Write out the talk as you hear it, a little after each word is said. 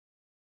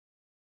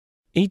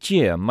Each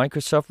year,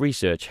 Microsoft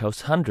Research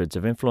hosts hundreds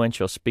of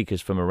influential speakers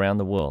from around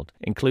the world,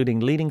 including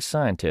leading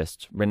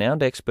scientists,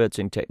 renowned experts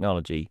in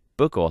technology,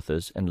 book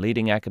authors, and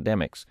leading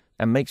academics,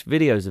 and makes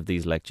videos of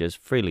these lectures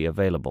freely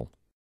available.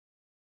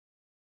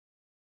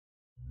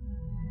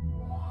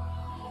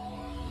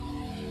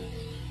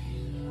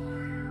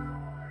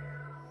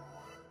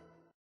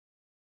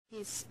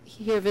 He's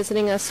here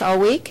visiting us all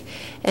week,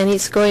 and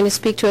he's going to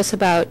speak to us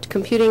about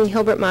computing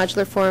Hilbert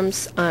modular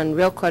forms on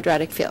real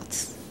quadratic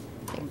fields.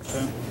 Thanks.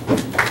 Okay.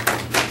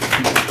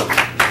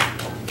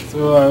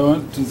 So I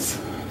want to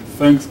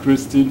thank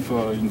Christine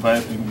for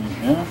inviting me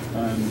here,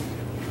 and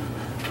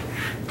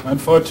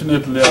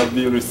unfortunately I'll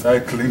be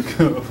recycling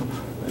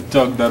a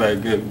talk that I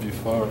gave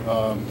before.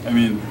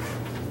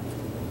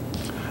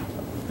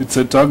 It's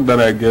a talk that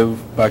I gave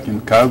back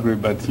in Calgary,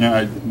 but here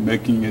I'm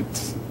making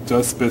it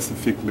just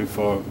specifically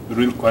for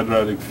real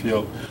quadratic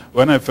field.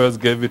 When I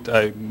first gave it,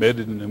 I made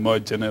it in a more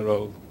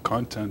general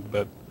content,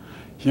 but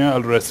here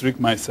I'll restrict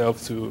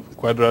myself to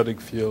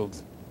quadratic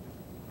fields.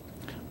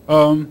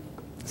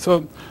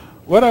 So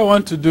what I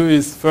want to do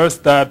is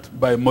first start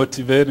by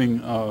motivating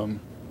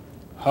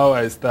how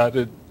I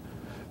started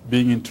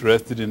being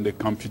interested in the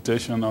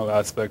computational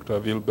aspect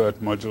of Hilbert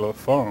modular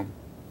form.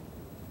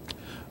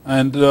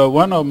 And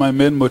one of my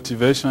main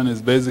motivation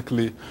is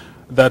basically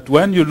that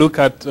when you look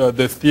at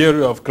the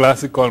theory of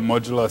classical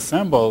modular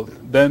symbol,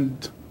 then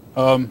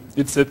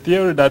it's a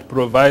theory that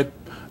provides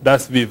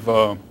us with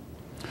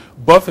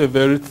both a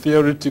very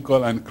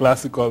theoretical and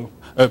classical,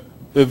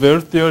 a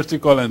very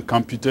theoretical and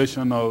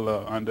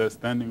computational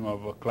understanding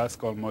of a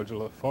classical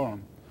modular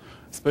form,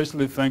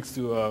 especially thanks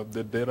to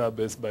the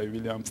database by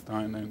William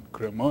Stein and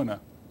Cremona.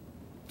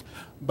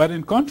 But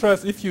in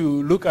contrast, if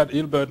you look at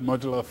Hilbert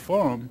modular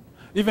form,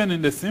 even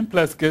in the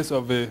simplest case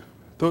of a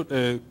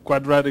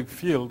quadratic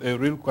field, a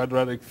real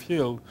quadratic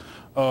field,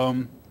 there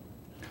are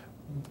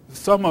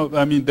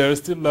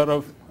still a lot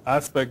of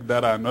aspects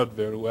that are not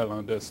very well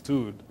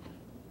understood.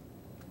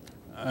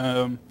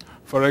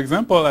 For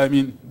example,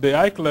 the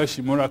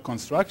Eichler-Shimura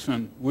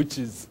construction, which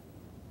is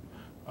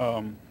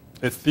a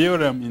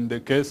theorem in the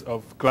case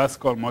of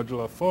classical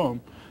modular form,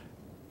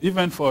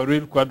 even for a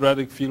real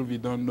quadratic field, we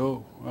don't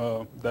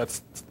know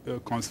that's a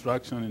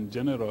construction in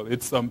general.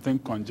 It's something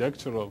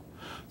conjectural.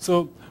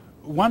 So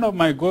one of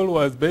my goals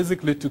was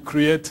basically to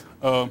create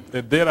a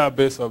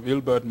database of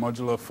Hilbert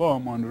modular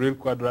form on real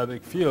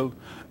quadratic field,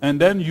 and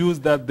then use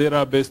that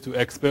database to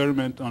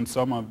experiment on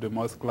some of the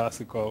most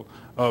classical,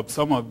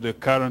 some of the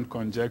current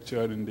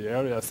conjecture in the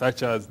area,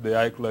 such as the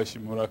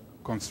Eichler-Shimura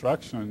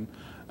construction,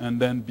 and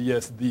then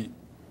BSD.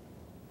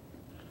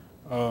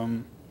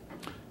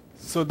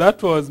 So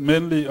that was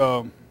mainly,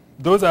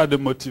 those are the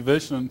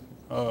motivation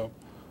of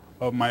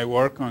my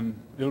work on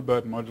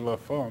Hilbert modular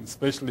form,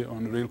 especially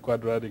on real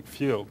quadratic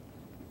field.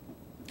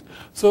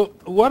 So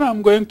what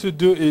I'm going to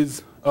do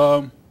is,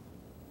 I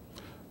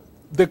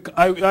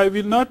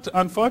will not,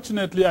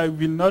 unfortunately, I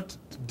will not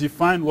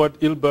define what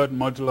Hilbert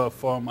modular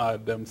form are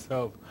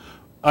themselves.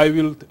 I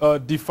will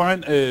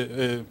define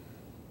a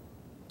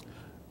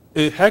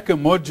Hacker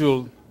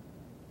module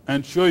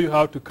and show you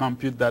how to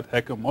compute that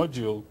Hacker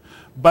module.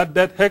 But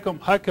that Hacker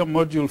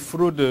module,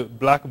 through the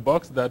black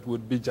box that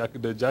would be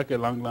the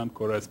Jacquet-Langlands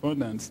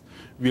correspondence,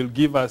 will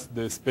give us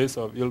the space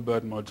of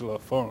Hilbert modular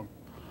form.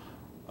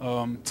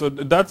 So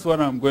that's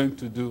what I'm going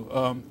to do.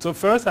 So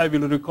first I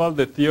will recall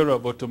the theory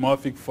of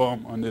automorphic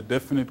form on a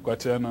definite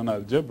quaternion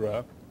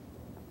algebra,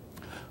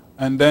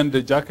 and then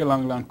the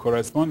Jacquet-Langlands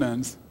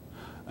correspondence,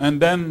 and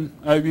then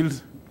I will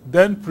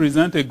then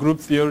present a group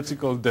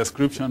theoretical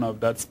description of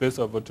that space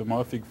of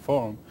automorphic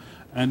form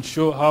and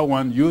show how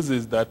one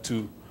uses that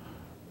to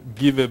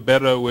give a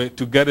better way,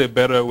 to get a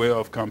better way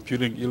of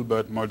computing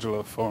Hilbert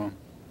modular form.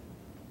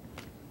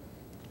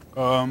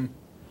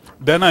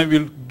 Then I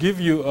will give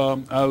you,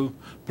 I'll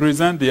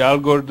present the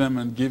algorithm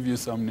and give you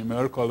some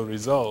numerical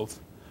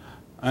results.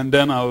 And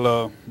then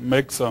I'll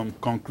make some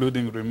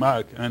concluding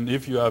remark. And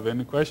if you have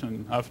any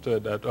question after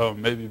that, or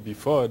maybe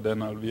before,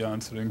 then I'll be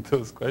answering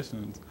those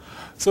questions.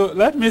 So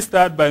let me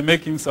start by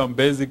making some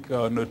basic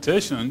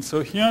notation.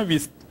 So here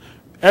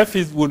F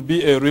would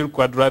be a real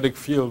quadratic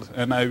field,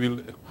 and I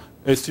will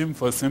assume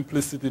for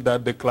simplicity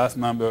that the class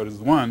number is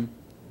 1.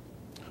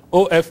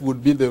 OF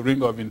would be the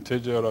ring of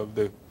integer of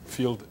the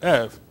field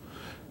F.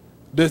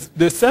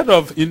 The set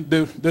of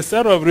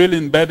real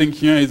embedding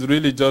here is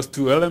really just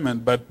 2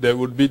 elements, but they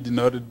would be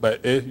denoted by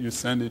A. You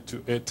send it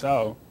to A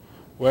tau,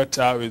 where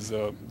tau is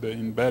the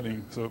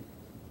embedding. So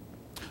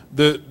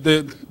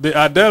the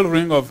Adele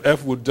ring of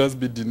F would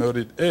just be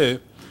denoted A,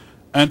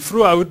 and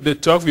throughout the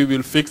talk we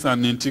will fix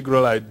an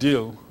integral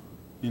ideal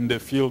in the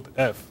field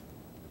F.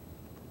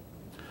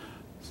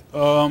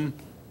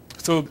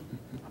 So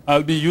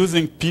I'll be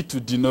using P to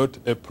denote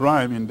a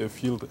prime in the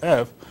field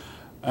F,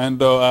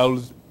 and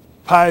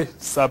pi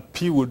sub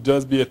P would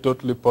just be a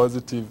totally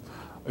positive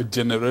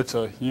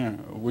generator here,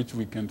 which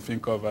we can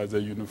think of as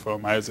a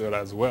uniformizer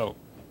as well.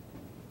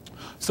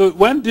 So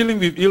when dealing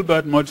with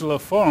Hilbert modular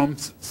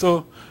forms,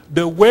 so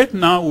the weight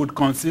now would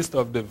consist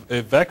of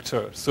a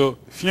vector. So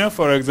here,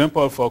 for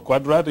example, for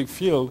quadratic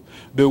field,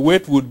 the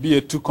weight would be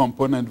a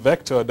two-component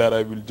vector that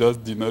I will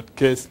just denote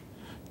k.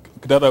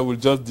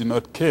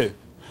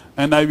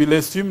 And I will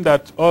assume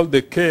that all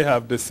the k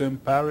have the same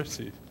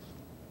parity.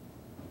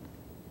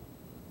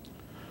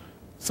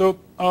 So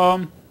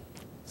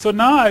so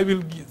now I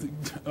will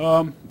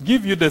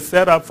give you the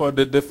setup for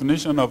the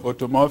definition of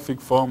automorphic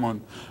form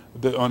on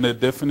a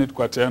definite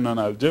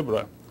quaternion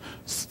algebra.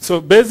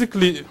 So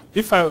basically,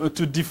 if I were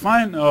to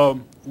define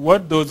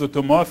what those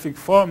automorphic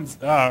forms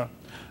are,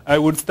 I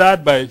would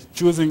start by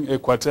choosing a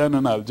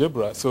quaternion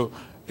algebra. So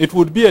it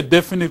would be a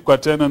definite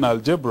quaternion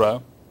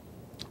algebra,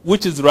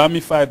 which is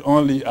ramified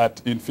only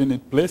at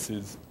infinite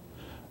places.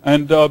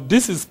 And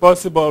this is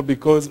possible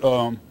because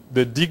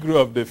the degree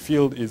of the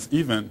field is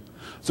even.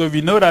 So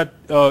we know that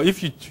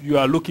if you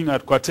are looking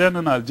at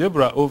quaternion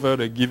algebra over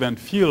a given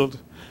field,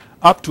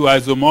 up to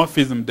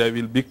isomorphism, they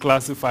will be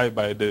classified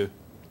by the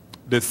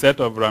set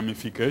of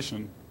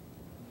ramification.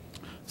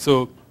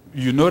 So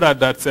you know that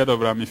that set of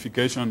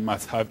ramification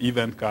must have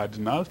even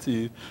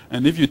cardinality.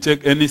 And if you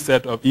take any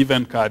set of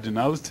even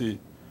cardinality,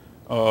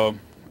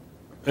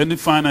 any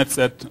finite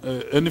set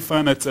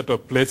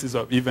of places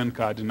of even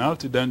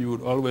cardinality, then you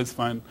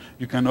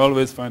can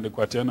always find a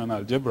quaternion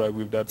algebra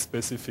with that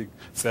specific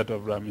set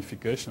of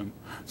ramification.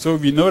 So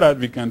we know that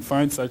we can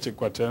find such a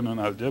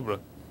quaternion algebra.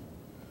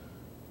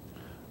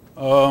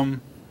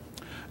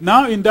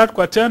 Now in that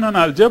quaternion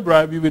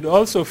algebra, we would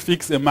also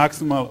fix a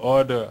maximal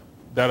order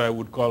that I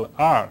would call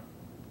R.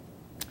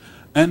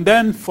 And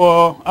then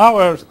for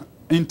our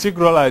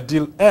integral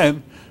ideal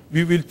n,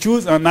 we will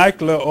choose an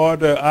Eichler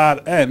order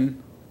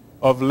Rn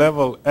of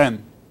level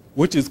n,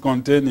 which is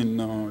contained in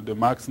the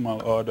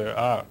maximal order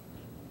R.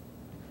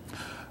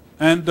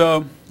 And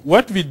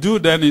what we do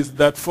then is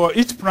that for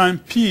each prime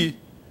p,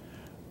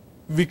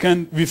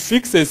 we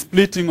fix a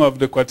splitting of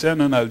the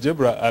quaternion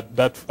algebra at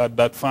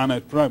that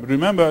finite prime.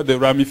 Remember, the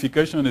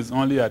ramification is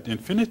only at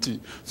infinity.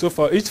 So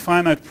for each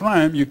finite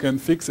prime, you can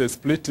fix a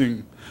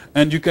splitting.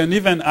 And you can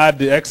even add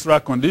the extra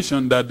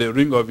condition that the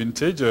ring of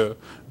integer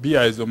be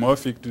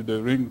isomorphic to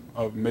the ring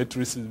of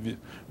matrices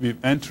with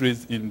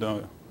entries in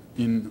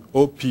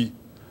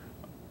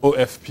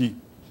OFP.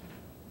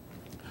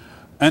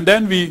 And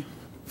then we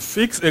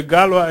fix a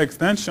Galois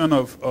extension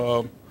of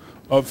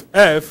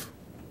F,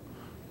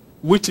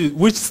 which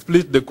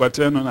split the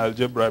quaternion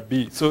algebra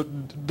B. So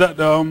that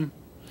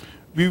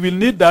we will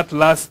need that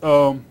last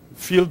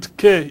field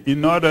K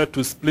in order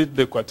to split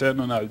the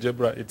quaternion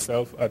algebra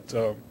itself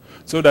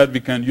so that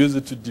we can use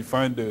it to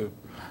define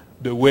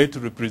the weight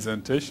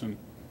representation.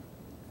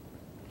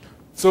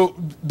 So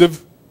the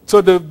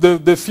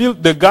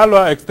field, the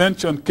Galois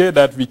extension K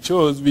that we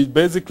chose, we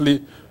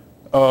basically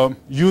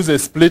use a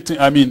splitting,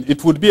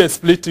 it would be a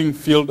splitting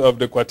field of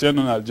the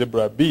quaternion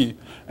algebra B,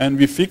 and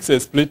we fix a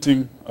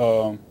splitting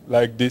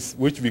like this,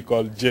 which we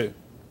call J.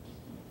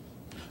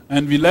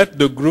 And we let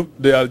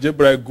the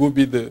algebraic group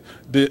be the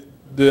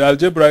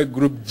algebraic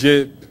group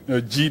G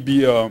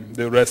be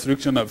the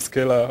restriction of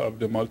scalar of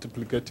the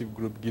multiplicative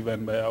group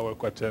given by our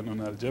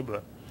quaternion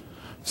algebra.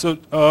 So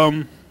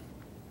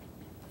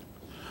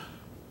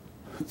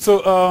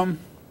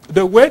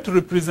the weight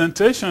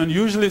representation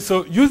usually,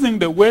 so using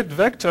the weight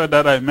vector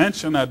that I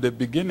mentioned at the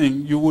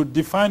beginning, you would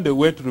define the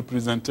weight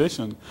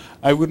representation.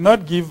 I would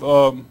not give,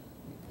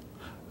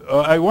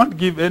 I won't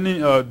give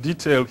any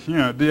detail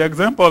here. The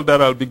example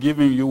that I'll be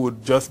giving you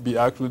would just be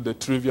actually the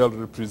trivial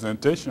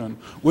representation,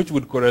 which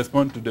would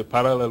correspond to the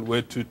parallel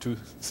weight 2-2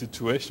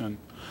 situation.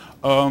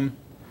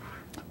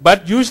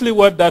 But usually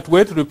what that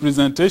weight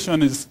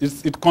representation is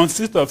it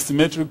consists of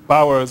symmetric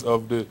powers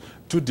of the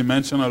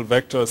two-dimensional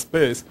vector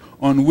space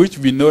on which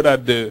we know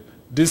that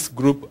this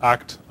group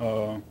act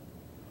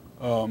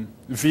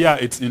via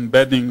its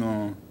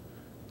embedding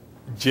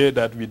J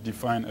that we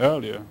defined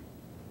earlier.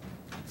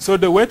 So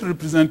the weight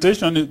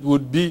representation, it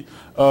would be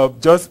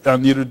just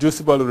an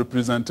irreducible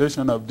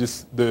representation of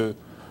this the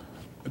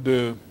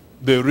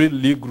real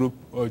Lie group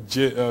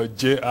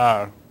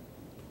JR.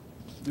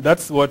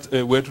 That's what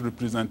a weight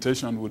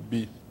representation would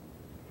be.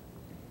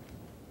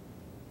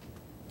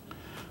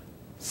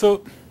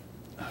 So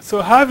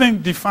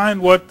having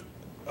defined what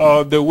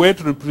the weight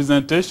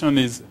representation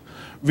is,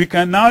 we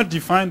can now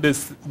define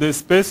the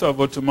space of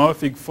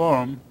automorphic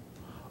form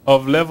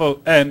of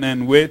level n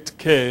and weight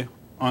k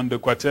on the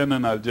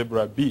quaternion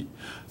algebra B.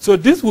 So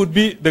this would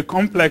be the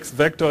complex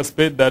vector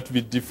space that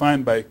we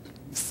define by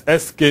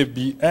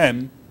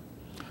SKBN,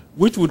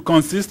 which would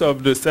consist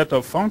of the set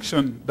of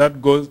function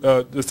that goes,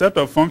 the set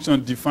of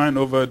function defined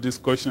over this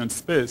quotient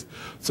space.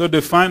 So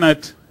the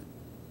finite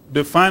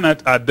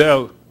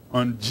Adel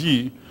on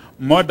G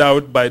mod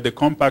out by the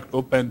compact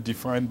open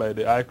defined by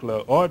the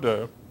Eichler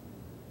order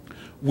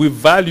with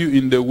value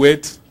in the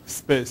weight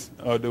space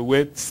or the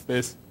weight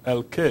space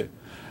LK.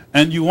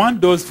 And you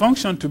want those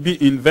functions to be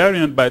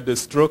invariant by the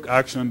stroke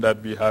action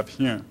that we have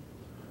here.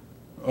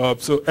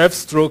 So F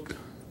stroke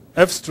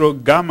f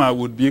stroke gamma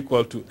would be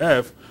equal to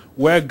f,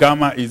 where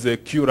gamma is a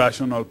Q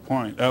rational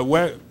point,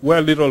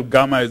 where little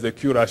gamma is a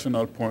Q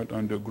rational point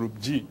on the group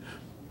G.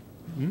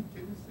 Can you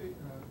say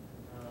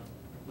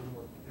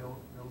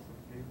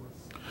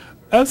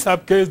what L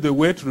sub k is the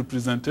weight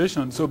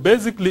representation. So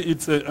basically,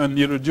 it's an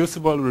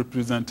irreducible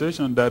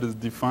representation that is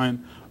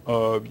defined.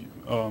 So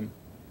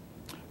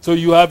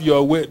you have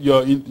your weight,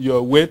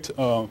 your weight. Could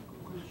you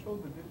show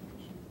the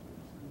definition?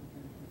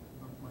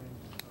 Not mine.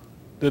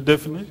 The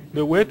definition,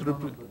 the weight. The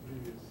previous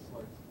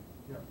slides.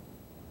 Yeah.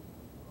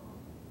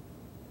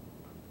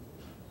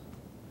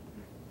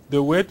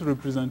 The weight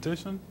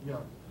representation. Yeah.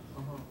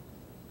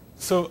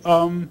 So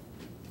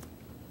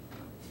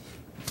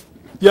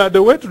yeah,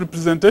 the weight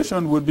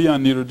representation would be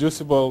an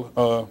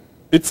irreducible.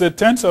 It's a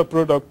tensor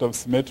product of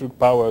symmetric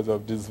powers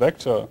of this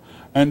vector,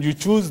 and you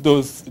choose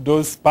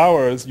those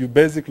powers. You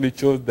basically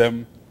chose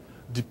them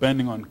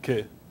depending on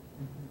k.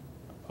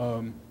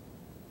 So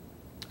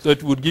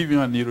it would give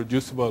you an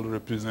irreducible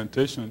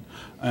representation,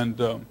 and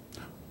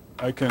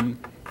I can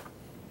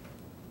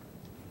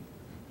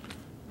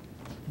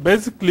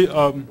basically.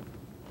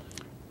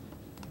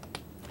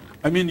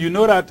 I mean, you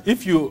know that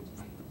if you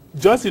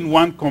just in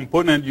one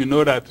component, you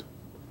know that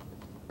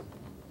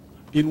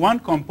in one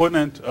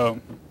component, I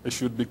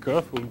should be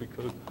careful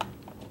because.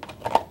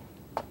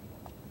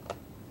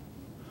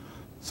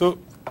 So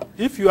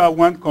if you have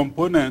one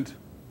component,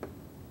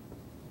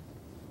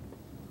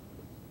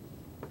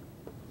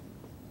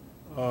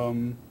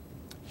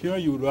 here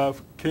you would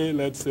have k,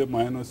 let's say,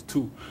 minus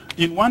 2.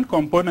 In one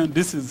component,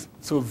 this is,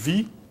 so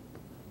v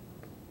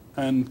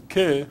and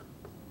k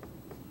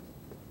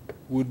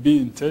would be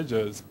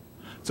integers.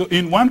 So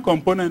in one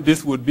component,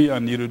 this would be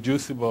an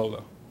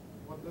irreducible.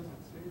 What does it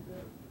say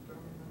there?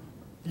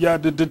 Determinant? Yeah,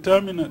 the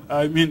determinant,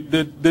 I mean,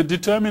 the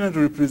determinant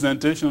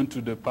representation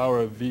to the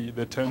power v,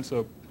 the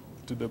tensor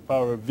to the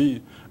power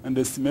v, and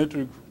the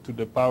symmetric to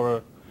the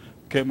power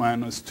k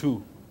minus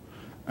 2.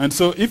 And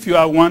so if you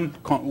have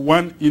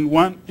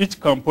each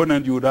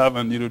component, you would have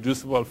an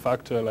irreducible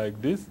factor like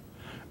this,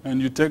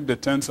 and you take the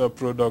tensor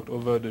product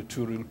over the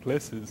two real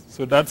places.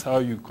 So that's how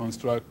you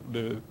construct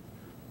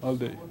all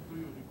the. So what do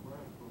you require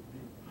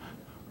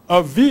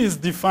for V? V is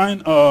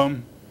defined.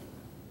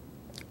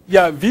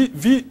 Yeah,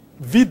 V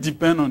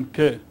depend on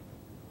k.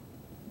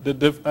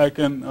 I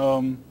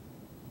can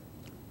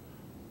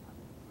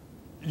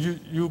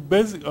you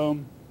basic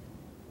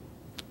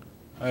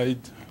I.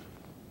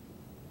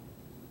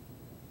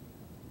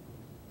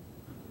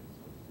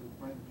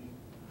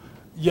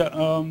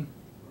 Yeah.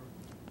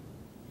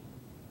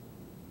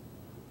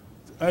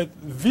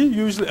 V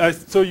usually.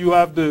 So you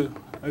have the.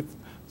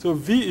 So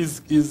V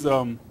is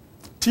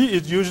T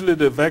is usually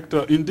the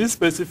vector. In this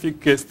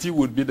specific case, T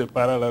would be the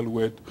parallel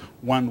weight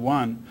 1,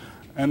 1.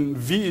 And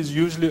V is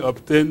usually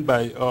obtained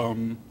by,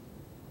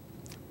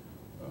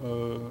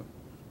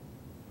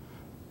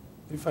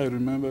 if I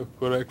remember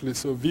correctly,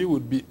 so V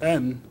would be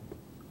N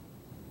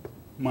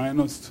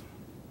minus,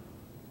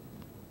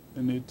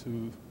 I need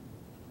to,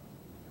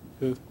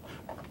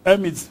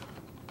 M is,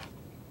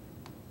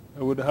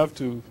 I would have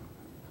to,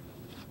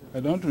 I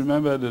don't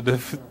remember the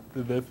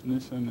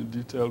definition in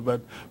detail,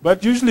 but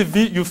usually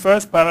V, you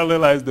first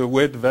parallelize the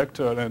weight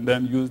vector and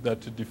then use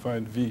that to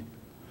define V.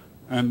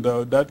 And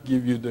that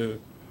gives you the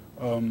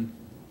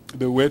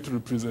weight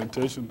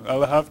representation.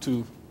 I'll have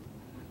to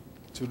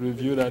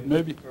review that.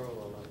 Maybe.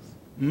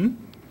 Hmm? You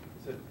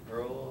said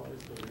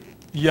parallelize the weight?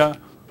 Yeah.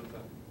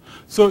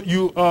 So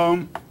you,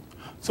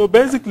 so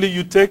basically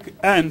you take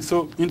N.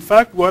 So in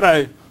fact, what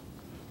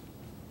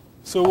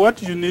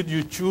you need,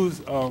 you choose,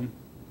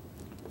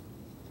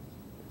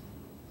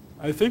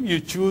 I think you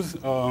choose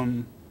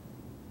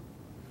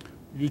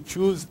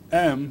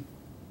M.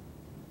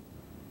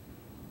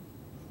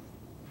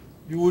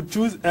 You would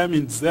choose M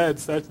in Z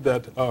such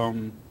that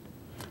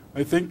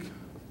I think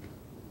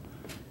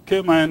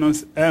K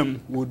minus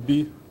M would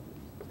be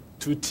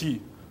 2T.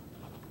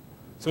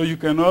 So you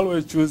can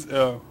always choose,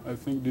 I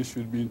think this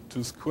should be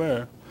 2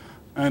 square.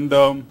 And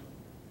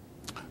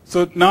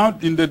so now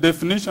in the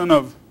definition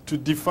of, to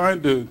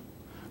define the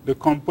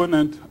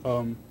component,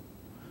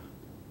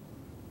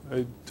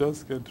 I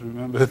just can't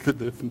remember the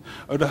definition.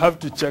 I would have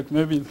to check.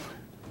 Maybe,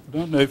 I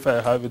don't know if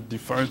I have it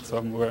defined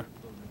somewhere.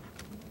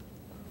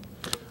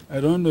 I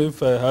don't know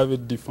if I have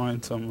it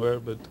defined somewhere,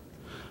 but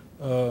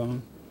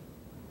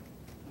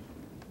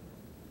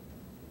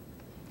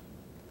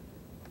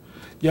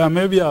yeah,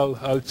 maybe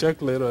I'll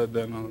check later.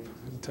 Then I'll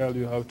tell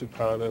you how to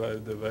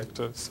parallelize the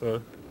vectors.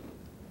 So.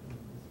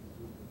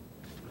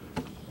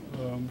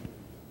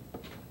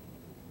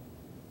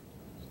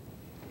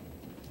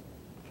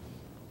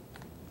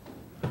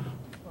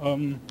 So,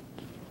 and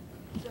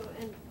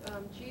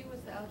G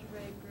was the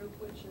algebraic group,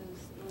 which is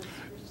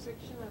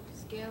restriction of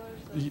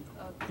scalars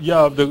of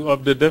yeah, of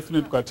the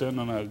definite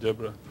quaternion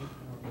algebra.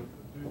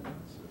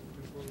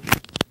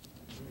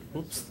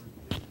 Oops.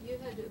 You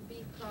had a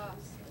B cross,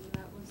 and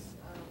that was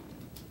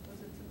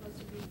it supposed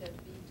to be that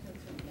B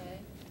tensor K?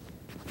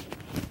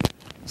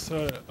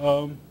 Sorry.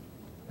 On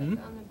the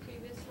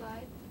previous slide? I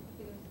think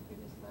it was the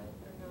previous slide,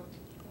 or no?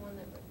 The one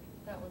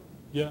that one.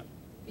 Yeah.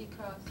 B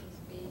cross is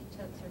B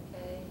tensor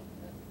K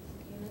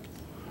units?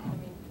 I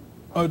mean,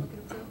 Oh, look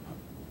at it.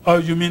 oh,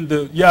 you mean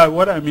the, yeah,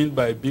 what I mean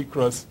by B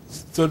cross.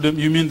 So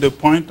you mean the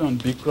point on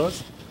B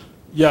cross?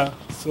 Yeah,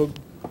 so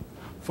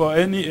for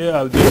any A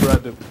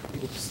algebra,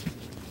 oops.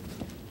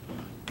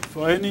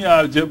 For any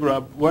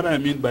algebra, what I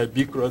mean by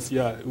B cross,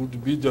 yeah, it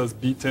would be just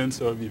B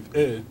tensor with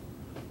A,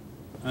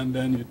 and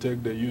then you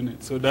take the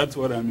unit. So that's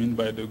what I mean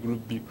by the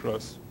group B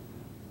cross.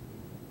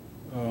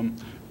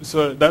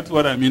 So that's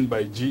what I mean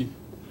by G.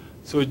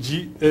 So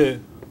GA,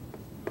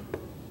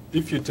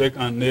 if you take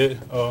an A,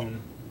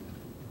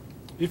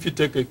 if you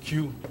take a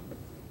Q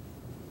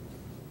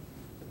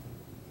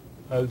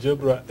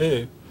algebra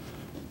A,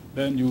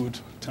 then you would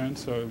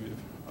tensor with,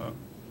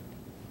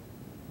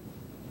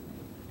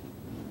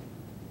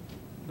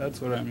 that's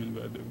what I mean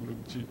by the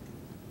group G.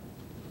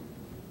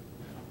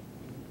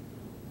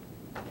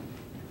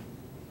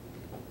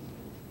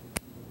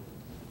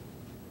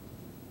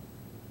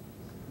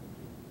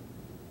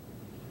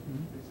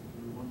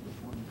 Basically, we want the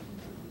point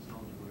that this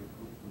algebraic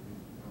group will be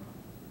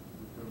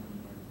determined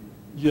by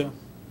B. Yeah,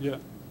 yeah.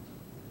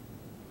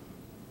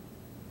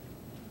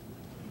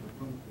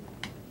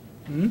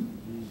 Hmm?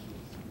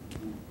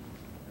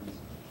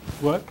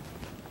 What?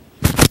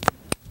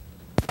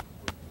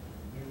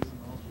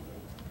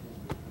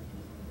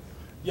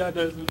 Yeah,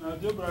 there's an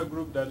algebra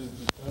group that is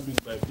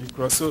determined by B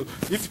cross. So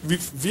if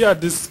via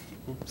this,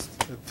 oops,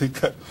 I think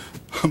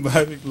I'm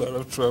having a lot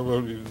of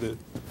trouble with the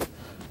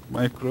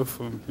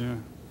microphone here.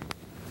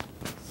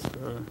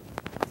 Sorry.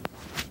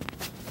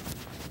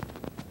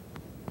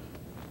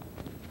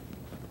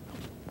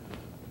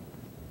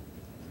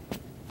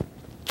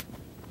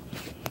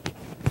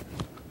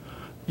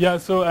 Yeah,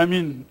 so I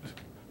mean,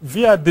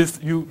 via this,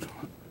 you.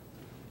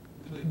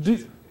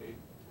 This,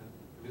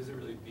 Is it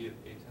really B of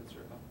A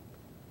tensor up?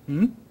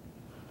 hmm?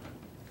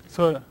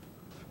 So,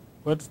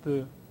 what's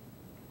the?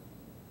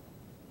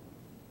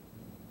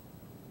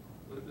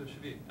 Well, there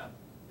should be an F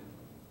in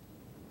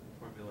the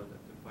formula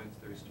that defines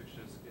the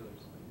restriction of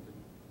scalars.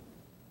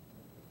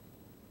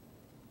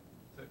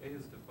 So A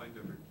is defined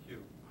over Q.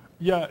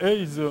 Yeah,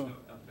 A is. There's no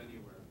F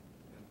anywhere.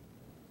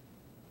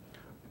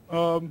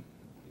 Um,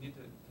 You need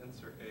to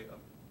tensor A up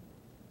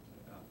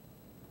to F,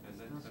 and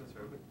then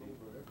tensor over B.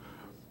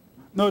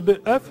 no, the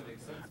F, Doesn't make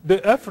sense.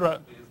 the F. A is not an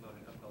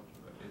F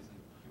algebra. A is an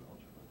Q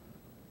algebra.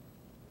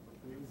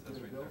 It says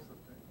right there.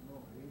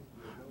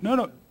 No,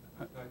 no. No,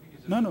 I think he's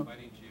just No, no.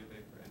 defining G of A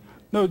for any A.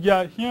 No,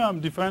 yeah, here I'm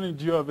defining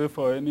G of A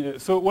for any A.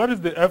 So what is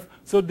the F?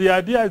 So the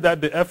idea is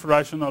that the F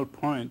rational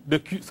point, the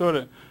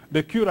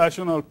Q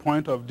rational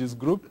point of this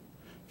group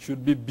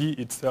should be B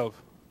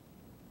itself.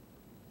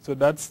 So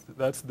that's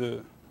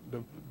the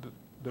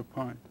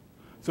point.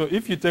 So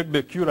if you take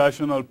the Q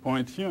rational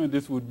point here, and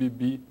this would be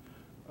B.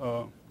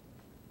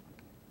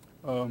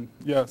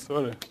 Yeah,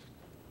 sorry.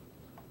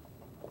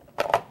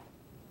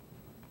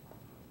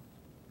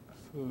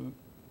 So.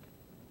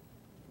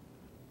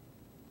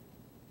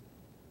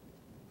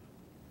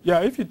 Yeah,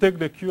 if you take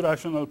the Q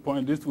rational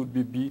point, this would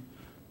be B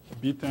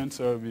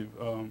tensor with,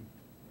 So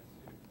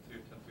you're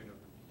tensor over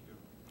Q.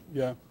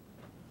 yeah.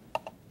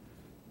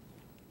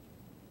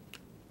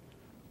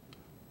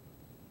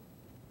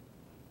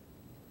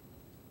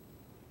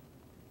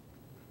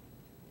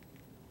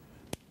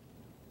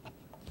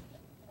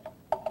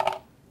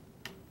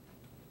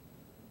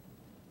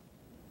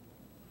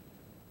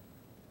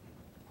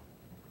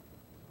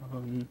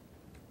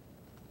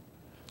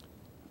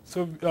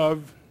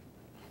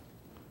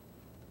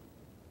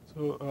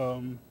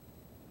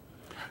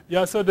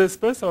 Yeah, so the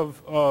space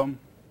of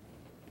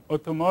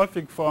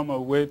automorphic form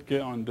of weight K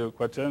on the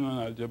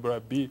quaternion algebra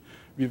B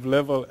with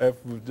level F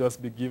will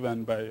just be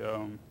given by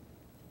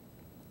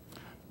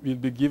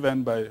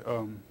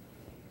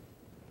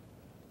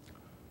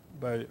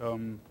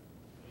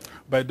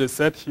by the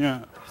set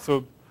here.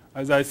 So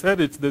as I said,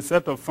 it's the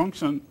set of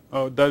function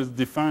that is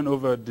defined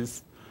over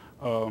this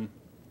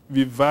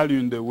with value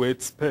in the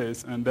weight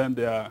space, and then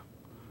they are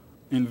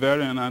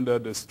invariant under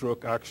the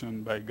stroke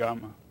action by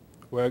gamma,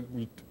 where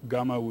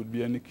gamma would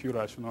be any Q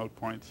rational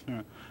point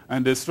here.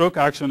 And the stroke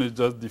action is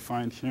just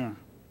defined here.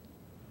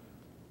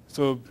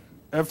 So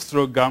F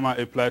stroke gamma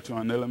applied to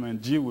an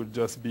element G would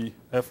just be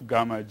F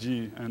gamma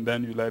G, and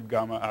then you let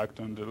gamma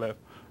act on the left.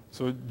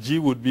 So G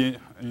would be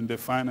in the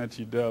finite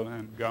udel,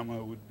 and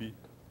gamma would be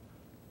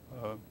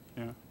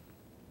here.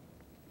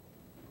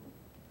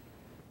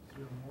 So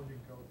you're modding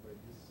out by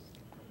this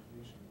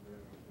completion there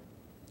of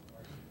the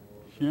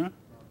maximal. Here?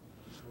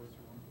 Because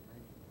you want to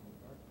make it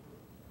compact.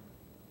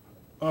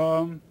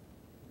 No.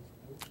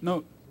 It's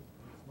not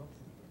simple.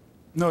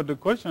 No, the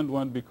quotient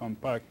won't be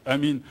compact. I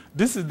mean,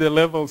 this is the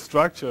level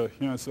structure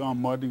here, so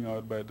I'm modding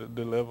out by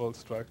the level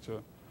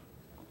structure.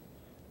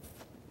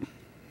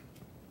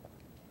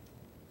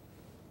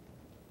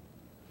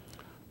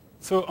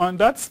 So on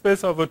that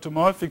space of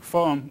automorphic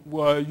form,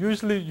 well,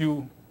 usually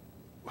you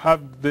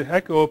have the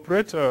Hecke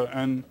operator,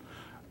 and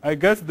I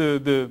guess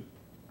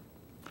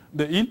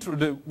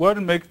what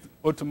makes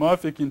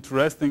automorphic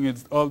interesting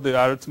is all the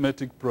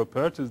arithmetic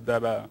properties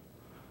that are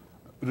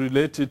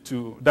related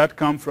to, that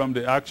come from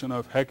the action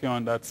of Jacquet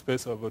on that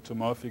space of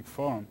automorphic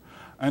form.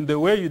 And the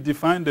way you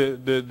define the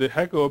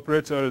Jacquet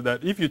operator is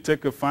that if you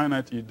take a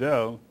finite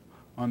idel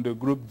on the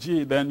group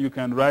G, then you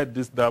can write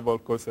this double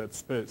coset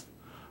space.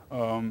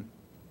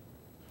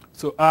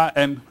 So R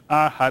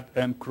hat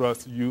n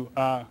cross U,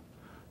 R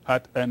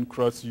hat n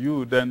cross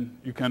U, then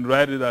you can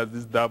write it as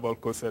this double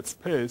coset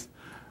space.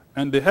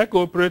 And the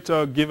Jacquet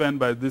operator given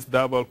by this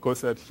double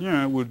coset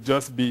here would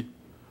just be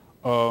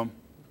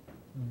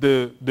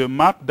the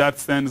map that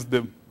sends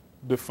the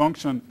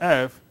function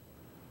f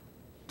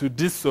to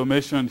this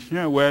summation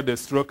here where the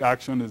stroke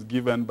action is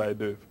given by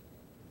the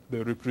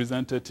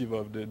representative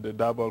of the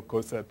double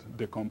coset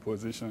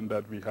decomposition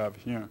that we have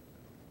here.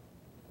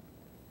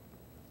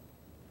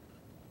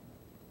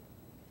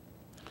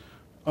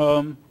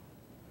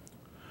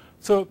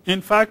 So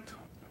in fact,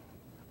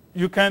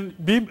 you can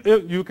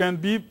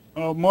be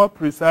more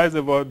precise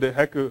about the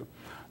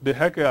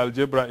Jacquet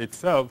algebra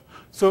itself.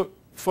 So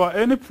for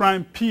any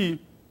prime p,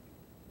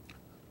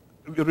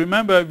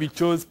 remember we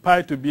chose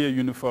pi to be a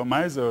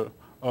uniformizer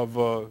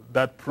of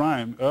that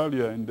prime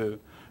earlier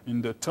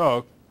in the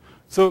talk.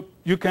 So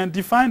you can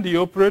define the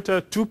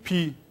operator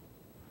 2p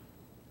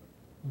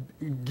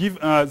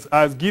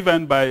as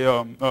given by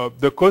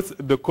the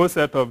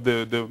coset of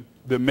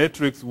the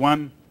matrix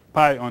 1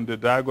 pi on the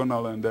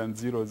diagonal and then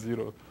 0,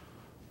 0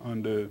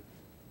 on the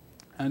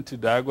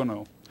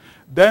anti-diagonal.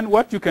 Then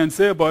what you can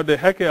say about the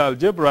Jacquet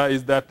algebra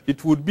is that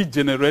it would be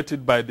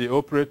generated by the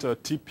operator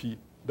Tp,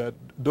 that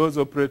those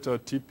operator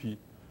Tp.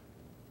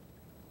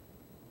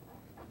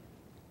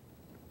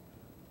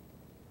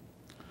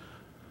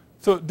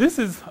 So this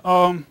is,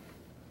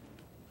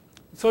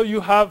 so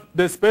you have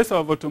the space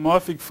of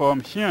automorphic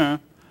form here,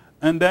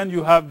 and then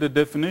you have the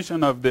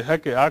definition of the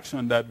Jacquet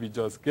action that we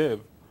just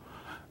gave.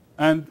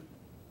 And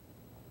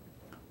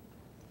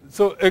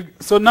so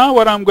now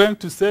what I'm going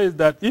to say is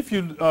that if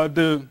you,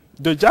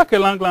 the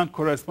Jacquet-Langlands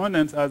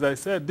correspondence, as I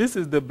said, this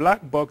is the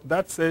black box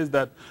that says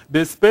that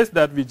the space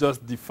that we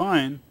just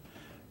defined,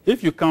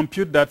 if you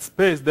compute that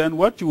space, then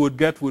what you would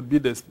get would be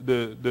the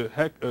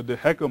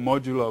Jacquet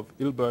module of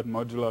Hilbert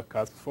modular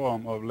cusp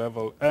form of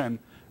level n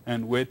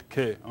and weight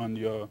k on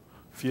your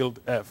field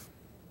f.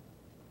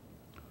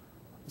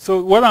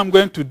 So what I'm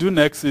going to do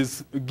next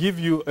is give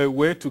you a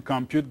way to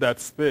compute that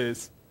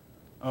space,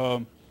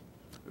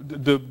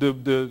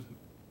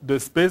 the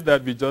space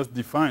that we just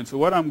defined. So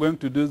what I'm going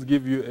to do is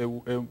give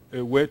you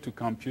a way to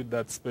compute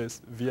that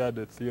space via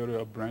the theory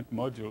of Brent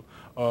module,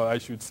 or I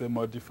should say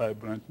modify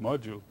Brent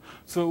module.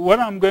 So what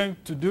I'm going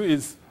to do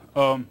is... I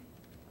have a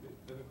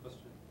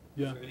question.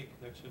 Yeah. Is there any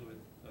connection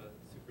with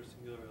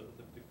supersingular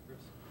elliptic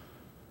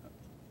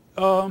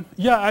first?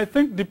 Yeah, I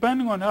think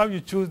depending on how you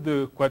choose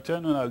the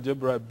quaternion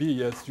algebra B,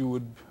 yes, you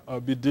would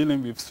be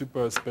dealing with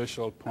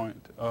superspatial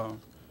point.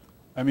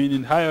 I mean,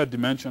 in higher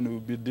dimension, we'll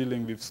be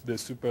dealing with the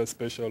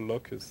superspatial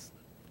locus.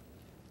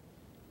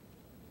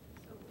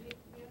 So we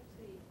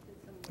actually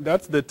did some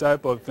That's the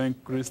type of thing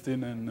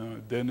Christine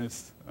and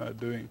Dennis are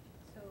doing.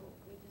 So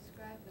we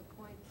described the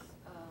points,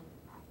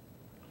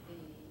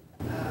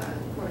 the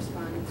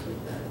correspondence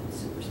with the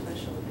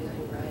superspecial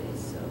abelian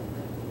varieties, so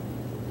that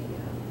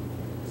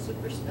the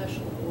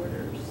superspecial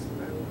orders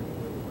are in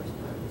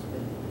correspondence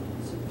with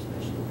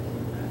superspecial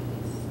abelian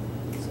varieties.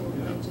 So it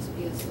might just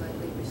be a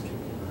slightly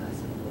restricted class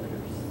of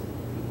orders.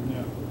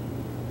 Yeah.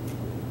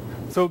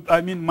 So,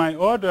 I mean, my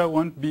order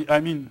won't be,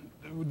 I mean,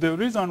 the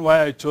reason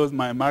why I chose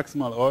my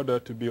maximal order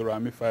to be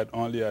ramified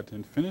only at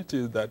infinity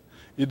is that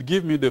it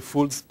gives me the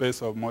full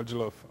space of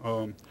modular,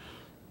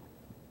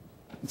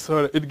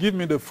 it gives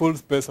me the full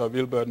space of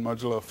Hilbert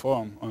modular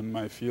form on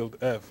my field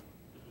F.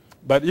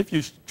 But if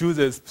you choose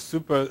a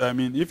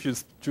if you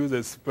choose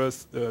a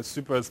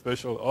super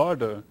special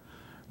order,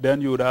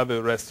 then you would have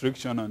a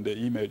restriction on the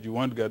image. You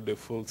won't get the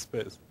full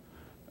space.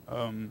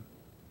 So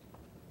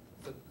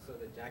the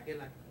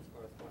Jacquet-Langlands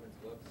correspondence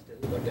works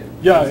still? But then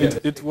Yeah,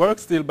 it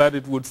works still, but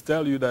it would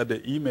tell you that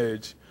the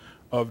image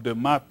of the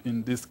map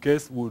in this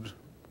case would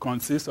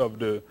consist of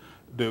the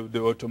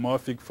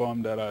automorphic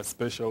form that are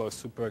special or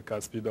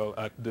supercuspidal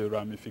at the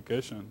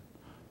ramification.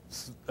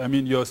 I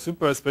mean, your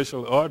super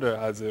special order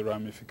has a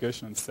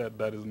ramification set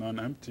that is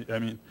non-empty. I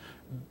mean,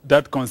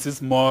 that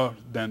consists more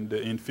than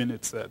the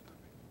infinite set.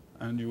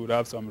 And you would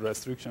have some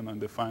restriction on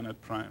the finite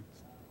primes.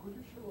 Could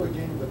you show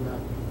again the map,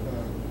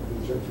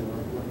 the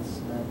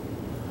Jacquet-Langlands map?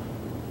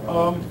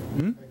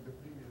 Like the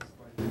previous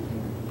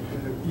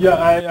slide. Yeah,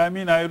 I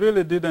mean, I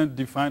really didn't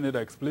define it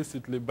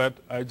explicitly, but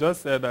I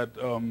just said that,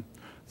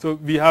 so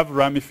we have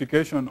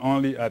ramification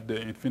only at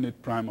the infinite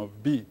prime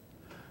of B.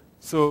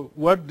 So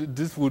what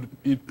this would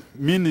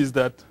mean is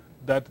that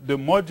the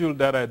module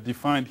that I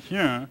defined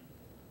here,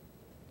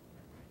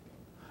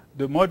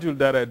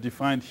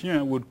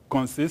 would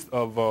consist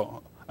of,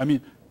 I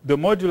mean, the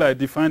module I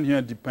defined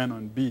here depend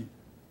on B.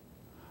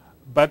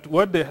 But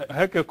what the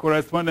Jacquet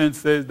correspondence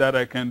says that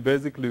I can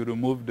basically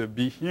remove the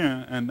B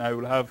here, and I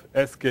will have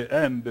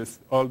SKN,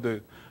 all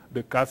the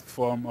cusp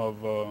form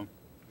of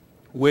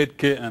weight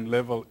K and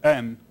level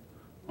N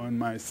on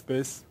my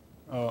space,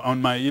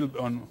 on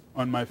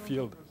my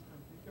field.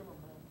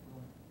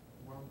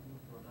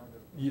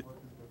 Ye- What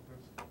is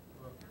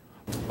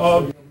the first? Um, So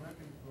you're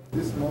mapping from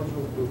this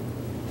module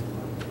to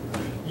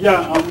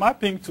Yeah, I'm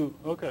mapping to,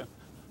 okay.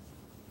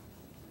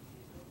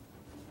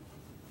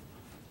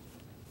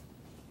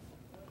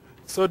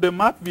 So the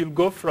map will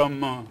go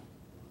from,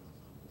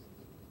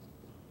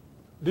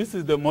 this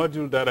is the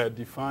module that I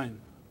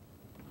defined.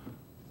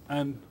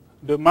 And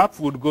the map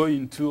would go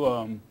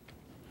into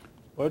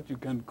what you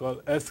can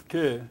call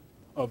SK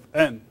of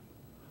n,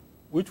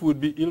 which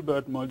would be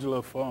Hilbert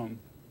modular form.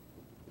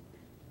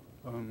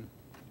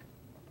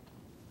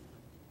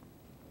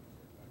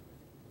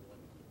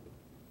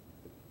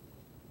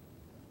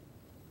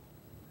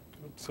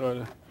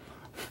 Sorry.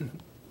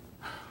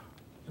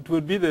 It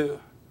would be the,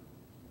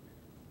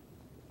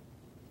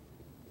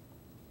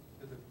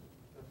 If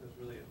there's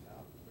really a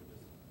map, or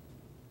just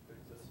it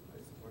exists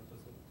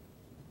isomorphism.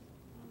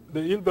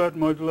 the Hilbert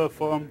modular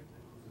form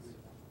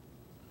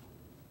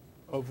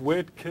of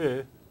weight k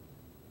Yeah,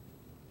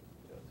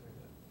 that's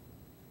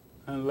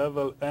right. and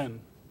level n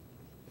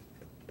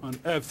on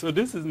F. So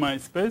this is my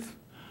space,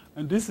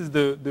 and this is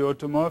the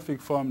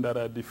automorphic form that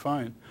I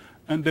defined.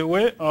 And the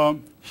way,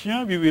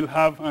 here we will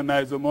have an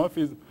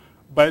isomorphism.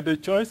 By the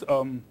choice,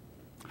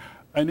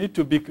 I need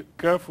to be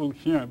careful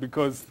here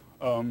because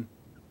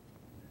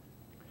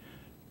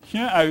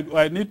here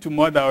I need to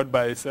mod out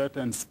by a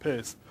certain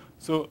space.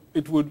 So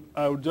it would,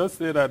 I would just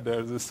say that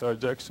there's a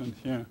surjection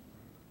here.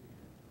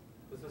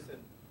 Is this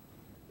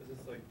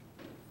like,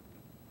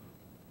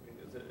 I mean,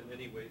 is it in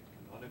any way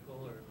canonical,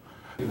 or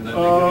even that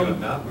they give you a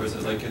map, or is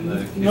it like in the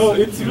case no, of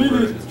it's Q, really,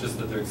 where it's just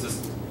that there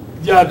exists?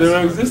 yeah,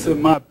 there exists a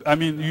map. I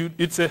mean,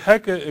 it's a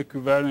Jacquet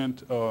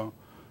equivalent.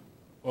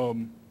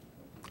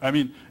 I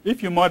mean,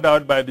 if you mod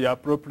out by the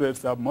appropriate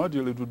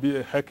submodule, it would be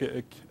a Jacquet.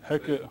 I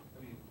mean,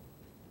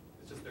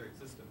 it's just there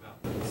exists a map.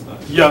 It's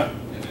not Yeah.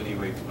 in any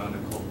way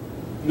canonical.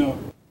 No.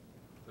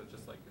 But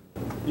just like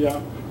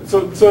Yeah.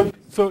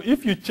 So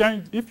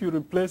if you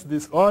replace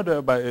this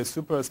order by a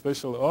super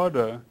special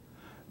order,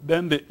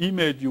 then the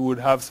image you would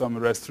have some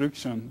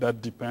restriction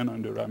that depend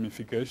on the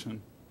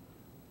ramification.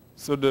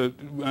 So the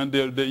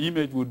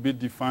image would be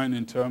defined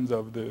in terms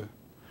of the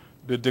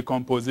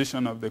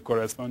decomposition of the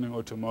corresponding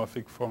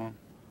automorphic form.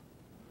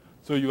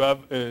 So you have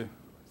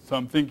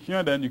something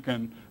here, then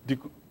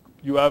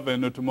you have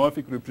an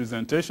automorphic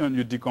representation.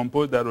 You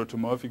decompose that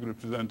automorphic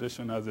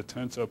representation as a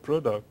tensor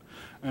product.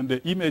 And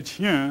the image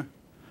here,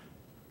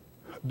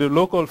 the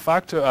local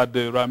factor at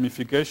the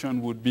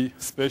ramification would be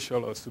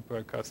spatial or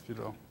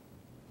supercuspidal.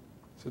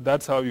 So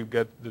that's how you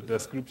get the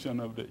description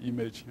of the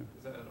image here.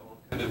 Is that at all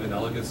kind of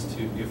analogous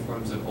to new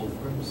forms and old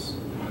forms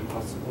in the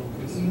classical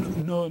case?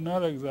 No,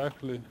 not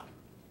exactly.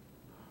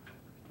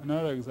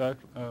 Not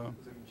exactly.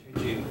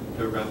 Changing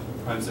the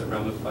primes that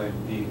ramify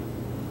in B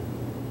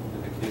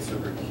in the case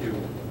over Q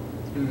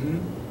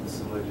is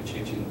similar to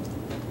changing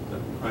the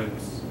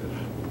primes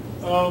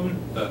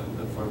that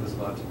the form is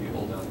allowed to be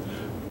old out.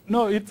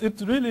 No,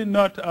 it's really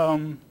not.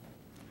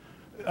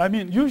 I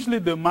mean, usually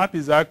the map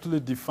is actually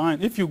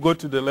defined. If you go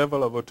to the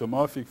level of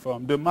automorphic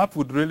form, the map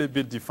would really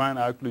be defined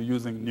actually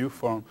using new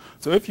form.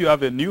 So if you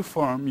have a new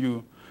form,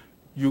 you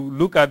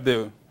look at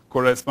the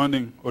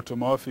corresponding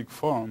automorphic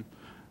form,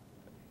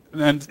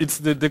 and it's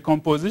the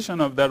decomposition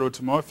of that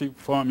automorphic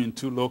form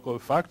into local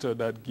factor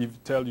that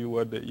tell you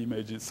what the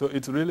image is. So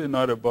it's really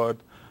not about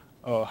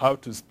how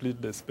to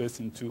split the space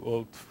into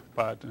old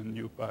part and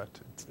new part.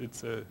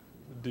 It's a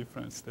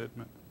different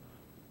statement.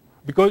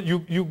 Because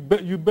you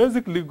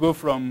basically go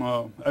from,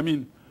 I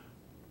mean,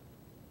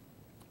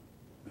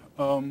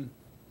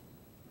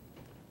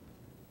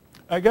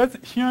 I guess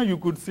here you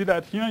could see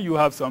that here you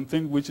have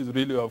something which is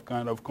really of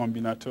kind of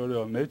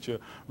combinatorial nature.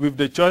 With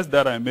the choice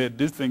that I made,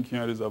 this thing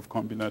here is of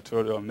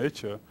combinatorial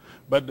nature,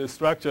 but the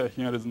structure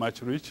here is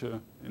much richer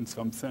in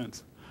some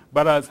sense.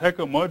 But as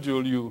Jacquet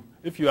module,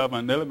 if you have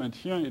an element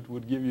here, it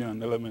would give you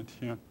an element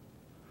here.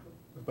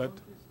 But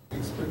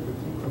expect that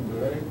you can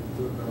derive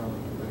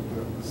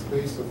the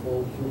space of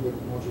all Hilbert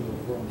modular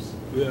forms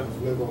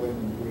of level n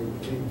and where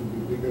k to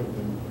be bigger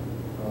than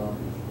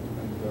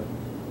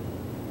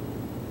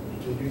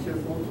you have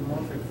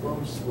automorphic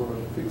forms for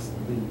a fixed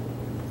B.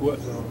 What?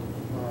 So,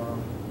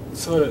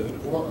 sorry.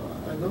 well,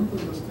 I don't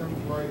understand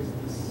why is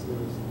this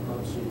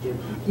not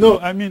surjective. No,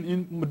 I mean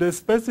in the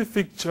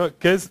specific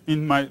case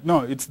in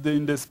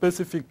the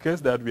specific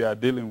case that we are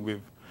dealing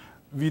with,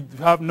 we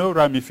have no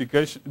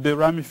ramification. The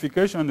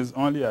ramification is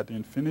only at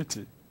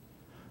infinity.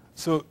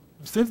 So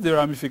since the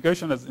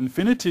ramification is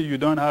infinity, you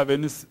don't have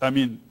any,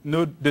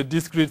 the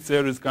discrete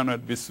series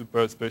cannot be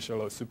super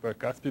spatial or super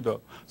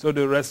cuspidal. So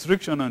the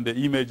restriction on the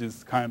image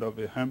is kind of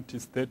a empty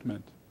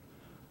statement.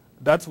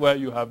 That's why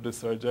you have the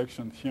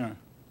surjection here.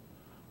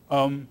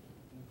 In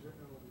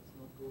general, it's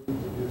not going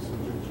to be a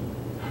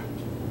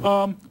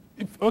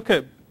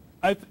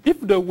surjection. If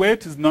the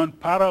weight is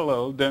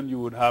non-parallel, then you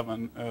would have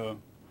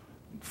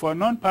for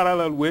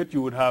non-parallel weight,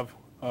 you would have,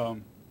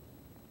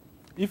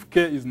 if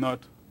k is not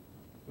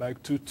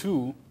like 2,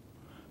 2,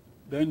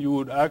 then you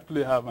would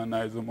actually have an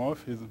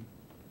isomorphism.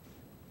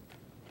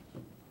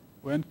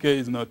 When k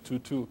is not 2,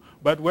 2.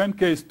 But when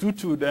k is 2,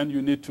 2, then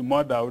you need to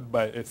mod out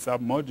by a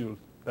submodule.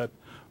 That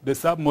the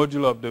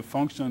submodule of the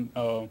function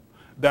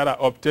that are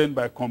obtained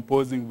by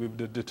composing with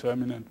the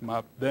determinant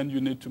map. Then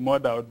you need to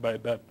mod out by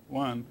that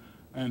one,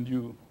 and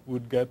you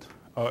would get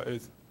an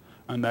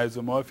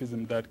isomorphism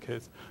in that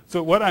case.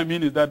 So what I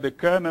mean is that the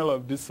kernel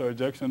of this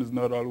surjection is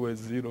not always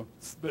 0,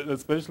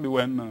 especially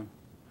when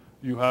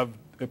you have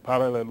a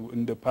parallel.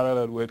 In the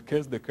parallel weight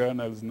case, the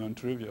kernel is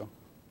non-trivial.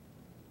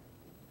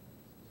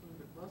 So in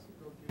the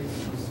classical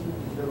case, you seem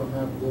to have a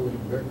map going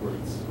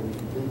backwards. So if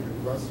you take a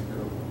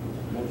classical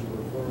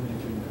modular form, you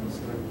can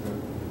construct a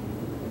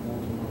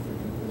homomorphic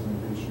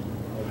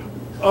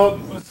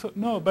representation. So,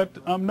 no, but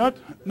I'm not.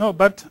 No,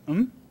 but.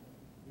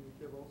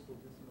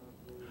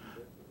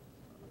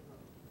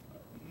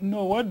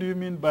 No, what do you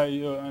mean by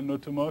an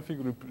automorphic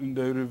in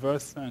the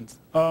reverse sense?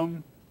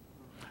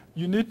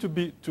 You need to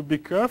be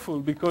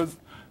careful because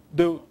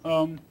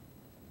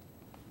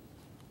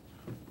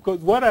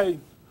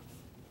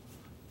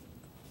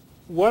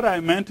what I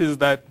meant is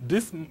that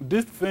this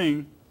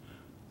thing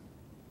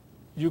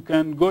you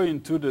can go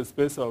into the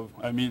space of,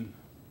 I mean,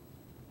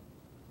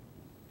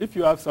 if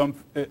you have some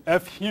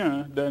f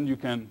here, then you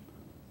can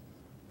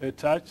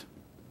attach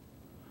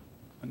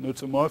an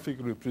automorphic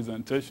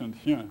representation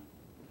here.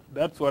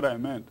 That's what I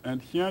meant.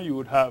 And here you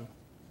would have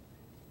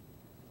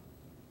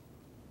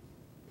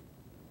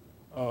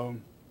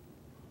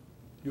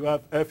you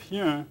have f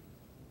here.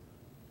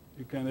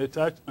 You can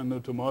attach an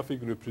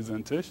automorphic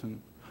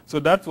representation. So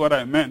that's what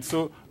I meant.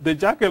 So the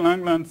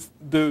Jacquet-Langlands,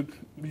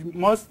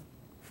 most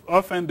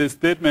often the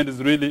statement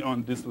is really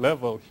on this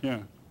level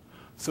here.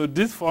 So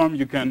this form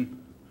you can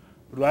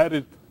write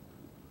it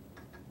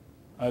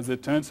as a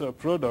tensor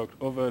product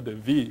over the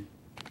V.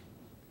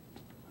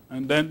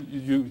 And then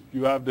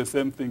you have the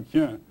same thing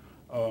here.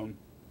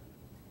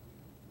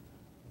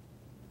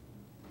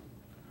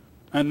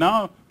 And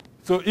now,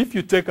 so if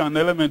you take an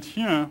element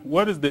here,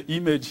 what is the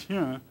image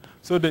here?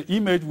 So the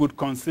image would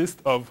consist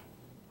of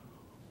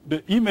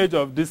the image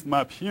of this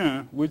map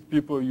here, which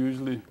people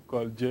usually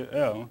call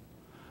JL.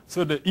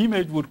 So the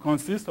image would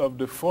consist of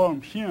the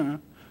form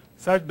here,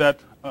 such that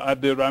at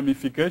the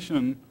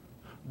ramification,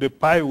 the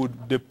pi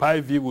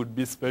V would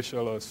be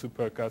special or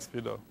super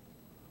Caspidal.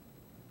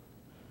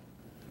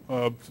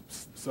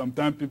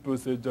 Sometimes people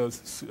say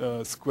just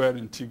square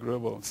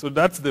integrable. So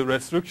that's the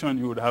restriction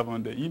you would have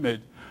on the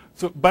image.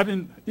 So, but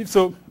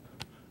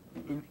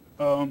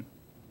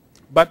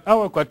but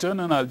our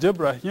quaternion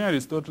algebra here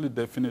is totally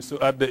definite. So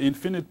at the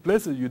infinite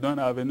places, you don't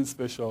have any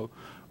special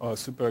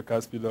super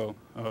Caspidal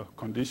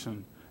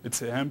condition.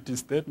 It's an empty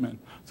statement.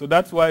 So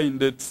that's why in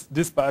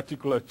this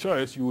particular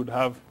choice, you would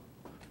have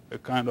a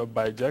kind of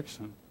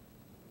bijection.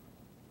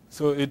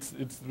 So it's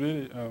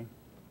really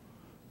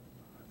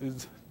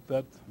is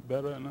that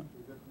better enough?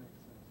 That makes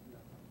sense,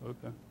 yeah.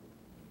 Okay.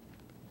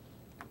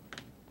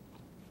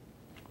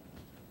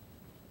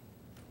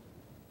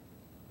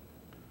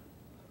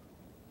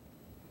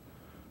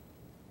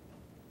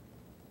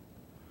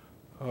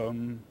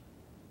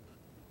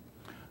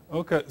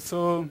 Okay,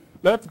 so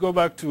let's go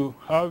back to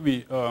how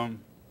we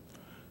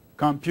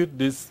compute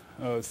this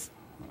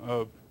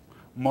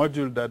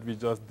module that we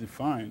just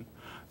defined.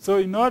 So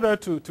in order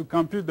to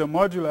compute the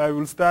module, I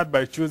will start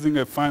by choosing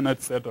a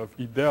finite set of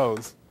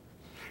ideals.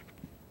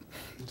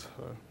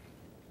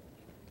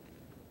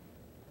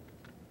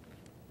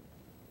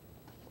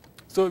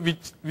 So we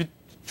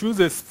choose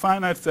a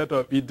finite set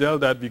of ideal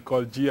that we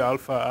call G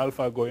alpha,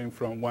 alpha going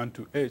from 1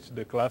 to h,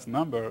 the class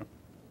number.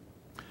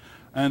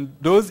 And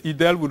those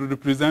ideal would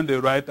represent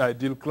the right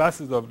ideal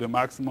classes of the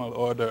maximal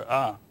order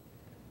R.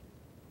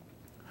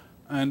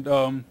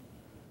 And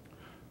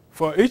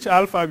for each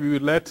alpha, we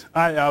will let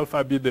I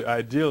alpha be the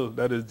ideal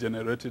that is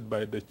generated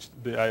by the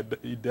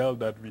ideal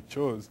that we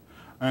chose.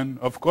 And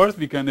of course,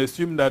 we can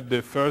assume that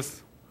the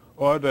first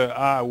order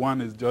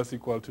R1 is just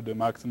equal to the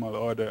maximal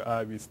order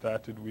R we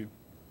started with.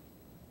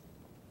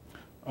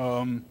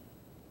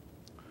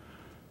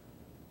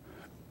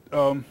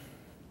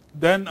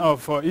 Then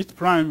for each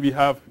prime,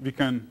 we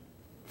can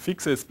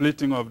fix a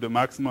splitting of the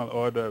maximal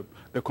order,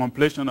 the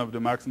completion of the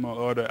maximal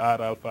order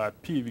R alpha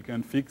at P. We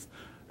can fix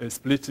a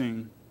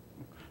splitting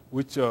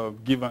which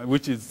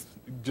is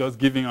just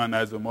giving an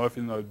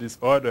isomorphism of this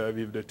order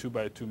with the 2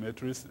 by 2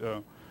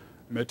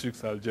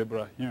 matrix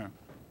algebra here.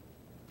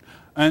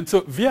 And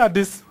so via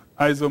this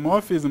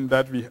isomorphism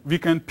that we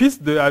can piece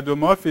the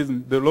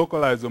isomorphism, the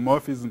local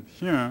isomorphism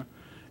here,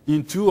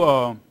 into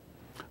an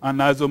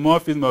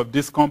isomorphism of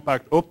this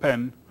compact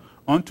open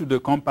onto the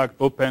compact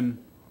open,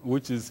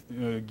 which is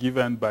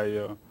given by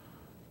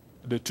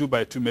the 2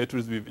 by 2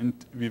 matrix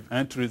with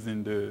entries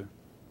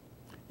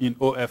in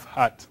OF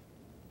hat.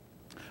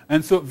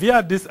 And so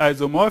via this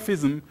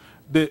isomorphism,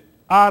 the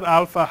R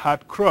alpha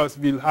hat cross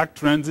will act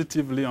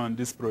transitively on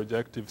this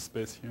projective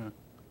space here.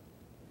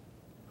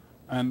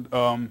 And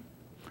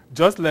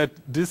just let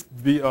this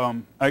be,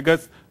 I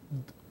guess,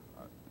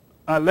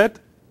 I'll let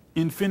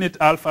infinite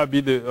alpha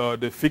be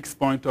the fixed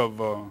point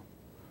of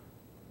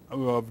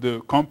of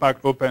the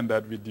compact open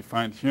that we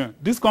defined here.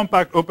 This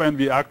compact open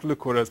will actually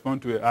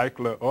correspond to a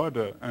Eichler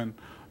order, and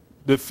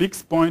the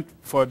fixed point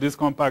for this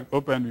compact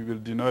open, we will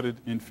denote it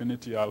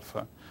infinity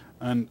alpha.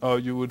 And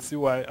you would see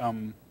why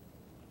I'm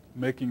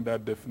making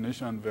that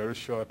definition very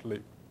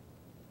shortly.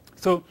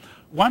 So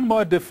one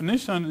more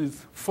definition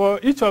is for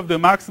each of the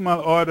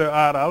maximal order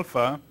R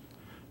alpha,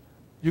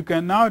 you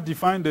can now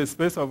define the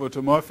space of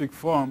automorphic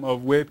form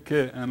of weight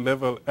k and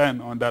level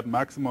n on that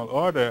maximal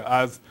order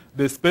as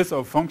the space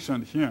of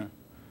function here.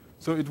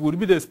 So it would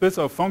be the space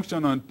of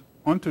function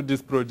onto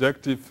this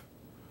projective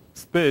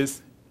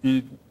space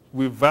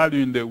with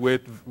value in the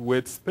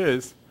weight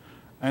space.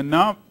 And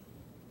now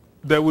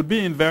there would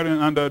be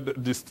invariant under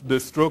the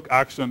stroke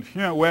action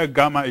here, where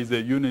gamma is a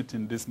unit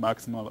in this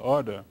maximal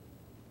order.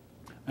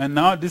 And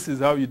now this is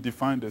how you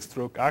define the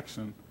stroke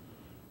action.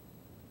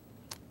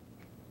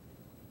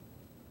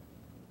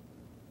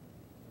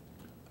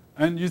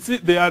 And you see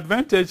the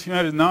advantage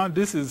here is now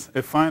this is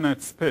a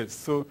finite space.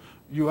 So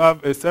you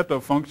have a set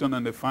of function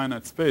and a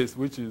finite space,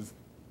 which is,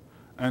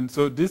 and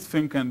so this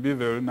thing can be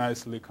very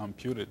nicely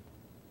computed.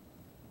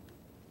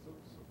 So the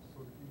space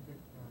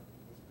that you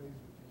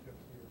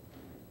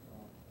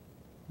have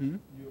here,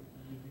 you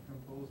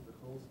decompose the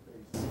whole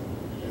space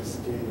as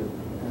scale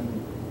and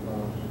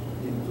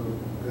into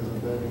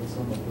resonating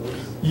some of those.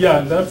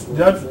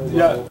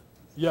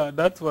 Yeah,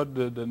 that's what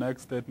the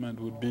next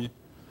statement would be.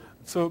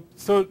 So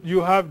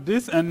you have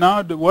this, and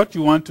now what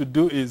you want to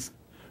do is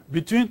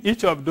between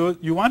each of those,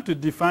 you want to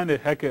define a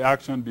Jacquet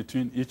action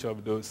between each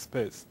of those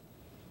spaces.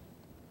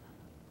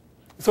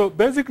 So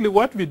basically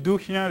what we do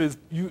here is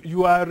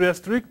you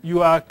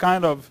are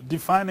kind of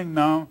defining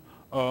now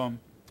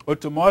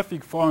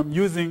automorphic form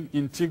using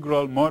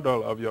integral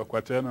model of your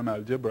quaternion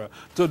algebra.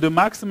 So the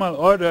maximal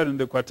order in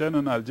the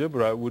quaternion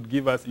algebra would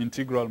give us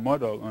integral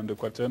model on the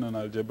quaternion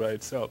algebra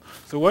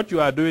itself. So what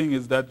you are doing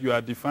is that you are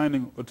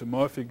defining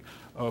automorphic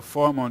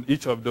form on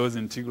each of those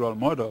integral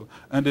model.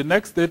 And the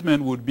next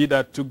statement would be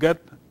that to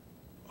get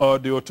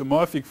the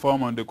automorphic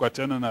form on the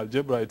quaternion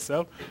algebra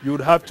itself, you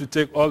would have to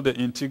take all the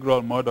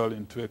integral model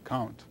into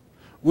account,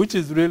 which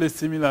is really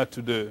similar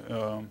to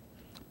the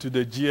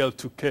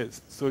GL2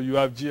 case. So you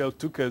have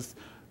GL2 case,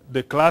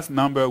 the class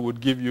number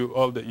would give you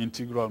all the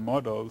integral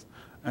models,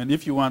 and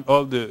if you want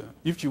a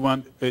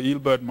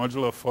Hilbert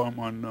modular form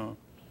on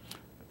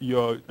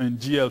in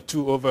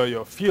GL2 over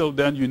your field,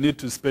 then you need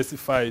to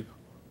specify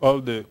all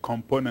the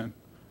component,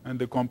 and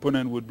the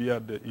component would be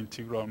at the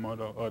integral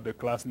model or the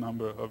class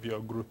number of your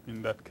group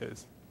in that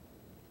case.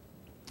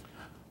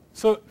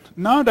 So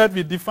now that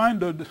we define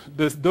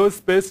those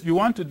space, you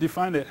want to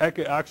define a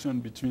Jacquet action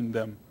between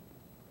them.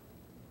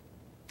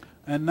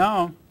 And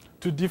now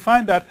to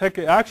define that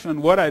Jacquet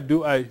action, what I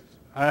do, I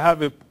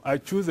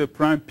choose a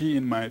prime P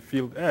in my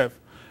field F.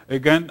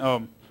 Again,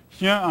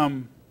 here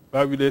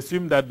I will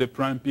assume that the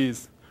prime P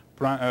is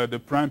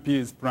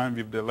prime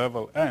with the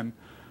level n.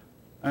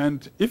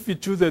 And if we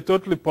choose a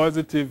totally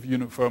positive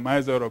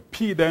uniformizer of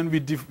P, then we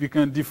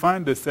can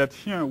define the set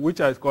here, which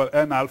I call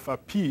n alpha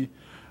P,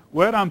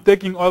 where I'm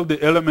taking all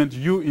the elements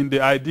U in the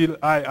ideal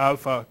I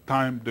alpha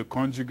times the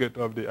conjugate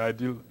of the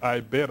ideal I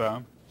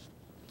beta.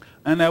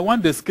 And I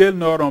want the scale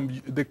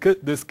norm,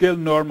 the scale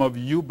norm of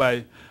U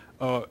by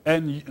by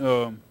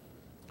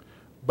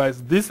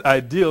this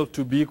ideal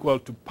to be equal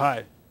to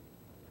pi.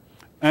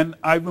 And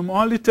I'm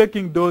only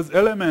taking those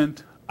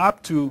elements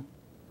up to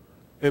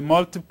a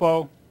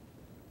multiple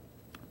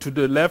to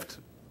the left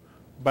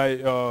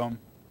by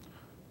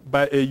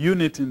a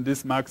unit in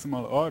this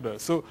maximal order.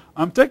 So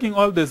I'm taking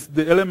all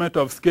the element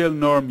of scale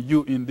norm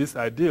U in this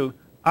ideal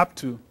up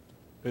to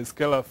a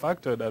scalar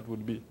factor that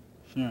would be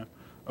here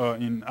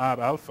in R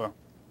alpha.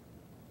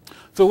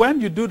 So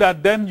when you do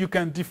that, then you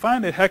can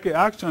define a Jacquet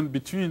action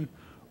between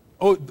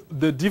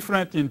the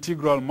different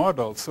integral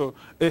models. So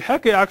a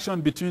Jacquet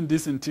action between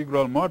this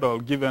integral model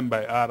given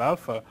by R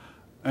alpha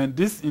and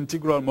this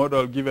integral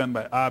model given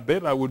by R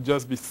beta would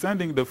just be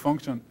sending the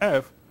function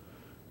f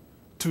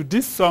to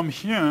this sum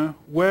here,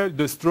 where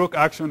the stroke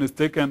action is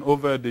taken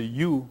over the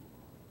U,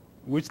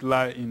 which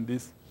lie in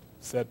this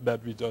set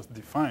that we just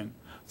defined.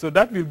 So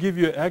that will give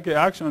you a Jacquet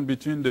action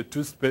between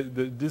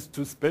these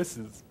two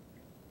spaces.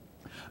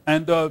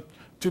 And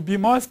to be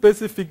more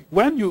specific,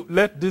 when you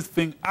let this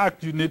thing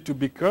act, you need to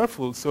be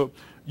careful. So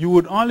you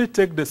would only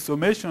take the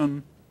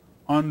summation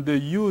on the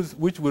U's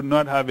which would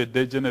not have a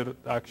degenerate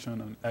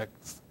action on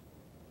X.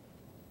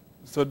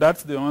 So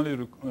that's the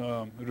only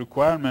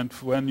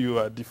requirement when you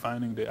are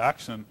defining the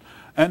action.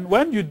 And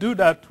when you do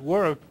that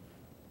work,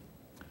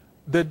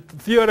 the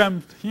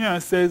theorem here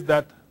says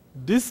that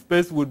this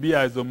space would be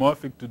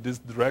isomorphic to this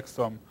direct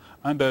sum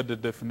under the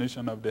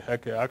definition of the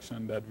Jacquet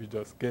action that we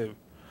just gave.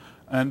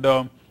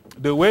 And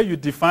the way you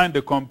define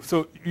the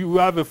so you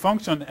have a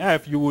function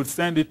f, you would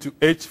send it to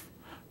H,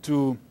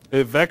 to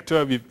a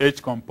vector with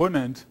H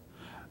component,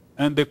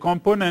 and the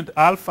component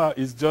alpha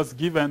is just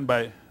given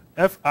by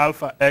f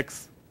alpha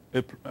x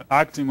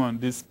acting on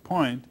this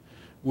point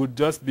would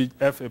just be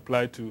f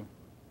applied to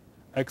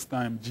x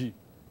times g.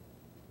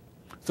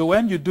 So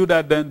when you do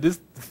that, then this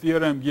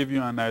theorem gives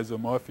you an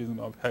isomorphism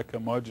of Hecke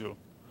module.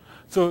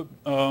 So,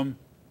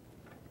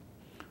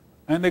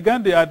 and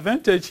again, the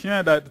advantage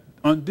here that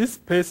on this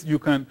space you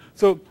can,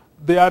 so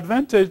the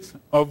advantage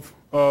of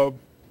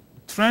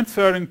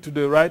transferring to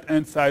the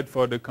right-hand side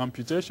for the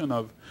computation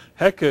of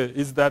Hecke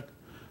is that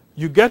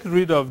you get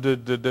rid of the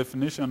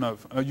definition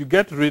of, you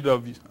get rid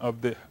of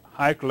the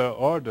Heikler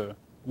order,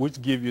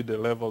 which give you the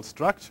level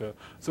structure.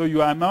 So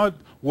you are not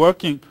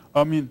working,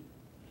 I mean,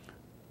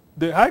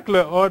 the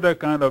Heikler order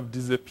kind of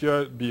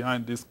disappeared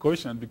behind this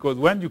quotient, because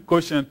when you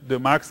quotient the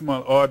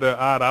maximal order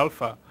R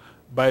alpha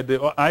by the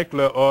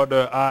Heikler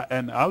order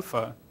Rn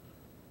alpha,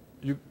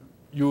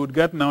 you would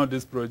get now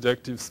this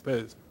projective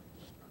space.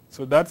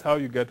 So that's how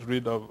you get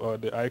rid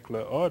of the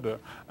Heikler order.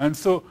 And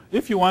so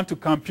if you want to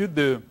compute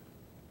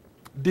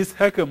this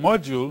Hecke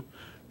module,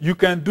 you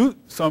can do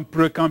some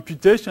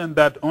pre-computation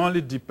that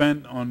only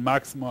depend on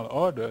maximal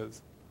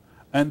orders,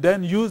 and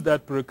then use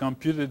that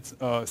pre-computed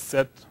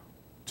set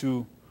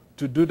to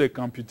do the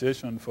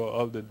computation for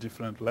all the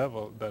different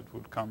levels that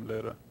would come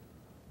later.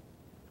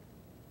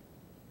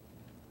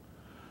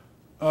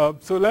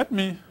 So let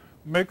me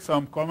make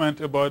some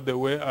comment about the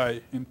way I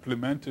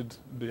implemented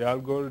the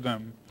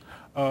algorithm.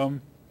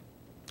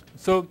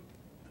 So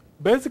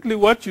basically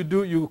what you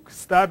do, you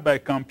start by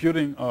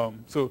computing,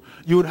 so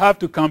you would have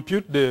to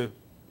compute the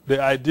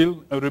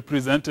ideal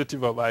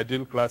representative of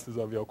ideal classes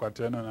of your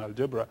quaternion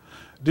algebra.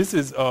 This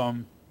is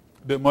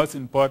the most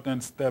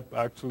important step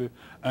actually,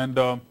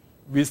 and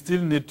we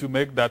still need to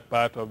make that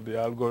part of the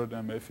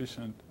algorithm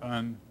efficient.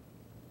 And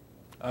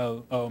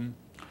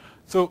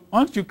so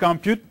once you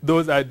compute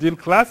those ideal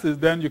classes,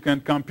 then you can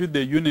compute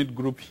the unit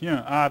group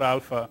here, R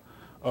alpha.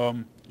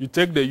 You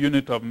take the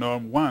unit of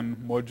norm 1,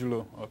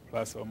 modulo or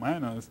plus or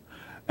minus,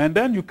 and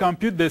then you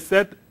compute the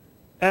set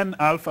n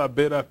alpha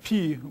beta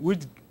p,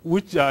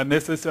 which are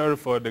necessary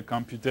for the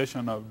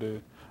computation of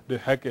the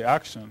Hecke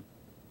action.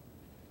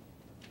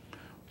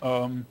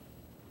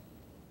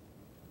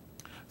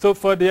 So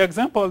for the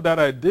example that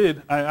I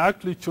did, I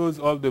actually chose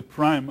all the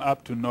prime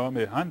up to norm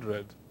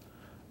 100.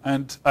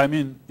 And I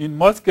mean, in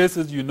most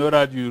cases, you know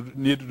that you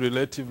need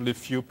relatively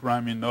few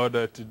prime in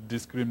order to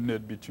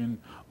discriminate between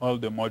all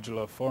the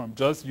modular form.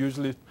 Just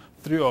usually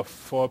 3 or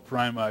 4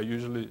 prime are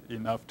usually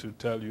enough to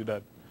tell you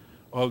that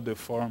all the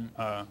form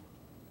are,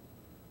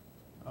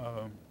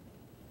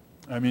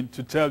 I mean,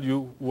 to tell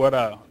you what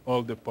are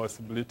all the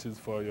possibilities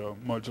for your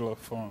modular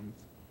forms.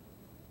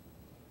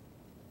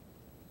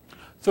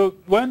 So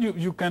when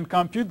you can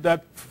compute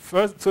that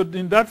first, so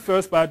in that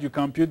first part you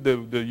compute the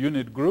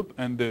unit group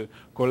and the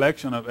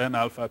collection of n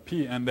alpha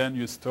p, and then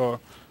you store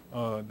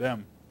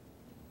them.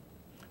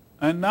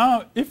 And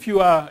now if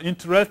you are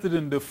interested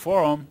in the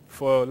form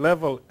for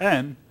level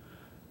n,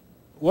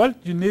 what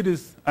you need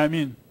is, I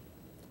mean,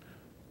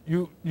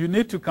 you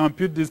need to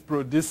compute this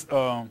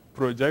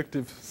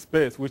projective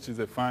space, which is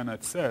a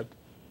finite set.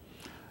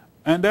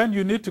 And then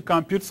you need to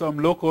compute some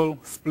local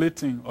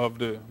splitting of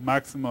the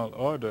maximal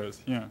orders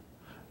here.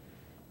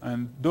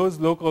 And those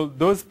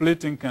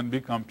splitting can be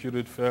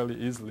computed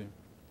fairly easily.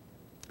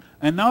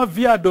 And now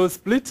via those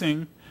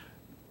splitting,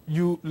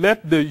 you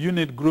let the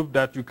unit group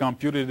that you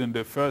computed in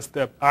the first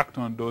step act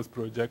on those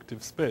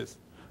projective space.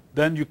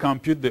 Then you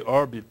compute the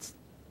orbits.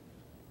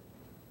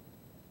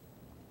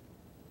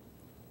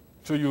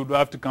 So you would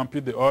have to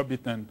compute the orbit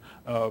and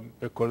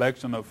a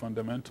collection of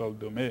fundamental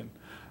domain.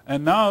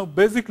 And now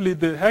basically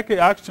the Hecke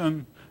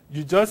action,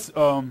 you just,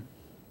 sorry,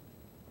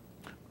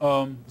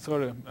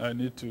 I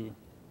need to.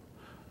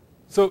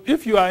 So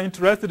if you are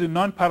interested in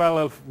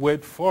non-parallel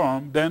weight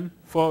form, then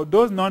for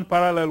those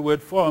non-parallel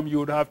weight form, you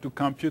would have to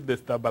compute the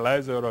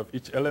stabilizer of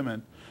each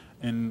element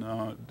in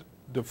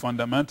the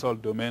fundamental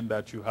domain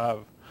that you have.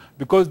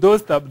 Because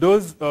those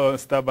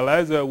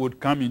stabilizer would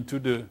come into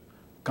the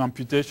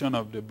computation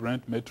of the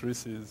Brent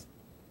matrices.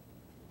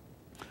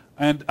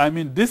 And I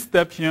mean, this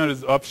step here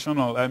is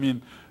optional. I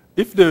mean,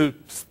 if the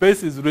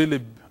space is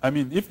really, I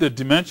mean, if the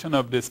dimension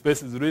of the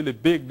space is really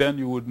big, then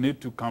you would need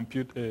to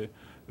compute a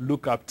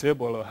lookup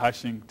table or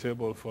hashing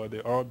table for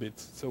the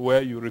orbits. So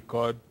where you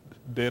record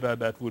data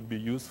that would be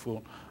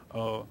useful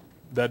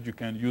that you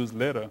can use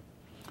later.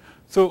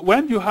 So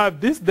when you have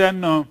this,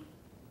 then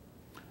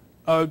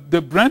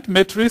the Brent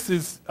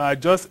matrices are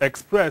just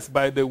expressed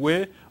by the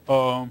way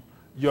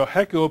your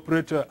Hecke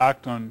operator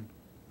act on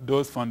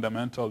those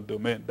fundamental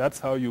domain. That's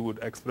how you would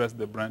express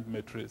the Brent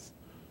matrix.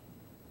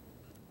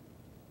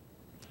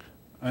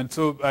 And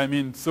so, I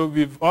mean, so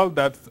with all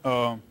that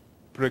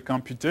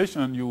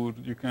pre-computation,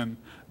 you can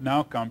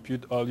now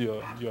compute all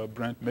your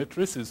Brent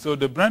matrices. So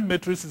the Brent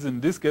matrices in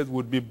this case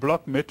would be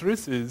block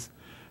matrices,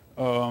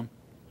 and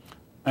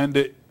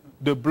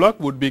the block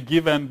would be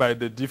given by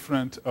the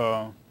different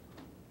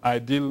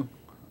ideal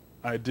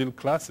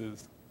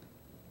classes.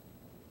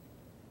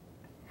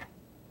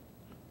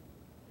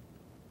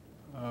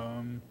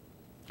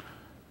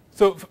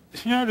 So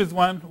here is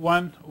one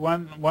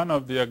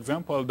of the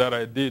examples that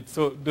I did.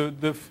 So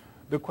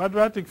the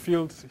quadratic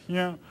field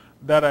here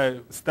that I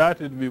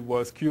started with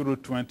was Q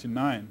root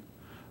 29.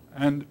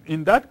 And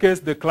in that case,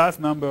 the class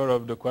number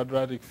of the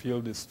quadratic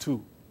field is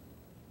 2.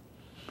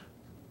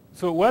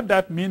 So what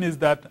that means is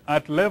that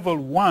at level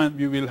 1,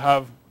 we will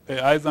have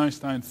a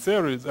Eisenstein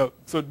series.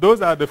 So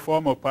those are the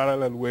form of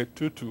parallel weight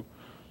 2, 2.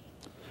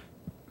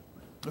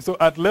 So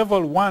at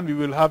level 1, we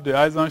will have the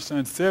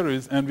Eisenstein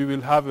series, and we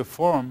will have a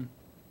form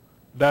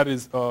that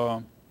is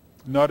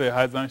not a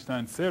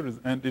Eisenstein series,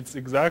 and it's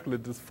exactly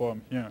this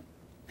form here.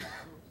 So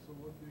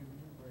what do you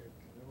mean by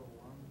level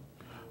 1?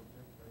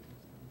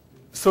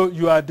 So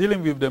you are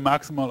dealing with the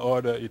maximal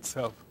order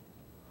itself.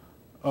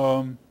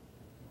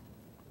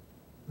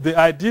 The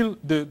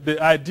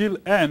ideal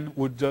n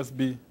would just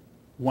be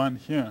 1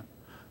 here.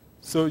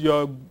 So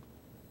your Why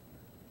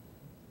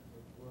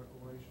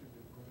should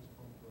it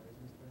correspond to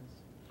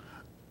Eisenstein's?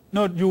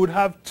 no, you would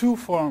have 2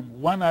 forms,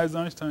 one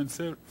Eisenstein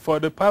series. For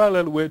the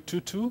parallel weight 2,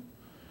 2,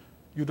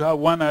 you'd have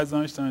one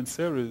Eisenstein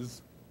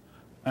series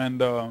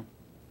and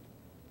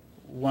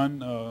one.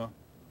 You're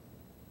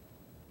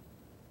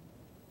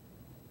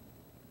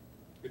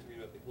talking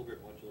about the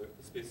Hilbert modular,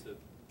 the space of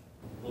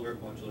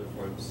Hilbert modular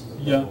forms.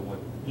 Yeah. Level 1.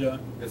 Yeah.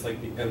 It's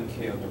like the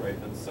MK on the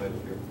right-hand side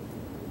of your.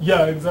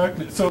 Yeah,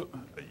 exactly. So,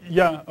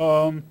 yeah.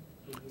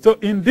 So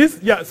in this,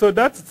 yeah. So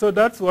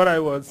that's what I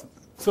was.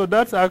 So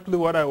that's actually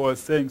what I was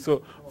saying.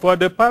 So for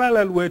the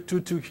parallel weight 2,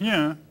 2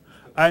 here,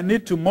 I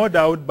need to mod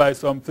out by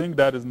something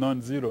that is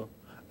non-zero,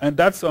 and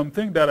that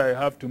something that I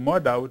have to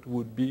mod out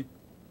would be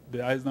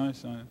the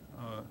Eisenstein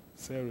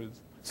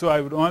series. So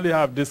I would only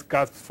have this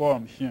cast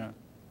form here.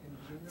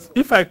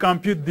 If I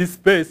compute this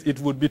space, it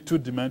would be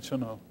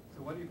 2-dimensional.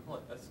 So why do you call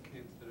it SK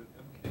instead of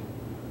MK?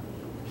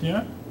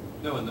 Here?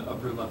 No, in the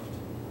upper left.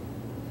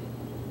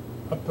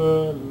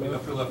 Upper The left.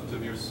 upper left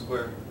of your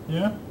square.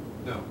 Yeah?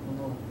 No,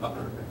 No.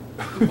 upper.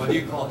 Why do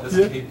you call it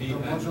SKB?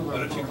 Why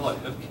don't you call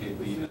it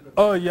MKB?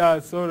 Oh yeah,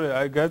 sorry.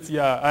 I guess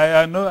yeah.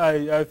 I know.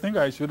 I think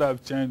I should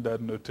have changed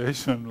that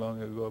notation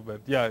long ago.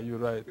 But yeah, you're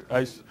right.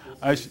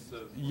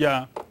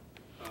 Yeah,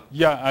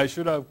 I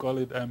should have called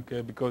it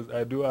MK because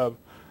I do have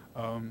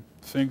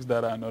things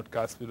that are not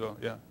Caspidal.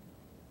 Yeah.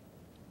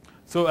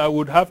 So I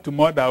would have to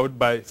mod out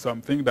by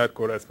something that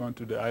corresponds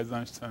to the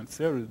Eisenstein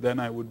series. Then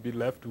I would be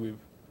left with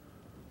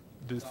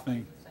this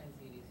thing. Eisenstein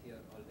series here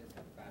always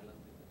have parallel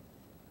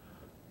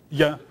weights.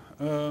 Yeah.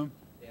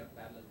 They have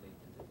parallel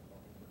weights.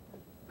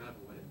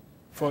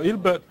 For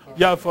Hilbert,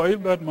 yeah, for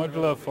Hilbert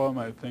modular form,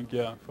 I think,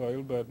 yeah, for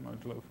Hilbert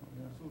modular form,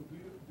 yeah. So do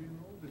you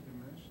know the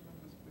dimension of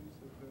the space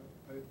of the,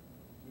 do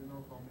you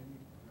know how many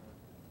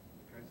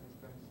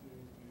Eisenstein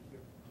series do you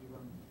have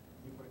given,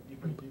 if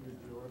I give you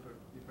the order,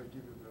 if I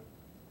give you the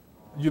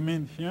You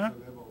mean here?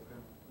 the level n,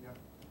 yeah.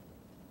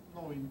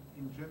 No, in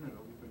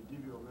general, if I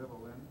give you a level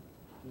n,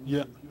 can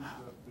Yeah. you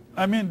compute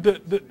the I mean,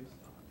 dimension of the space?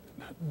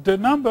 the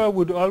number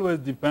would always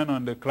depend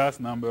on the class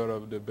number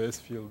of the base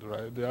field,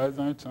 right? The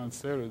Eisenstein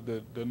series,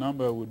 the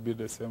number would be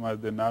the same as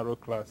the narrow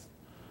class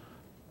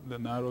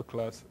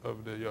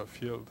of your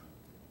field.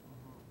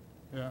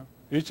 Yeah.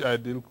 Each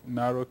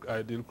narrow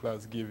ideal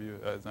class give you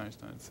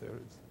Eisenstein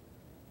series.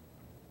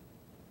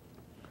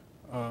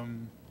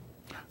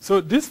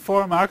 So this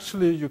form,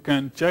 actually, you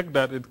can check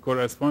that it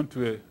corresponds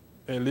to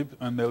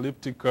an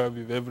elliptic curve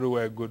with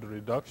everywhere good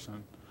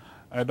reduction.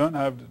 I don't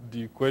have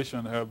the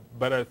equation here,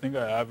 but I think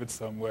I have it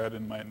somewhere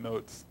in my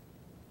notes.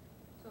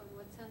 So in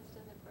what sense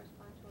does it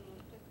correspond to an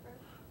elliptic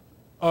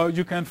curve?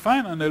 You can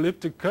find an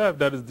elliptic curve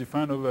that is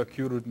defined over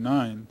Q root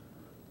 9,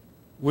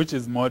 which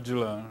is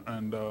modular,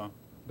 and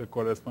the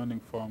corresponding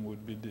form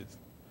would be this.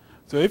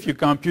 So if you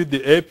compute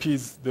the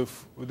APs, the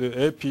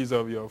APs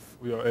of your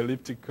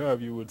elliptic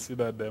curve, you would see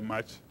that they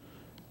match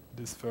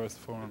this first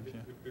form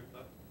here. You prove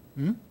that?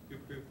 Hmm? You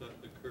prove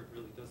that the curve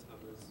really does have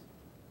this.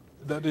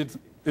 That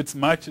it's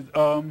matched.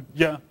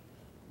 Yeah,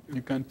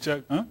 you can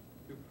check. Huh?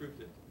 Who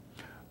proved it?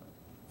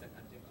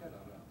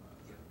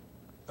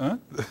 Huh?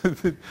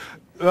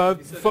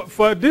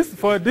 For this.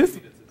 It's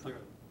a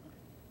theorem,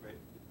 right?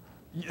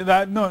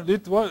 Yeah, no,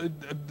 it was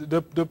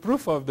the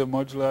proof of the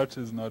modularity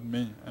is not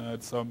me.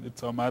 It's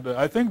some other.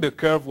 I think the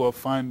curve was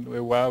found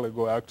a while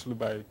ago, actually,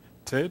 by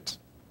Tate.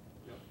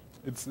 Yep.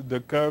 It's the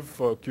curve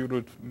for Q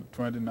root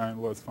 29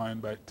 was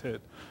found by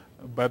Tate,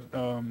 but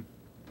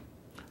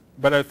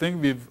I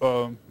think with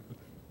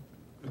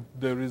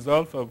the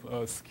result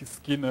of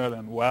Skinner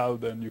and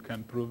Wild, then you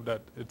can prove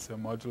that it's a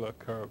modular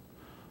curve,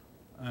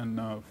 and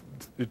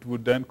it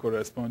would then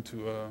correspond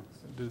to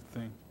this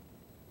thing.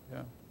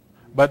 Yeah.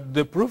 But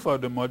the proof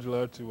of the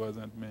modularity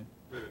wasn't me.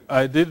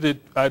 I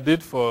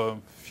did for a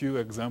few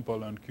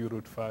examples on Q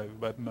root 5,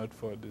 but not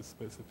for this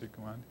specific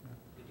one. Yeah.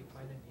 Did you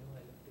find a new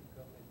elliptic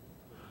curve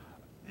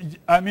like this?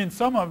 I mean,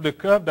 some of the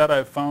curve that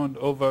I found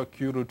over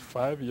Q root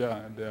 5,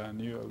 yeah, they are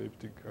new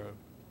elliptic curve.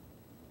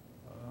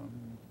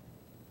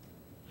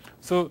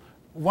 So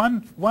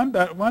one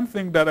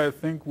thing that I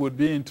think would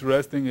be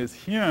interesting is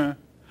here,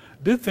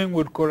 this thing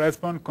would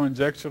correspond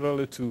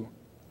conjecturally to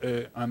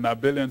an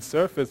abelian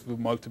surface with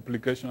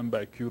multiplication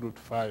by Q root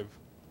 5.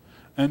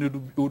 And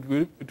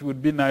it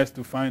would be nice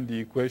to find the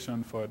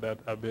equation for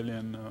that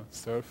abelian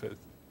surface.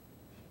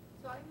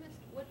 So I missed,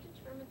 what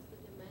determines the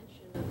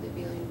dimension of the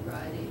abelian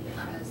variety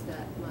that has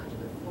that much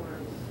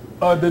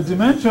The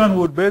dimension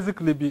would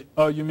basically be,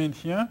 you mean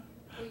here?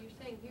 Well, you're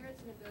saying here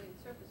it's an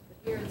abelian surface, but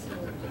here it's an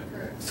elliptic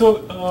curve.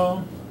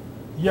 So,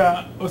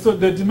 yeah, so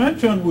the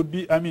dimension would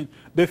be, I mean,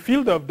 the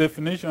field of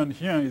definition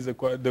here is the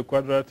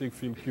quadratic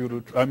field Q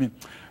root, I mean,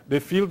 the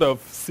field of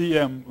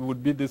CM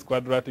would be this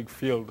quadratic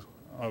field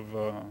of,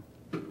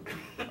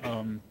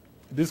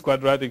 this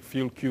quadratic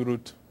field Q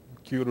root,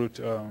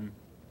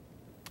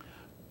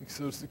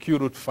 so Q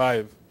root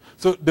 5.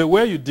 So the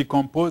way you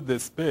decompose the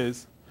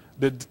space,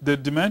 the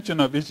dimension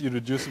of each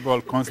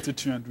irreducible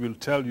constituent will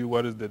tell you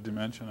what is the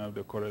dimension of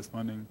the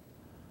corresponding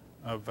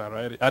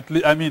variety. At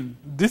least, I mean,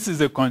 this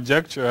is a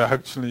conjecture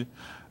actually,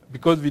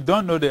 because we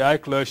don't know the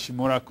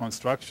Eichler-Shimura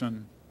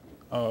construction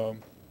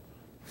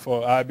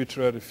for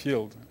arbitrary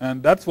field,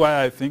 and that's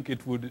why I think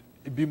it would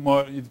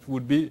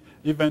be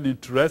even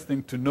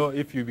interesting to know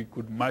if we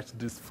could match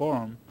this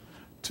form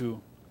to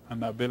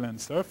an abelian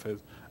surface,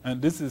 and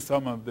this is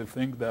some of the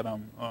things that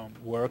I'm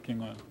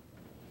working on.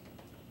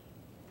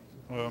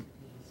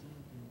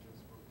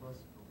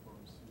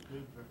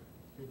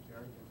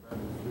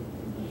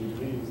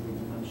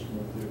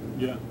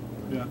 Yeah,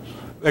 yeah.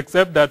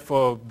 Except that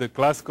for the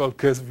classical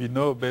case, we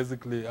know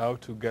basically how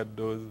to get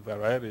those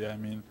variety. I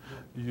mean,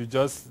 you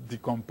just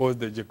decompose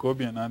the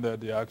Jacobian under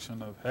the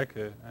action of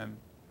Hecke, and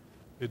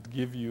it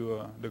gives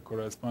you the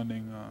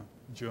corresponding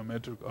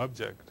geometric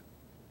object.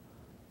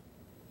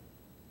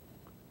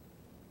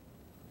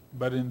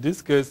 But in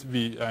this case,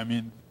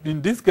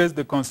 in this case,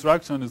 the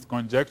construction is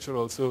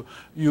conjectural. So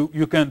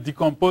you can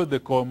decompose the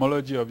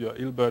cohomology of your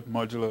Hilbert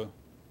modular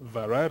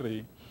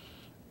variety.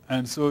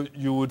 And so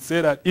you would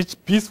say that each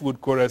piece would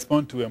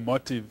correspond to a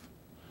motif.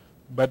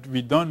 But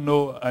we don't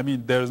know, I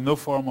mean, there's no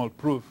formal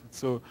proof.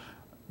 So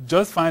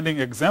just finding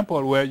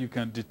example where you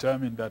can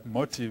determine that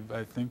motif,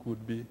 I think,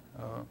 would be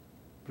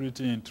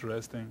pretty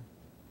interesting.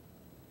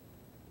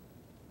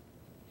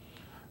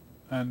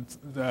 And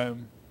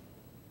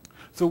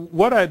so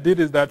what I did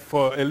is that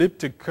for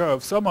elliptic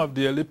curve, some of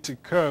the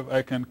elliptic curve,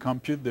 I can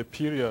compute the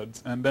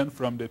periods. And then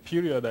from the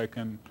period, I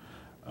can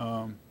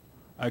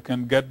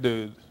get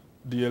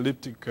the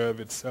elliptic curve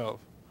itself.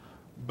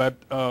 But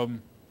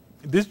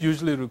this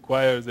usually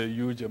requires a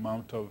huge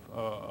amount of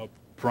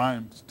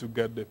primes to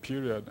get the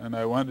period, and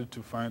I wanted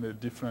to find a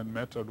different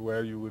method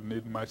where you would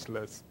need much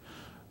less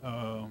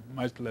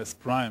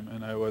prime,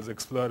 and I was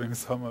exploring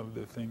some of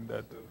the things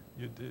that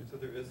you did. So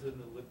there is an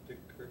elliptic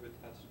curve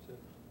attached to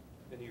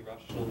any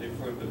rational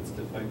waveform, but it's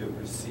defined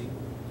over C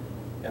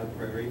a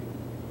priori?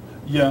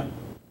 Yeah,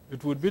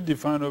 it would be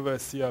defined over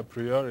C a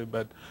priori,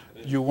 but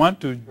you want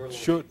to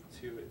show...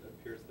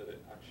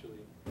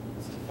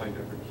 It's defined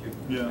over Q.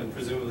 Yeah. And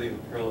presumably in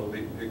parallel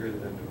weight bigger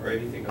than, or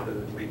anything other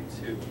than weight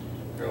 2,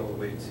 parallel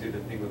weight 2, the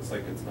thing looks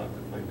like it's not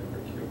defined over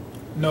Q.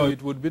 No,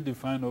 it would be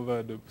defined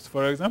over the,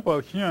 for example,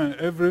 here,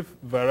 every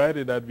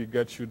variety that we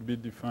get should be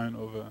defined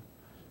over.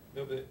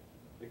 No, but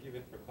like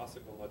even for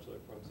classical modular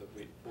forms of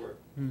weight 4,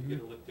 you get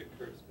elliptic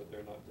curves, but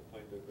they're not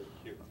defined over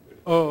Q.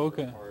 Oh,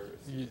 okay.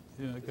 Yeah,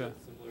 okay. Is that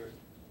similar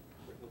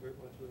for Hilbert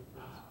modular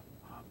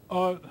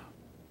forms?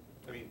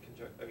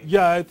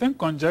 Yeah, I think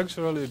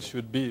conjecturally it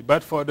should be,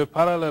 but for the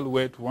parallel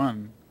weight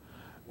one,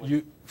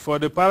 for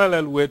the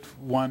parallel weight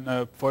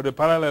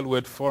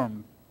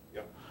form,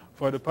 yeah.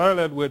 For the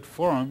parallel weight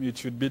form, it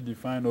should be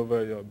defined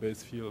over your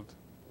base field.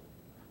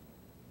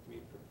 You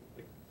mean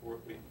for,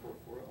 like weight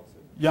 4 also?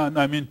 Yeah,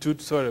 I mean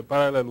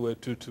parallel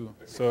weight 2, okay.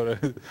 Sorry,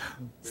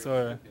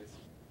 sorry.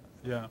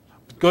 Yeah,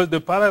 because the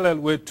parallel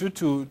weight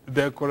 2,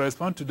 they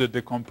correspond to the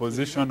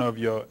decomposition of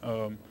your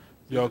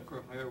your. For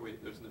a higher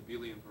weight, there's an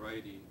abelian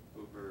variety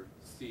over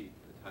C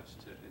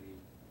attached to any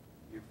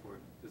U-form.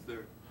 Is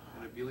there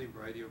an abelian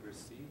variety over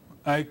C?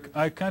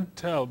 I can't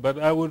tell, but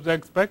I would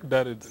expect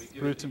that it's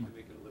pretty much. To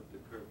make an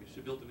elliptic curve, you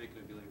should be able to make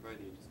an abelian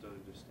variety. You just don't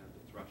understand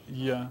its rational.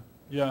 Yeah,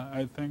 yeah,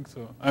 I think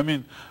so. I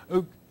mean,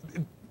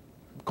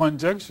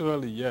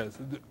 conjecturally, yes.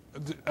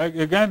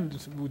 Again,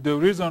 the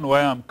reason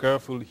why I'm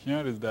careful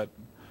here is that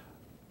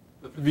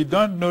we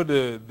don't know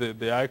the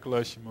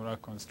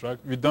Eichler-Shimura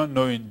construct. We don't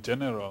know in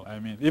general. I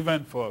mean,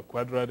 even for a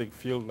quadratic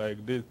field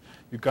like this,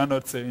 you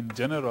cannot say in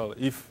general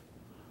if...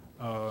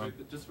 right,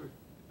 but just for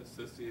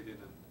associating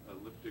an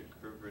elliptic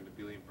curve or an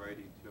abelian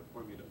variety to a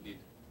form, you don't need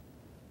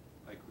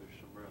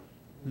Eichler-Shimura.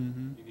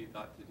 You need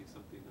that to do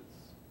something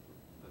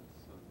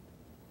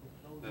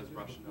that has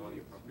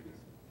rationality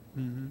properties.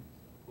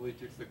 Well, it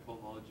takes the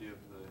cohomology of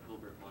the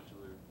Hilbert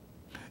modular.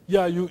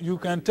 Yeah, you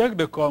can take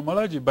the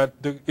cohomology, but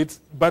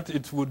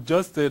it would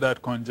just say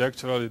that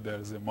conjecturally there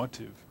is a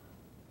motive.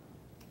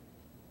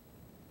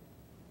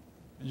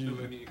 I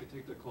mean, you could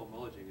take the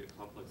cohomology and get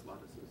complex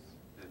lattices,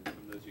 and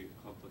from those you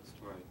get complex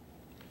tori,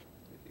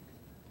 I think.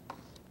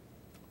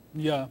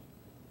 Yeah.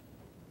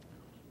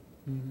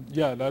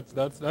 Yeah, that's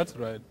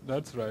right.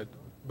 That's right.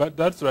 But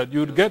that's right. You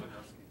would get.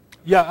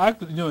 Yeah,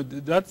 actually,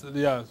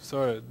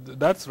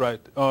 that's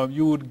right.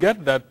 You would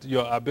get that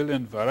your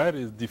abelian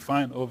variety is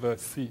defined over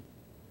C.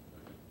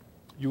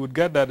 You would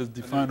get that is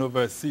defined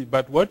over C,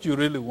 but what you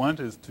really want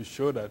is to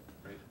show that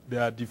they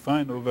are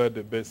defined over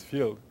the base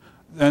field,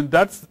 and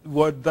that's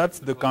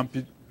the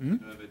compute. You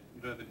don't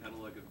have an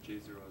analog of J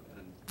K0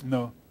 and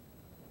No.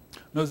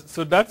 No,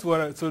 so that's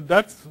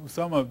that's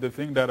some of the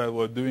thing that I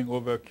was doing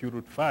over Q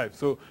root 5.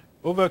 So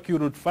over Q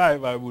root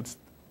 5,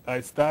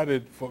 I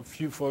started for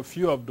a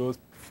few of those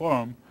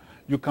form,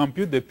 you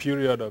compute the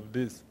period of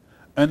this.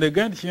 And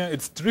again here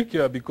it's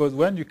trickier because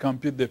when you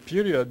compute the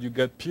period, you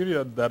get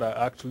periods that are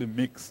actually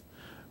mixed,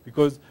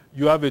 because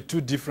you have a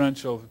two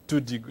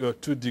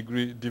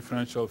degree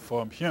differential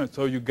form here.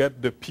 So you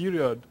get the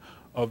period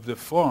of the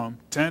form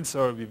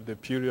tensor with the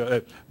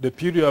period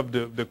of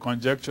the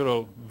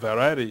conjectural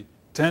variety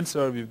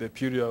tensor with the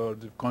period of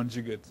the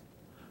conjugate.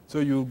 So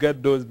you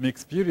get those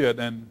mixed period,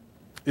 and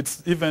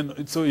it's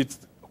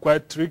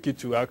quite tricky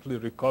to actually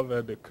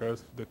recover the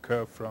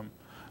curve from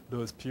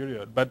those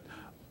periods. But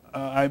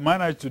I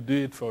managed to do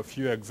it for a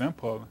few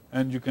examples,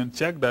 and you can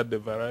check that the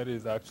variety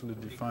is actually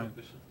defined.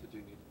 Did you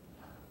need?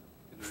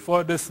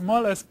 For the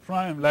smallest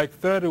prime, like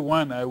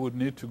 31, I would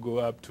need to go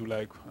up to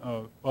like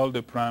all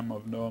the prime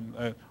of norm,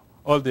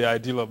 all the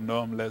ideal of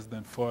norm less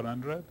than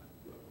 400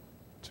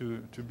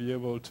 to be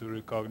able to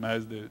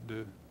recognize the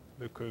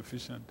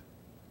coefficient.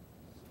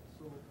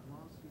 So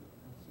once you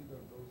consider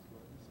those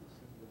lattices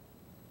in the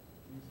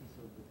thesis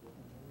of the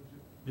topology,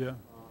 Yeah.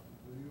 how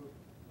do you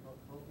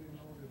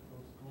know that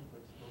those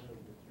complex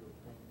totals that you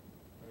obtain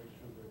are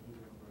actually the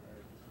Hilbert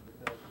varieties in the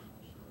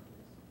third-dimensional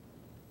case?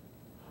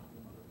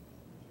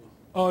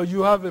 Oh,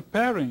 you have a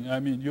pairing. I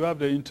mean, you have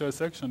the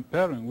intersection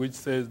pairing, which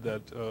says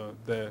that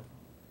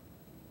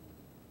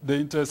the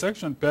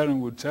intersection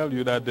pairing would tell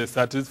you that they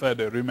satisfy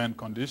the Riemann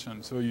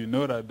condition. So you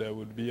know that there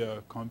would be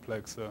a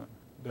complex,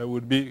 there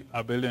would be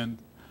abelian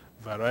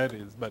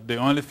varieties. But the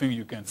only thing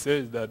you can say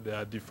is that they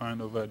are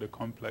defined over the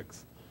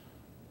complex.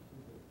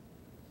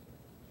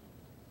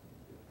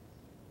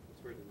 It's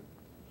weird, isn't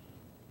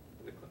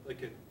it?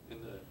 Like in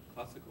the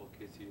classical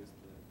case, you use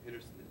the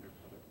Henderson inner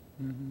product.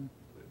 Mm-hmm.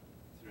 But it's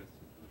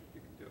interesting. I wonder if you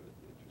can do it with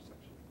the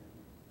intersection.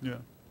 Yeah.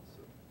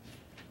 So,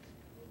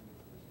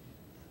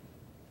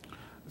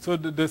 So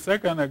the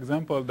second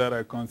example that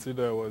I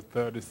consider was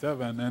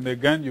 37, and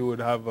again you would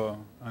have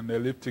an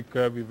elliptic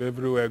curve with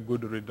everywhere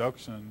good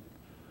reduction.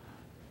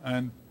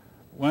 And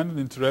one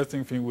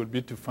interesting thing would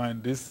be to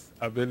find this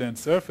abelian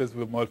surface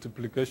with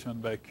multiplication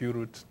by Q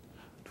root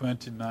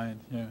 29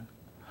 here.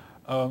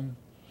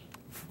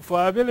 For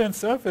abelian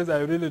surface, I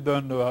really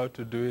don't know how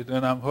to do it,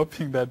 and I'm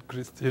hoping that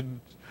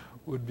Christine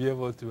would be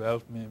able to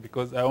help me,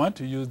 because I want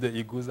to use the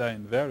Igusa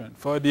invariant.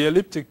 For the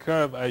elliptic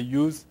curve, I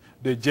use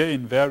the J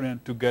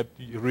invariant to get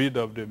rid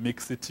of the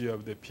mixity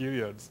of the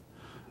periods.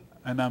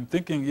 And I'm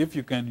thinking if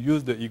you can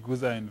use the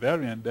Igusa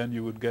invariant, then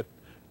you would get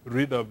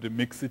rid of the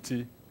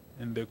mixity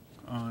in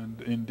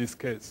this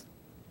case.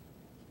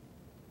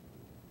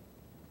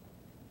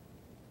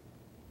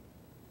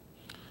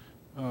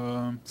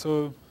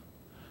 So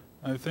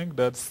I think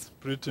that's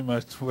pretty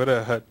much what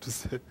I had to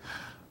say.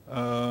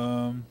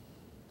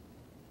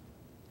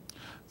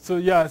 So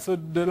yeah, so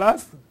the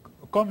last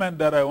comment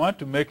that I want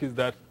to make is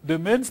that the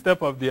main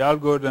step of the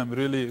algorithm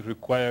really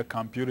require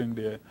computing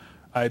the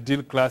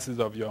ideal classes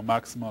of your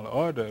maximal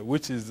order,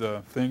 which is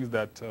things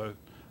that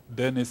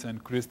Dennis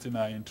and Christine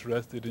are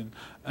interested in.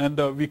 And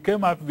we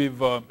came up with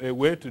a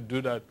way to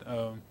do that,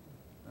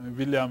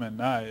 William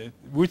and I,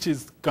 which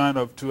is kind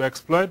of to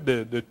exploit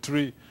the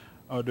tree,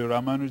 or the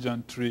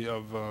Ramanujan tree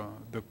of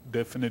the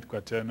definite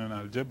quaternion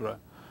algebra.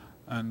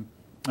 And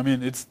I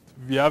mean,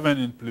 we haven't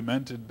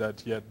implemented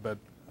that yet, but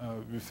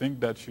we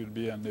think that should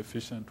be an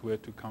efficient way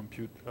to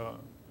compute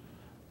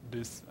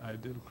this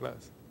ideal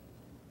class.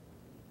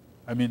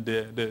 I mean,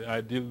 the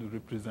ideal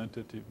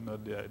representative,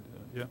 not the ideal,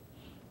 yeah.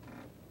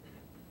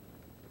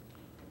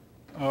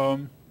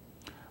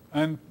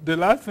 And the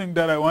last thing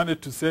that I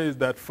wanted to say is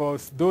that for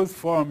those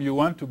forms, you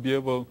want to be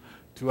able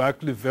to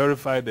actually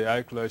verify the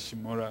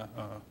Eichler-Shimura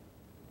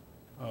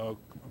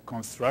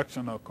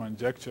construction or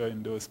conjecture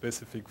in those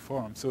specific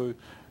forms. So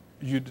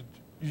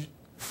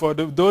for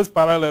those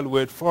parallel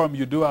weight forms,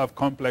 you do have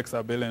complex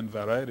abelian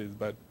varieties,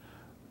 but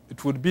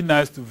it would be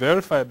nice to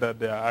verify that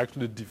they are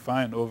actually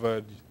defined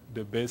over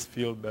the base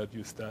field that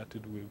you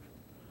started with.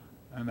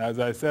 And as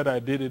I said, I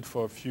did it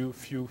for a few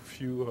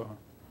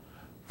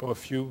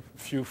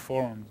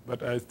forms,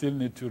 but I still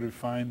need to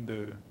refine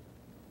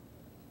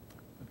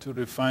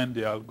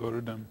the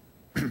algorithm.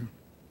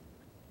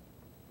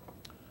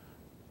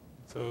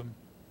 So,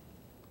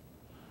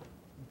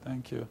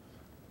 thank you.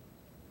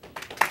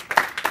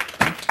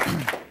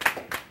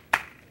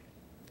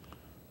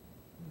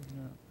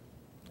 Yeah.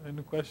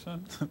 Any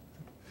questions? So,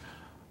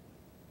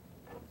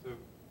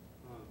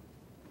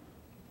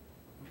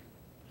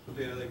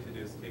 something I like to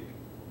do is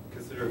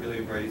consider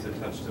abelian varieties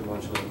attached to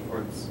modular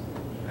forms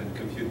and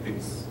compute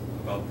things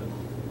about them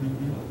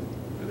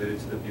related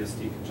to the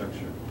BSD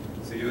conjecture.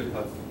 So you would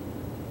have,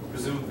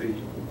 presumably,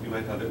 you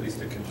might have at least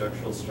a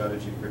conjectural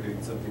strategy for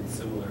doing something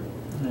similar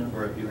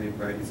for abelian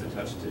varieties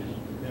attached to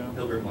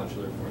Hilbert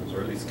modular forms,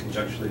 or at least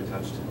conjecturally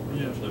attached to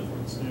Hilbert modular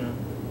forms.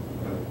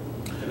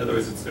 In other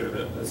words, it's sort of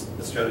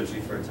a strategy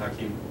for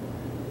attacking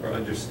or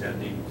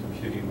understanding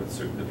computing with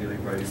certain abelian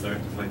varieties that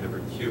aren't defined over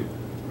Q,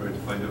 or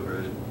defined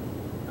over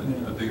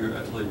a bigger,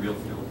 a totally real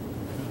field.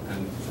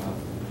 And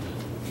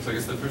so I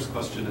guess the first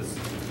question is,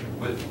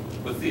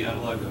 what's the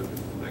analog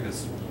of, I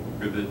guess,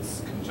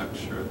 Ribot's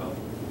conjecture about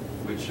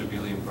which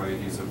abelian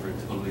varieties over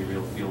totally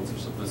real fields are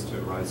supposed to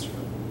arise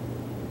from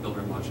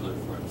Hilbert modular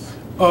forms?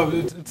 Oh,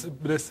 it's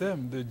the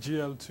same, the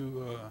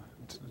GL2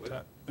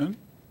 type.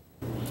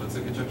 What's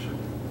the conjecture?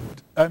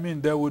 I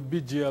mean, there would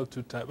be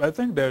GL2 type. I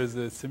think there is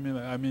a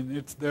similar, I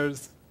mean,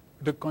 there's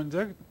the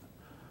conjecture.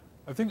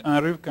 I think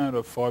Henri kind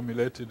of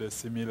formulated a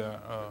similar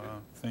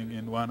thing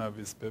in one of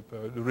his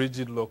papers, the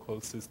rigid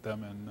local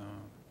system and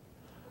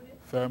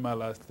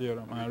Fermat's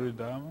theorem, Henri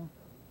Darmon.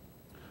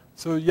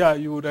 So yeah,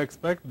 you would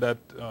expect that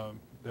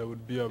there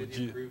would be Did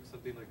he prove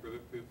something like Ribot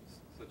proofs,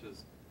 such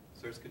as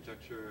Serre's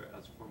conjecture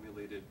as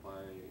formulated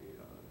by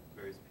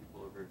various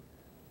people over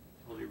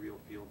totally real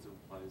fields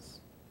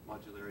implies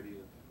modularity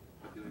of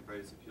abelian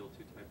varieties of GL2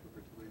 type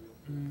over totally real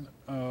fields?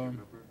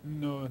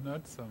 No,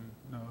 not some,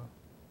 no.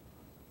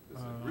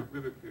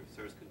 Ribot proofs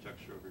Serre's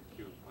conjecture over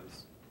Q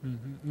implies.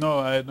 No,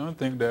 I don't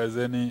think there's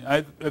any.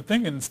 I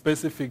think in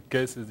specific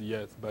cases,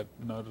 yes, but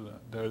not.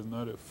 There is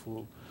not a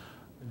full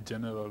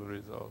general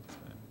result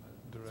in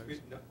that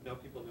direction. So now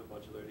people know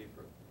modularity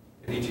for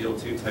any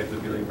GL2 type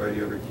of abelian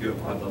variety over Q at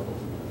odd level,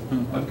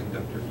 odd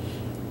conductor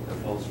that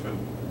falls from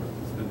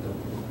spin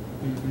double.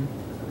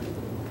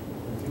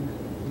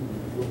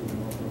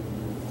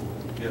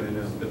 Yeah, I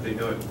know, but they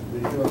know it.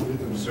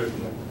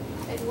 Certain.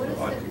 And what is,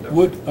 Odd the, conductor.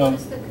 what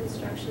is the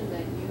construction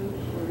that you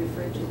were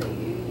referring to that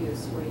you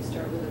use, where you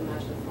start with a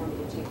modular form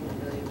and you take an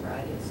abelian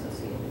variety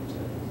associated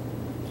to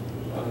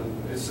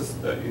it? It's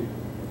just that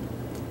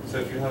so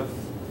if you have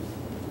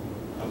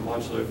a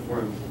modular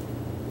form,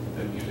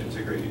 then you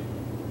integrate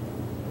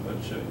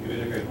you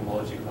integrate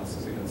homology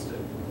classes against it.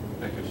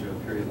 That gives you a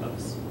period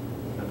lattice.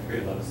 And a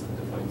period lattice that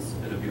defines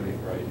an abelian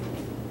variety.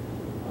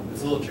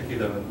 It's a little tricky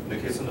though. In the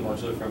case when the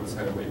modular form is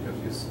higher weight, you have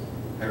to use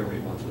higher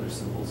weight modular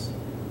symbols.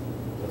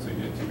 That's what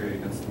you integrate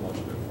against the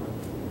modular form.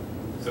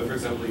 So for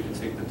example, you can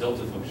take the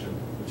delta function,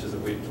 which is a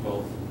weight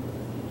 12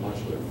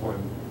 modular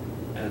form,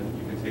 and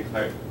you can take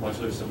higher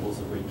modular symbols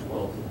of weight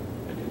 12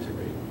 and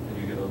integrate, and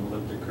you get an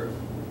elliptic curve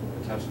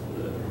attached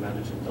to the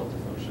Ramanujan delta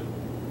function.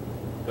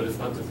 But it's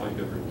not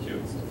defined over Q,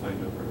 it's defined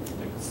over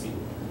like C.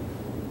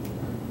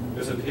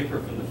 There's a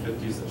paper from the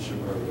 50s that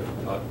Shimura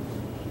taught,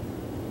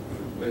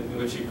 in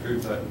which he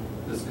proved that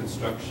this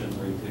construction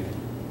where you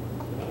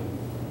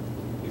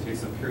take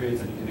some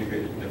periods and you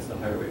integrate it against the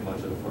higher weight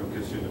modular form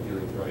gives you an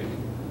abelian variety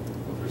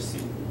over C.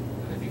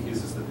 And I think he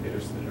uses the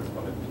Peterson inner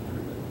product to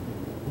prove it.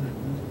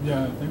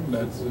 Yeah, I think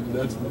that's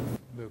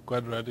the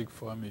quadratic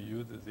form he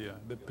uses, yeah,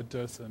 the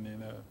Peterson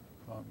inner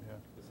form, yeah.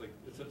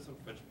 It's some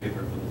French paper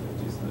from the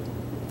 50s that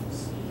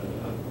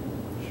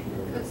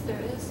Because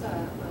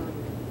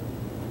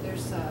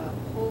there's a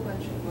whole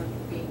bunch of work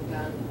being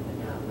done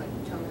now, like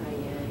Tong Hai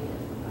Yang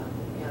and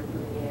Yan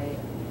Brunier,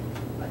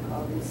 like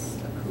all these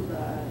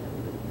Akula.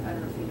 I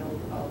don't know if you know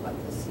all about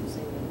this,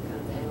 using kind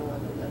of the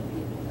analog of the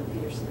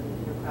Peterson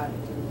inner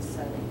product in this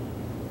setting,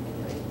 and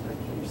doing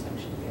like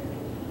intersection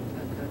pairing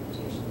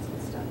computations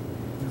and stuff.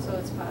 So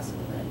it's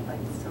possible that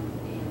like some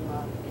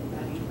analog in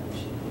that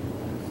direction.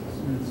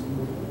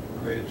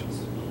 Very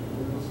interesting.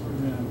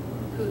 Yeah.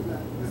 Kudla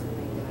was a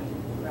big guy,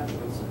 rather.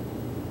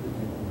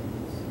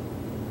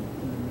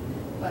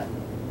 But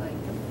like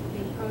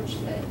the approach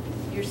that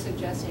you're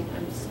suggesting,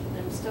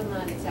 I'm still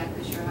not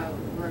exactly sure how it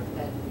would work.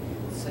 That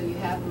so you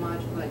have a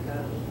module like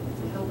a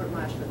Hilbert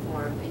modular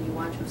form, and you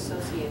want to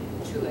associate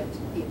to it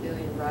the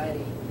abelian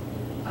variety,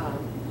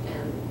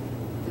 and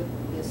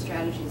the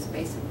strategy is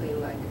basically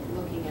like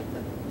looking at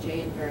the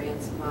J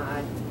invariance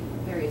mod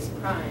various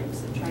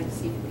primes and trying to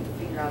see if you can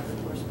figure out the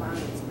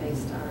correspondence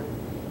based on.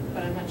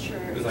 But I'm not sure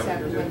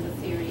exactly what the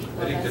theory.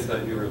 I didn't get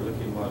that you were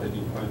looking mod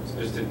any primes.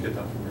 I just didn't get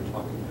that from your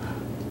talking.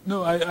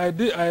 No, I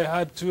did. I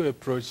had two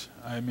approaches.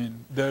 I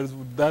mean, there's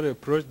that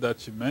approach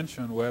that you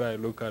mentioned where I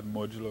look at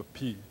modulo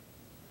P.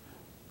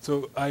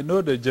 So I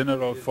know the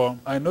general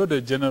form. I know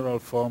the general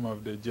form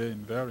of the J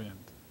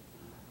invariant,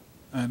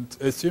 and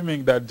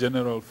assuming that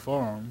general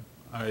form,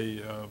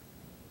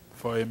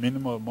 for a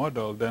minimal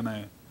model, then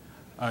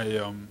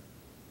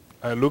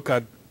I look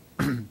at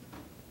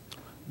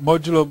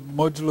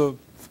modulo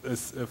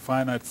is a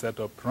finite set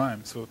of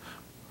prime. So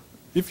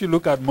if you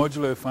look at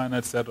modulo a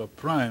finite set of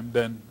prime,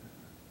 then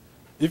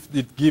if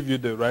it gives you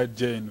the right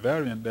J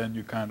invariant, then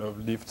you kind of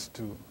lift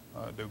to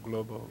the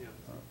global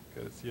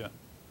case. Yeah.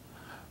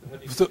 How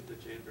do you compute the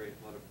J invariant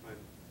mod of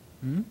prime?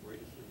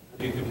 How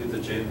do you compute the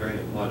J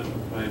invariant mod of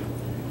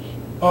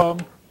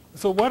prime?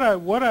 So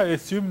what I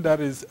assume that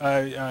is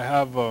I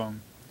have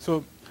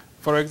so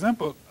for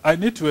example I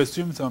need to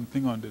assume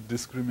something on the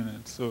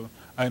discriminant. So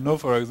I know,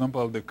 for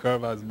example, the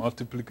curve has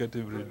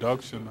multiplicative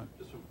reduction.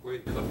 Just from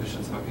weight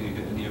coefficients, how can you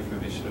get any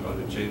information about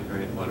a J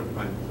invariant mod of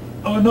prime?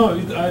 Oh no,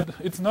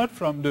 it's not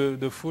from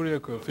the Fourier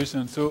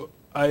coefficient. So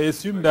I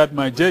assume that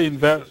my J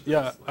invariant,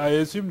 yeah, I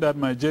assume that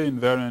my J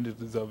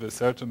invariant is of a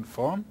certain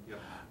form,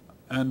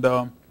 and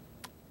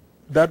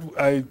that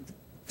I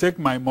take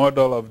my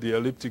model of the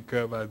elliptic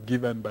curve as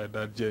given by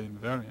that J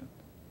invariant.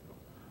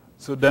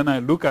 So then I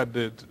look at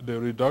the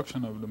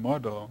reduction of the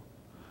model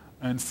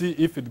and see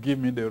if it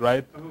gives me the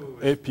right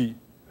AP. I see.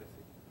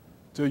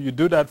 So you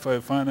do that for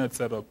a finite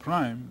set of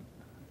prime,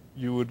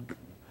 you would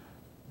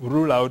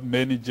rule out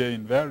many J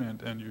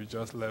invariant and you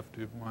just left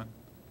with one.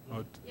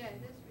 Yeah,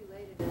 it is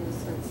related in the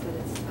sense that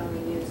it's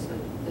telling you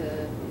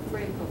the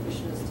Fourier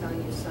coefficient is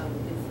telling you some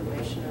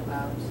information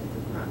about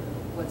the prime,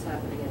 what's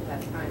happening at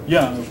that prime.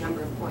 Yeah. The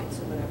number of points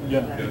or whatever.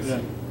 Yeah, that is.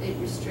 yeah. It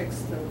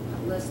restricts the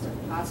list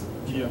of possible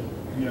J Yeah,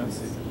 yeah.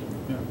 invariants.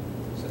 Yeah.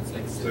 So it's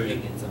like So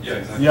sieving in some yeah,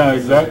 sense. exactly. Yeah,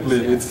 exactly.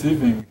 Yeah. It's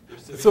sieving. You're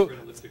sieving So for an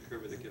elliptic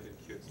curve with a given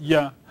Q.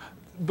 yeah,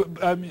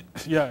 but I mean,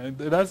 yeah,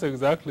 that's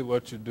exactly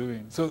what you're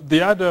doing. So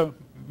the other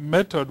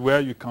method where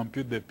you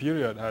compute the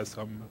period has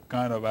some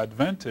kind of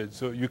advantage.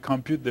 So you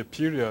compute the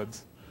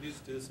periods. You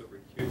just do this over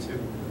Q too.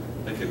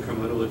 Like a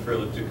modular for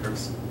elliptic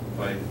curves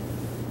by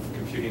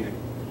computing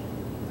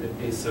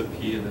the A sub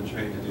P and then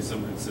trying to do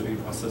some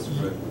sieving process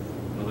for an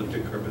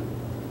elliptic curve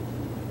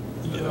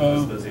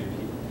with those AP.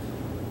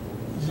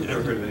 I've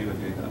never heard of anyone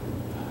doing that.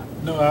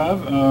 No, I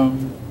have.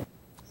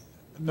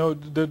 No,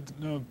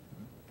 no,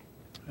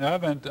 I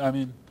haven't. I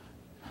mean,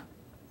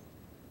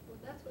 Well,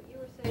 that's what you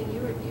were saying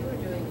you were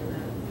doing in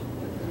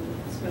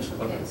that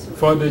special Okay. case. So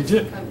For you the just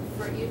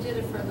J- you did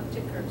it for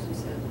elliptic curves, you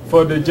said.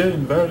 for the J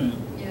invariant.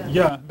 Yeah.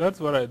 Yeah, that's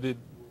what I did.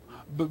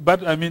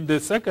 But I mean, the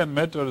second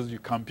method is you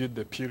compute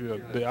the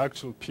period, Yeah. the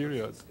actual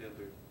period. That's the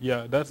standard.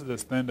 Yeah, that's the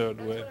standard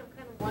That's way. what I'm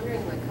kind of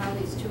wondering, like how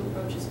these two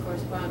approaches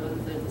correspond, whether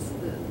there's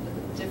the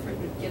different,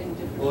 getting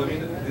different. Well, I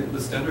mean, data.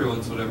 the standard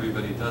one's what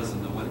everybody does,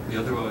 and the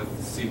other one with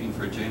sieving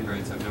for J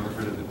invariants, I've never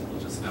heard of it until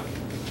just now,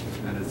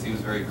 and it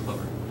seems very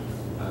clever.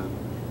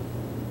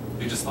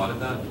 You just thought of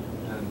that,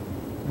 and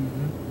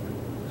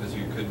because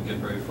you couldn't get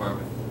very far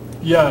with.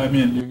 Yeah, I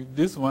mean,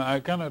 this one, I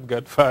cannot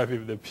get 5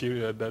 with the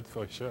period, that's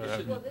for sure. I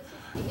mean. Well,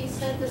 he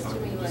sent this to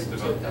me like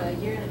a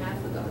year and a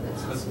half ago.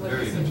 That's what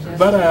very he interesting. suggested.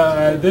 But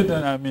I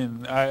didn't, I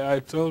mean, I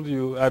told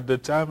you at the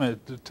time I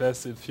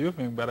tested few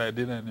things, but I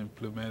didn't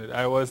implement it.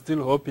 I was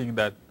still hoping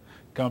that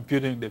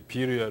computing the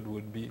period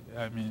would be,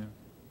 I mean.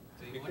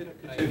 So you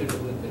want to try to do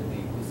it with the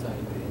Igusa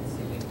invariant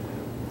ceiling?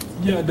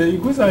 Yeah, the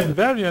Igusa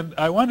invariant,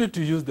 I wanted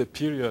to use the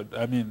period.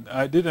 I mean,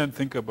 I didn't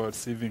think about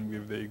sieving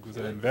with the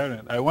Igusa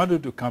invariant. I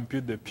wanted to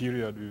compute the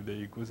period with the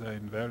Igusa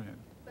invariant.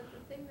 But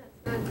the thing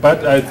that's not But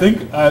clear I about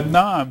think, it-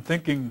 now I'm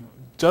thinking,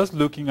 just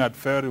looking at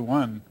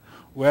 31,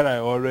 where I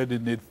already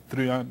need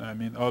 300, I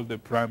mean, all the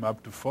prime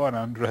up to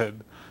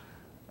 400,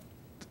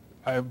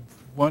 I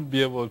won't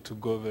be able to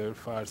go very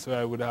far. So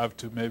I would have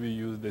to maybe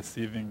use the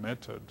sieving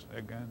method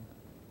again.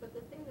 But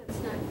the thing that's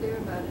not clear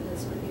about it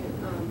is when you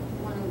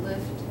want to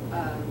lift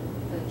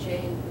the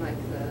J, like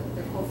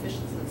the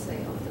coefficients, let's say,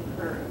 of the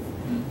curve,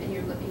 and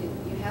you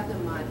have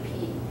them mod P,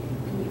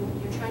 and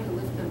you're trying to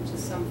lift them to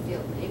some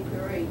field. And a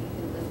priori, you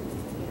can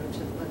lift,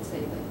 to, let's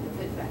say, like the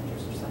fit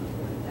factors or something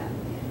like that.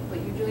 But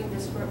you're doing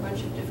this for a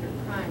bunch of different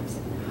primes.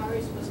 And how are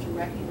you supposed to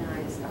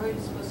recognize, how are you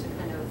supposed to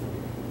kind of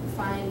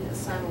find a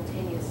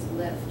simultaneous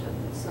lift of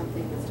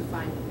something that's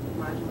defined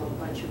modulo a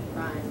bunch of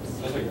primes?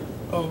 Sounds like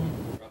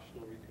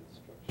rational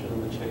reconstruction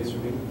of the Chinese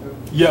remaining curve.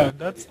 Yeah,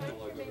 that's,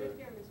 Remaining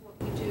theorem is what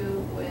we do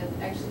with,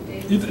 actually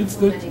Dave's It's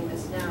the- implementing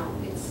this now.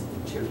 It's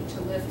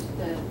to lift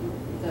the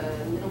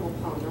minimal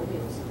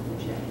polynomials of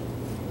the J.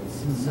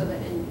 So that,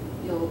 and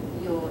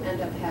you'll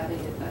end up having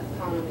a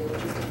polynomial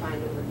which is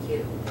defined over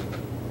Q.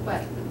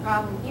 But the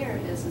problem here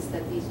is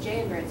that these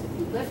J invariants, if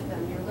you lift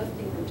them, you're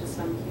lifting them to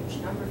some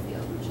huge number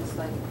field, which is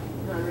like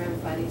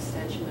non-ramified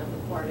extension of the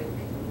quadratic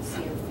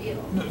CM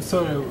field. no,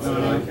 sorry, And so I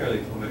then- can't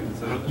really comment,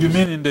 'cause I don't you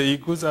mean in the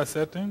Igusa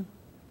setting?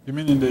 You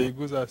mean in the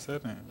Igusa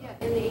setting? Yeah,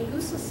 in the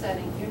Igusa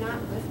setting, you're not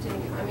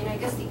lifting, I mean, I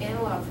guess the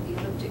analog for the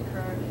elliptic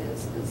curve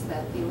is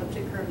that the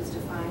elliptic curve is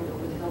defined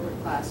over the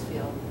Hilbert class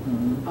field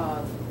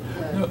of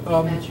the No,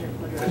 imaginary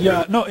quadratic.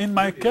 Yeah, no, in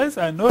my case,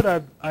 I know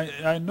that,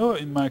 I know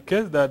in my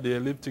case that the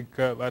elliptic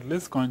curve, at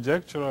least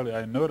conjecturally,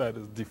 I know that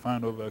it's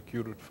defined over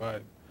Q root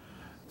 5.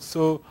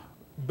 So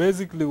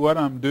basically what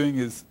I'm doing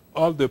is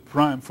all the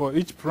prime, for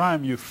each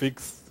prime you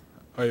fix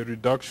a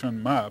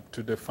reduction map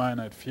to the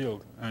finite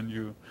field,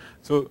 and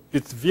so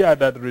it's via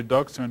that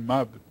reduction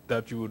map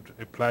that you would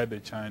apply the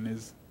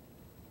Chinese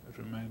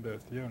remainder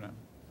theorem.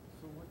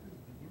 So what is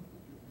the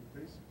input? You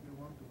basically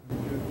want to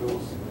compute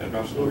those And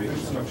rational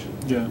coefficients. reconstruction.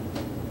 Yeah.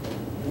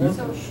 You want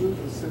to shoot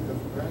a set of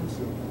primes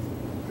and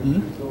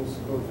compute those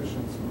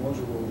coefficients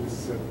modulo this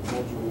set,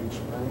 modulo each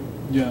prime.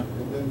 Yeah.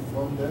 And then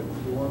from that,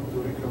 you want to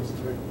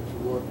reconstruct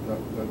what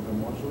the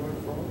modular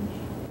form?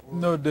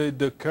 No,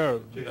 the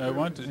curve. J I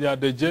want, invariant. yeah,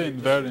 the J J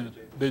invariant.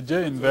 J. The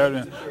J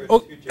invariant. there are Oh,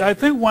 two J I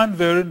think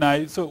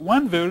invariants.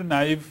 one very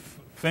naive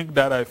thing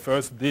that I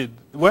first did.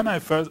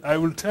 I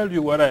will tell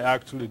you what I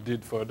actually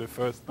did for the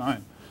first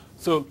time.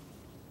 So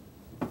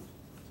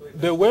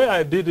the way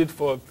I did it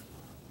for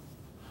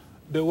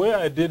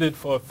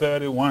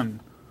 31,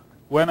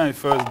 when I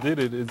first did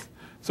it is,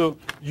 so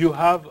you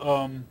have,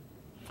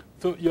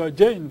 so your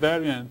J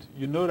invariant,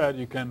 you know that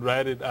you can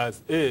write it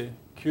as A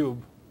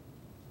cube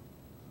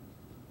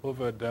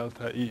over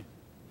delta E,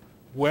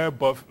 where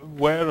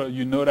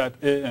you know that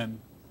A and,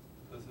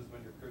 This is when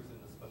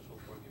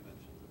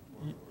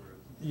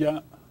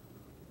Yeah.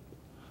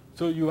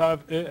 So you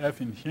have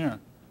AF in here.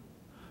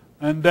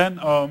 And then,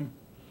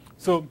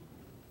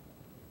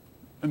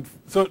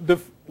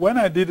 when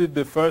I did it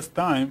the first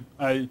time,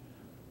 I'll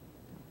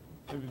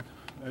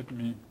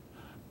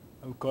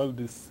call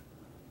this,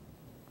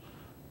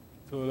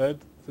 so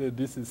let's say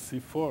this is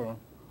C4.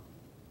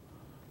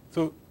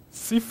 So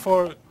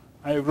C4,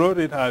 I wrote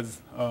it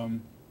as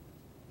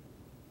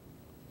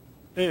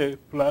A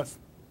plus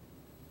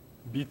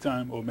B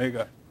times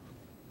omega.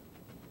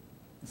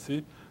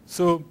 See?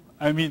 So,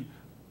 I mean,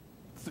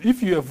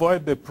 if you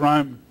avoid the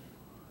prime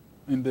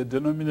in the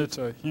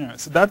denominator here,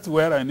 so that's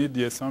where I need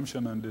the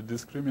assumption and the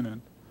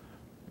discriminant.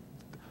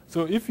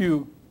 So if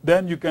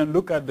then you can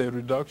look at the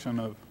reduction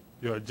of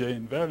your J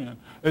invariant.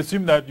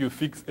 Assume that you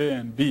fix A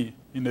and B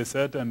in a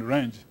certain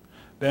range.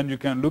 Then you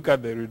can look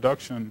at the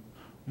reduction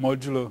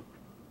modulo.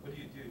 What do?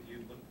 Do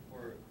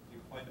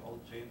you find all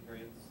J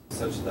invariants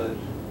such that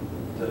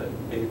the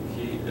AP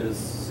is,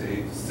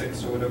 say,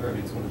 6 or whatever? I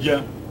mean, it's one of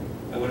Yeah.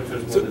 And what if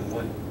there's more than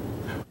one?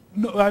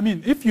 No, I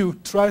mean, if you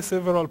try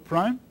several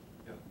prime,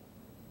 Yeah.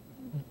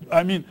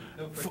 I mean,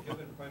 No, for a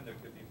given prime, there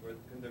could be more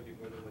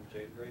than one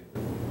J invariant?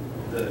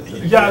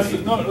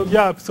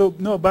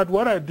 But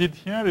what I did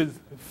here is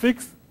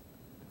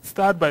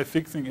start by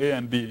fixing A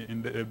and B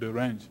in the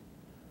range.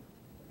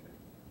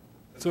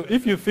 So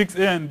if you fix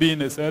A and B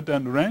in a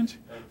certain range,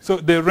 so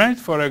the range,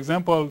 for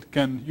example,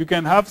 you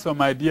can have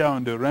some idea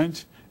on the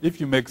range if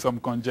you make some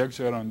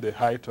conjecture on the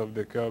height of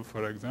the curve,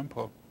 for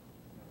example.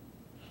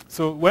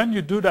 So when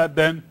you do that,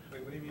 then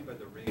Wait, what do you mean by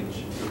the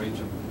range? The range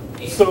of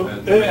so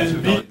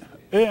the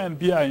A and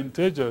B are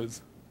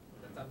integers.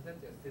 In some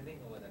sense, you're sieving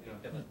over that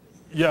interval.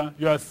 Yeah,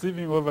 you are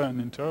sieving over an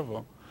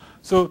interval.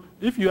 So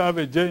if you have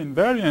a J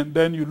invariant,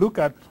 then you look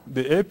at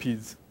the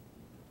APs.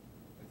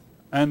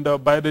 And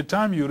by the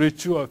time you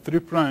reach 2 or 3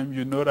 prime,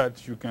 you know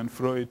that you can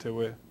throw it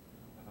away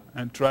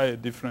and try a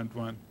different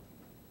one.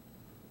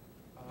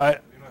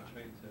 You're not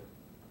trying to...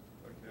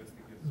 Okay, I was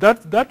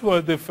thinking... That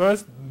was the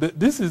first,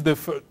 this is the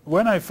first,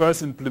 when I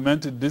first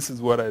implemented, this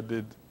is what I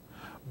did.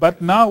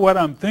 But now what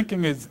I'm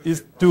thinking is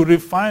to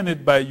refine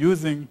it by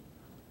using...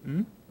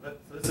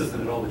 This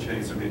isn't at all the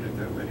Chinese are made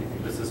of or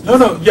anything. This is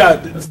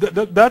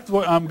that's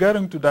what I'm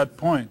getting to that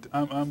point.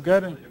 I'm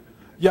getting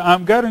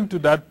to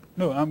that.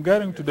 No, I'm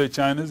getting to the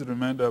Chinese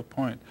remainder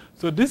point.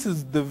 So this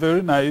is the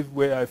very naive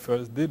way I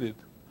first did it.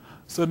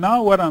 So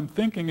now what I'm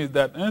thinking is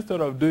that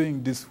instead of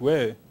doing this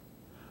way,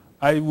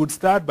 I would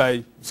start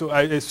by, so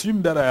I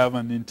assume that I have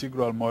an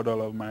integral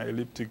model of my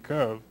elliptic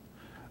curve,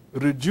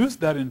 reduce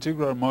that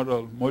integral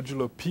model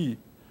modulo P,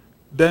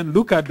 then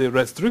look at the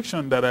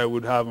restriction that I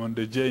would have on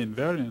the J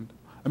invariant.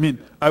 I mean,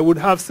 I would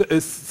have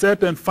a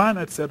certain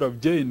finite set of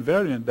J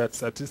invariant that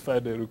satisfy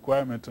the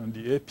requirement on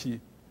the AP.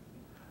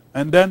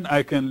 And then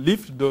I can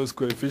lift those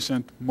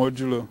coefficient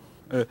modulo,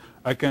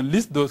 I can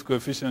list those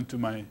coefficients to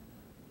my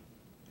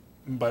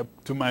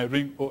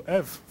ring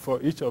OF for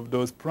each of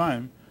those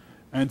prime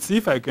and see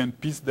if I can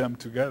piece them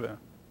together.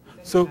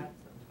 So, Some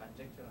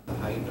conjecture on the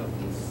height of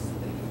these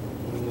things.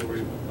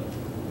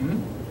 hmm?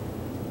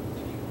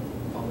 Did you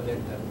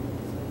formulate that?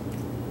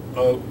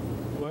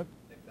 What?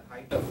 Like the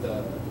height of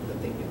the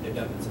thing that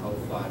determines how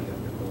far you have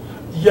to go.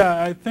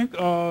 Yeah, I think,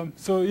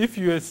 so if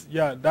you,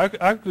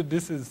 actually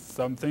this is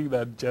something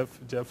that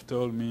Jeff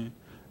told me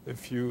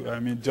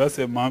just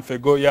a month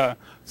ago, yeah.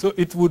 So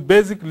it would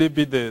basically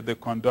be the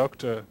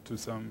conductor to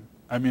some,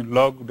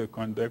 log the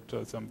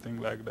conductor,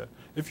 something like that.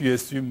 If you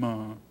assume...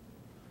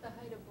 The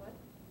height of what?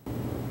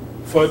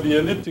 for the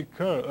elliptic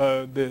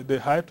curve, the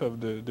height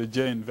of the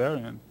J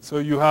invariant. So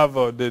you have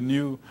the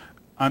new,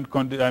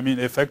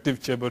 effective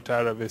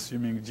Chebotarev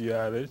assuming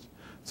GRH.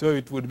 So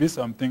it would be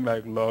something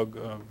like log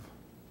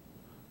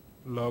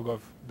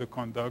of the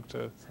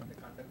conductor. And the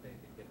conductor you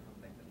can get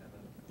from like the level.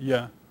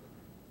 Yeah.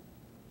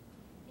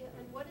 Yeah,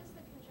 and what is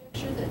the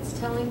conjecture that's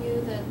telling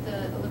you that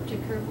the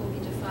elliptic curve will be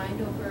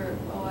defined over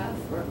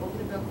OF or over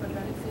the real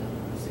quadratic field?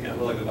 It's the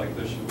analog of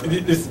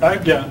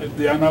Eichler-Shimura. It's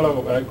the analog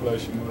of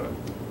Eichler-Shimura.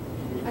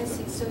 I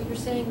see. So you're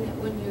saying that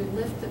when you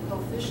lift the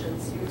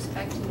coefficients, you're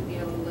expecting to be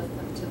able to lift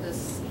them to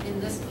this, in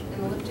an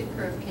elliptic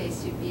curve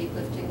case, you'd be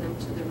lifting them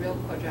to the real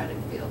quadratic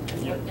field.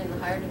 And Yeah. in the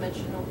higher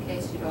dimensional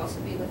case, you'd also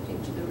be lifting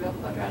to the real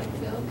quadratic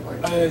field? Or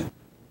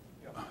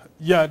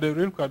Yeah, the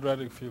real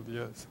quadratic field,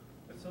 yes.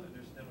 I still don't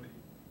understand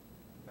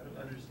I don't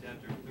understand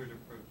your third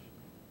approach.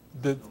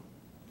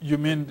 You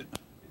mean...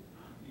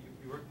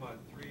 You work mod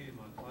 3,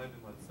 mod 5,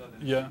 and mod 7.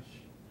 Yeah.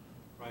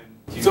 Prime.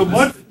 So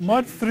mod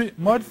 3...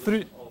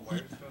 All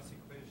Weierstrass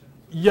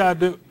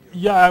equations?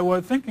 Yeah, I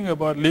was thinking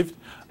about lift...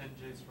 10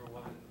 J's for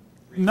 1.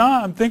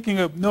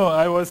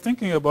 I was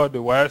thinking about the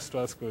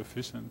Weierstrass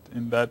coefficient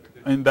in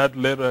that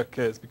later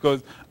case,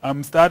 because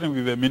I'm starting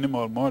with a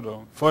minimal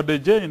model. For the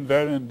J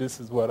invariant, this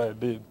is what I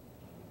did.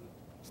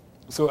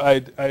 So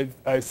I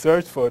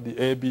searched for the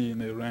AB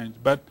in a range,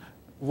 but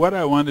what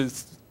I want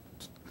is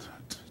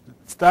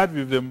start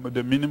with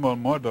the minimal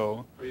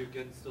model. Are you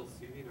again still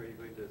seeing, or are you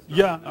going to start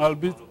Yeah, with I'll the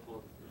be... model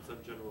in some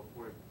general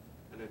form,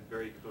 and then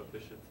vary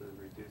coefficients and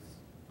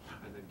reduce,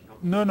 and then count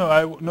No,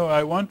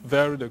 I won't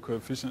vary the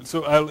coefficient.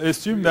 So I'll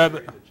assume that.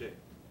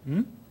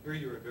 Here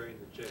you were varying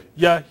the j.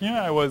 Yeah, here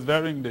I was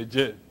varying the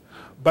j.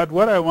 But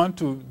what I want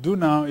to do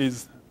now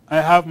is I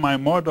have my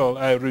model,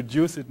 I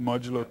reduce it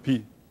modulo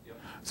p. Yep.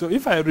 So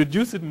if I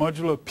reduce it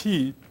modulo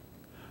p,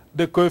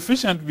 the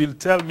coefficient will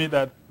tell me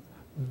that,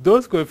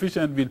 those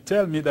coefficients will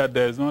tell me that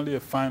there is only a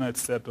finite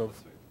set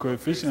of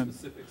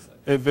coefficients,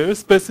 a very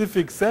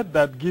specific set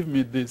that give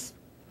me this.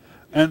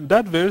 And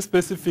that very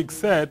specific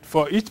set,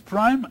 for each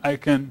prime I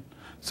can,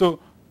 so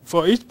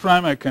for each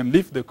prime I can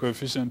lift the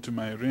coefficient to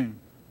my ring.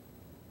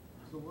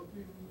 So what do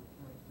you mean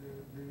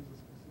there is a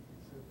specific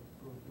set of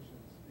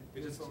coefficients?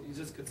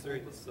 You're just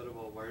considering the set of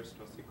all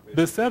Weierstrass equations.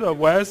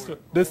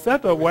 The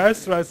set of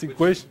Weierstrass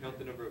equations. Count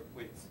the number of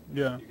points.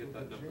 Yeah. You get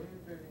that number.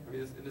 I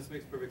mean, and this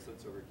makes perfect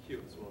sense over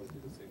Q as well as do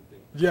the same thing.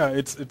 Yeah,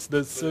 it's the.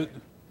 I still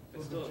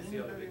don't see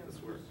how to make this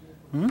work.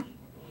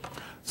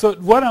 So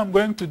what I'm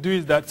going to do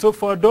is that, so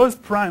for those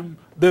prime,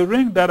 the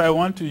ring that I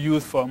want to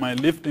use for my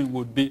lifting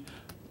would be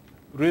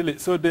really,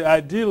 so the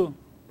ideal,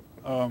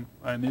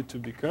 I need to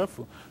be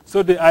careful.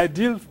 So the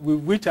ideal with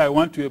which I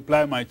want to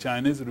apply my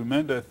Chinese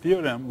remainder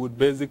theorem would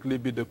basically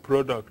be the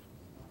product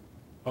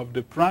of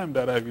the prime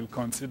that I will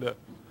consider.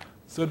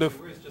 So the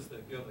where it's just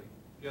that you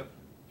have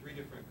three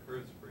different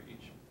curves for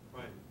each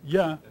prime.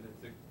 Yeah. And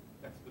it's an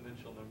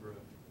exponential number of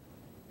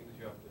things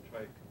you have to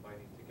try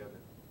combining together.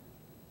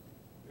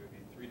 There would be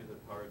 3 to the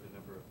power of the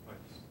number of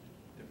primes.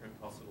 Different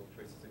possible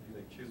choices if you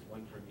choose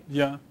one from each.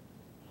 Yeah.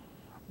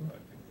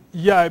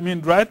 Yeah, I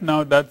mean, right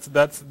now that's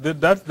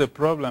the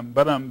problem.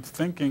 But I'm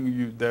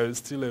thinking there is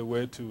still a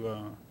way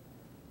to,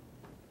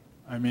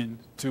 I mean,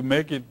 to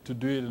make it, to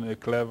do it in a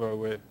clever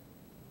way.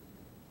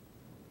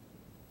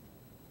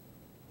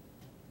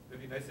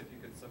 It'd be nice if you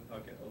could somehow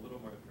get a little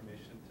more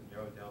information to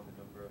narrow down the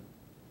number of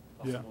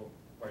possible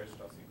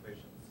Weierstrass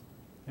equations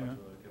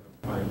modulo a given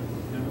prime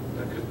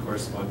that could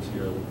correspond to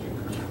your lifting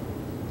curve.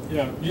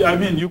 Yeah, I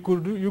mean, you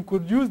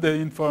could use the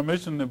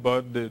information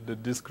about the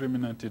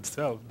discriminant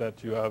itself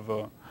that you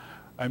have.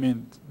 I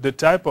mean, the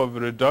type of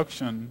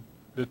reduction,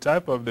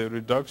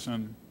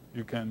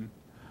 you can.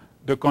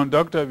 The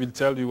conductor will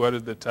tell you what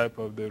is the type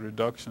of the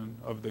reduction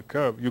of the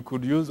curve. You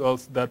could use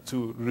also that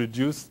to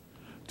reduce,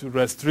 to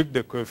restrict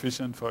the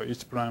coefficient for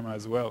each prime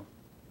as well.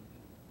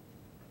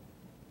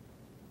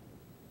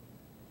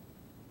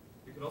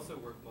 You could also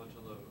work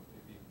modulo,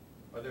 maybe.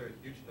 Are there a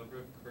huge number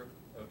of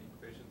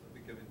equations of a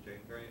given J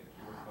invariant if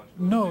you work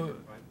modulo No, a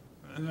given prime?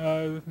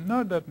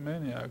 not that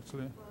many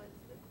actually. Well,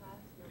 it's the class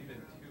number Even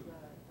of 2. the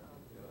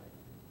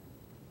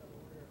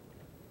order.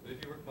 But if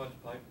you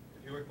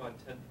work mod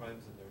 10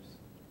 primes and there's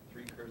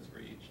 3 curves for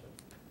each,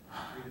 that's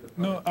 3 to the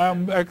power No, of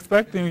I'm 10.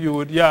 expecting you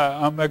would.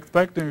 Yeah, I'm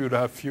expecting you'd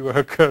have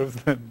fewer curves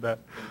than that.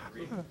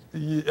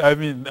 I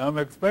mean, I'm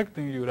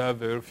expecting you'd have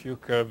very few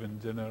curves in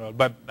general.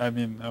 But I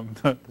mean, I'm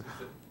not.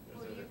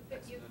 Well,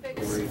 you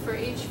fix for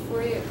each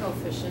Fourier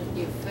coefficient,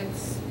 you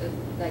fix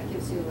that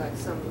gives you like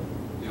some,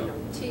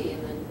 t,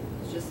 and then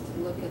just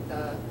look at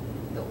the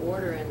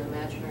order in the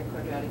imaginary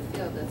quadratic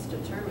field that's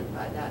determined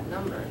by that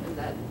number, and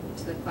that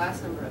to the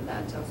class number of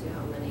that tells you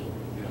how many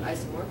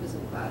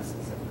isomorphism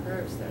classes of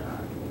curves there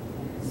are.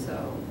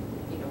 So,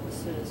 as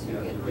soon as you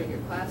get a bigger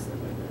class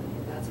number,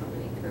 then that's how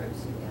many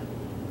curves you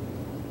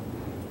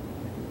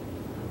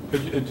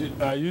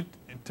get. Are you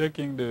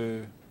taking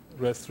the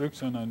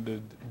restriction on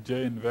the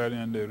J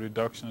invariant, the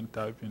reduction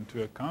type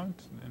into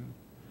account?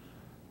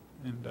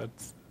 And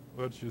that's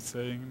what you're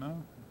saying now?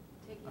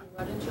 Taking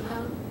what into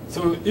account?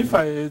 So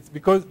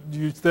because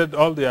you said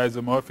all the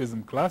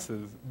isomorphism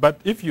classes, but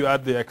if you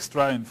add the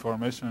extra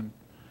information,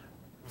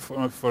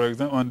 for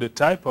example, on the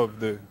type of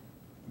the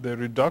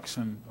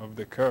reduction of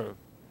the curve,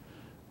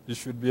 you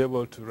should be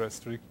able to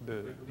restrict the.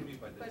 What do you mean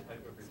by the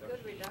type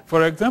of reduction?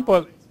 For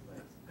example,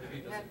 Maybe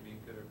it doesn't mean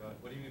good or bad.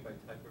 What do you mean by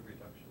type of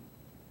reduction?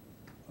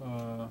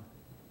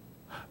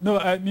 no,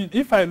 I mean,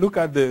 if I look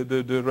at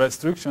the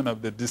restriction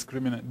of the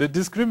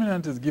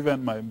discriminant is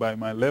given by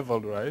my level,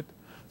 right?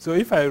 So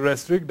if I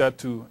restrict that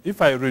to,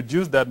 if I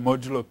reduce that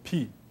modulo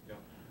p,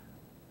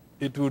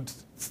 it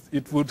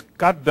would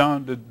cut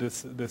down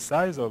the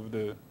size of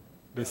the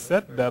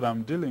set that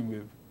I'm dealing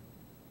with.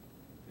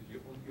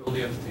 You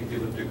only have to take the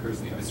elliptic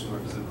curves in the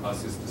isomorphism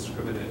class as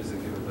discriminant as a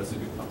given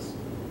residue class.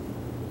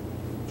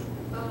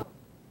 Oh.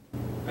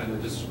 And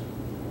then just,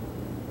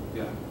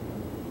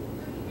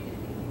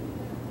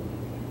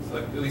 So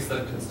at least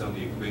that cuts down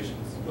the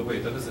equations. But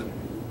wait, that doesn't.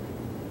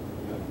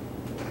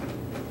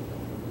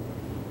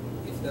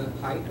 If the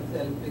height of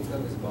the elliptic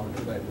curve is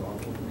bounded by the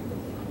output of the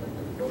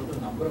conductor, the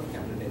total number of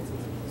candidates is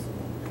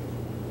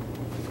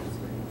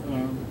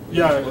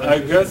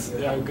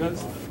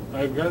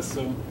I guess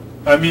so.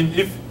 I mean,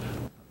 if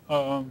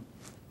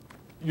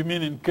you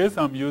mean in case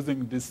I'm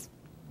using this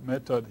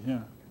method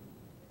here.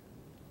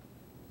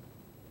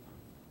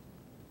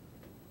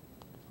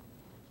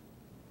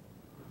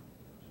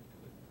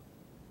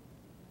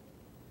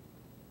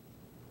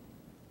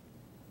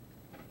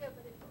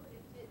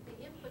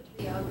 The input to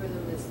the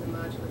algorithm is the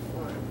modular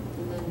form.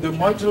 And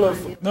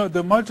then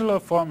The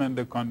modular form and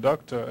the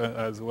conductor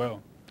as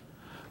well.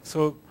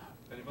 So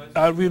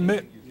are we ma-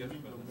 you get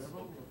from the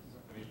slope?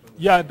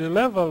 yeah, the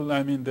level,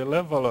 I mean the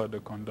level of the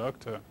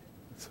conductor.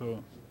 So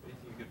Anything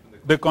you get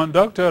from the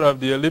conductor of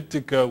the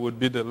elliptic curve would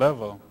be the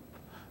level.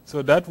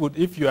 So that would,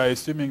 if you are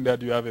assuming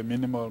that you have a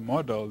minimal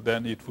model,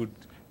 then it would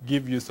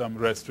give you some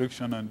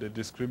restriction on the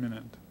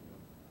discriminant.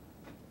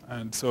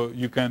 And so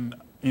you can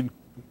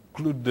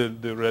include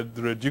the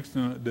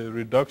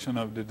reduction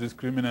of the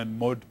discriminant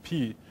mod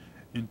P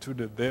into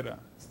the data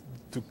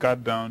to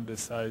cut down the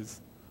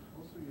size.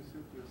 Also, you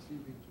set your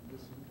CV to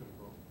this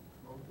interval.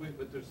 Wait,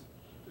 but there's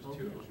How do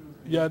two. you choose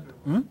the Yeah.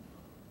 interval?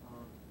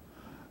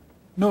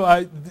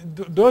 No,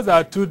 those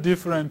are two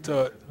different.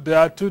 There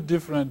are two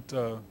different.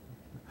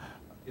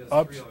 Yes,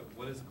 Ups. three.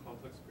 One is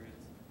complex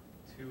grades,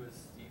 two is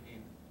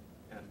steeping,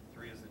 and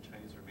three is the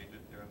Chinese remainder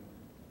theorem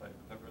by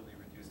cleverly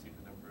reducing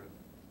the number of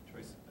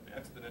choice, an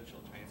exponential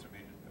Chinese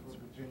remainder For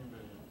theorem. the Jane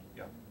variable.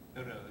 Yeah.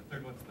 No, the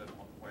third one's the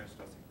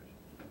Weierstrass equation.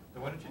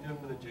 So why don't you do it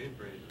for the J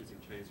braid using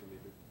Chinese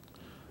remainder?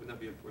 Wouldn't that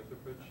be a fourth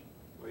approach?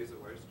 Why use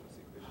a Weierstrass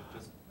equation?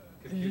 Just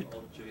compute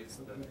all J's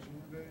that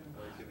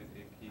are given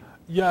a P,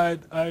 Yeah,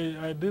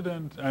 I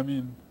didn't. I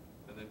mean,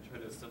 and then try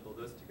to assemble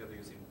this together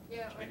using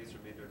Yeah, Chinese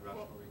remainder and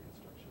rational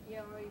reconstruction.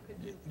 Yeah, or you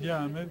could do Yeah,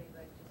 quickly, maybe-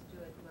 like just do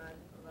it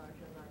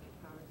larger and larger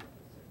powers at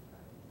a certain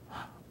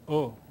time.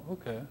 oh,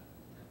 okay.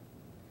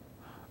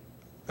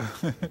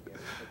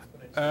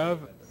 I have.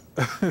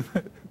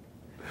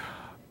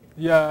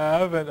 Yeah, I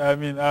haven't. I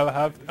mean, I'll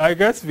have. I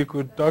guess we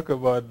could talk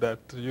about that.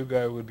 You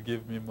guys would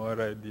give me more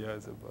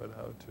ideas about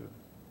how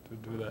to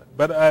do that.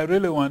 But I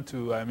really want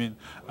to. I mean,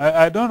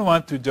 I don't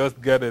want to just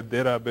get a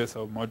database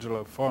of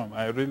modular form.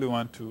 I really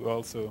want to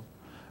also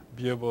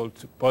be able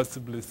to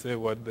possibly say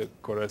what the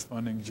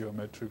corresponding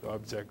geometric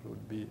object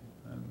would be.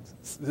 And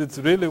it's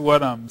really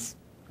what I'm.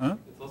 Huh?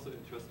 It's also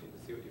interesting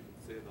to see what you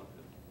can say about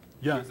it.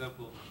 Yeah. For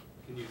example,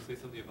 can you say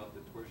something about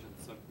the torsion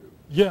subgroup?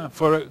 Yeah.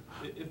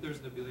 If there's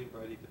an abelian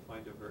variety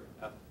defined over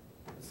F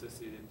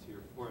associated to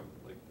your form,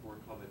 like 4,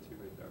 2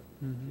 right there,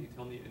 can you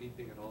tell me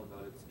anything at all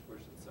about its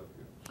torsion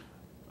subgroup?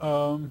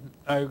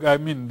 I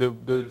mean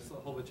There's a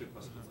whole bunch of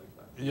questions like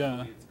that. Can you Yeah.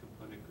 tell me its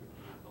component group?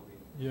 Can you tell me,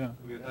 yeah.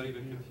 I mean, without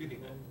even computing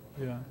it,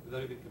 Yeah.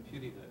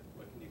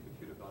 what can you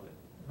compute about it?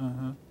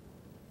 Uh-huh.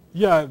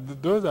 Yeah,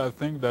 those are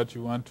things that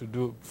you want to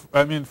do.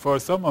 I mean, for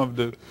some of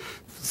the,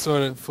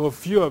 for a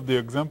few of the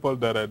examples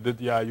that I did,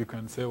 yeah, you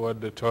can say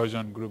what the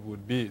torsion group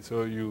would be.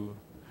 So you,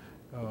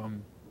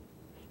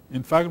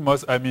 in fact,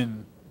 most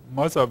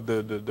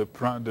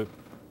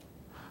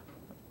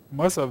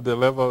of the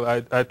level,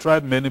 I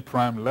tried many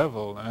prime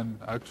level, and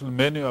actually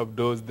many of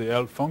those, the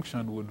L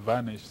function would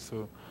vanish.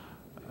 So,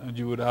 and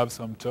you would have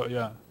some,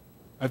 yeah.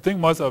 I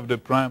think most of the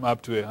prime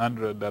up to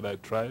 100 that I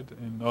tried,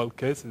 in all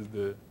cases,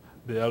 the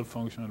L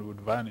function would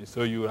vanish.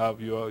 So you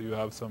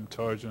have some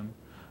torsion.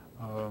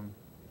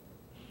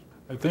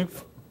 I think.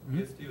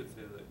 EST would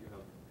say that you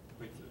have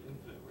points of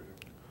infinite order.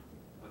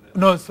 On that.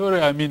 No,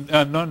 sorry. I mean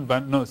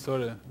no,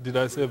 sorry. Did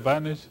I say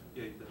vanish?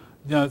 Yeah, you did.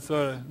 Yeah,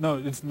 sorry. No,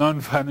 it's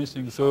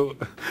non-vanishing. So,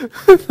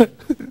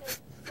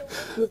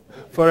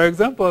 for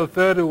example,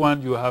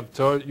 31, you have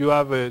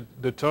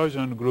the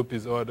torsion group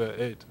is order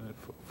 8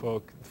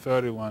 for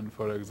 31,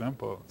 for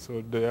example.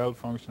 So the L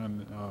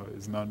function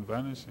is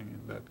non-vanishing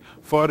in that.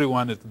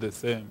 41 is the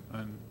same.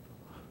 And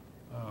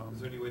Is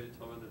there any way to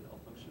tell whether the L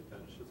function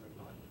vanishes or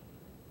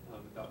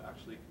not without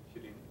actually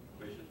computing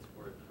equations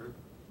for a curve?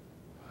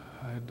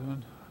 I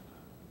don't.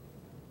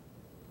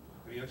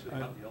 I mean, you actually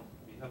have the L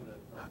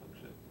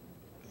function.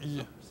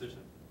 Yeah. Some precision.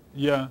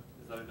 Yeah.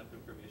 Is that enough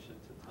information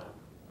to tell?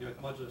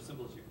 With modular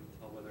symbols, you can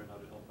tell whether or not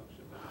an L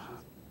function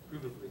vanishes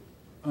provably.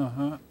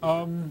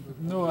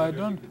 No, I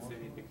don't. You can say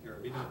anything here,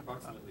 even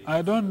approximately.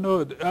 I don't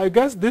know. I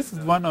guess this is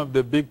one of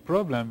the big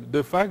problems.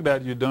 The fact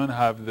that you don't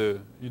have the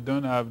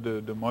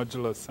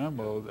modular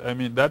symbols. I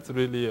mean, that's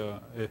really a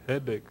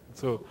headache.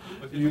 So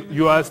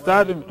you are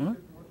starting. Huh?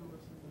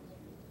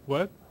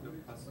 What?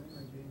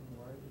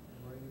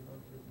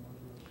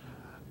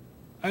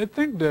 I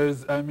think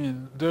there's. I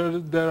mean,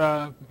 there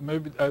are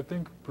maybe. I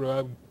think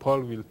perhaps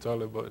Paul will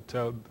tell about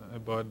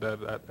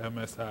that at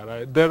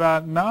MSRI. There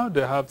are now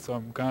they have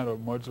some kind of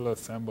modular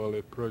symbol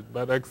approach,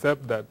 but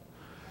except that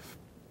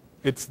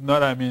it's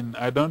not. I mean,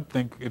 I don't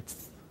think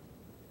it's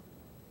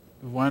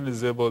one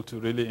is able to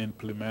really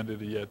implement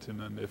it yet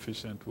in an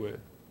efficient way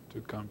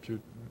to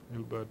compute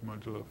Hilbert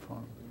modular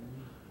form.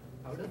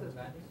 How does the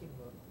vanishing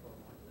work for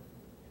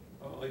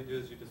modular? All you do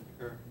is you just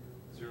compare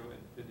 0 and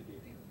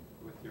infinity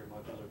with your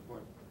modular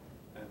form.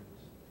 And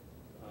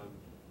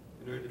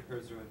in order to compare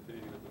 0 and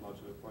infinity with the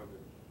modular form,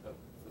 that's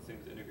the same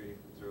as integrating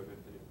from 0 to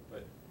infinity.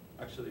 But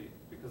actually,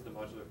 because the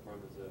modular form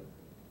is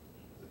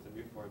it's a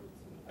new form, it's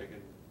an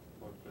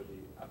eigenform for the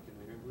Aptian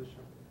linear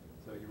evolution.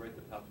 So you write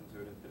the path from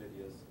 0 to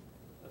infinity as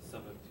a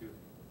sum of two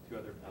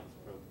other paths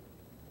from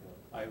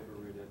I over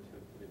root n to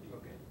infinity.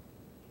 Okay.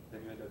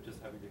 Then you end up just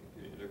having to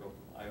compute an integral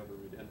from I over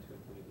root n to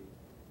infinity.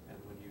 And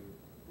when you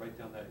write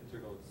down that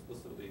integral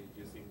explicitly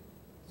using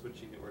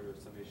switching the order of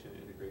summation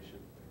and integration,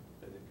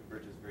 then it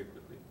converges very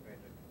quickly. Right.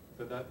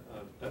 So that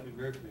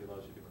numerically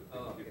allows you to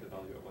quickly compute the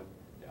value at 1.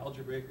 To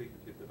algebraically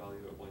compute the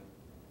value at 1,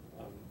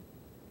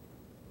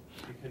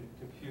 you can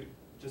compute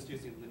just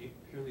using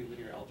purely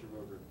linear algebra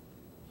over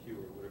Q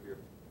or whatever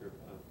your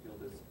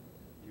field is.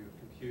 You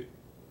compute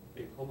a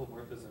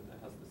homomorphism that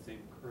has the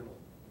same kernel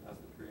as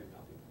the period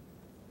mapping,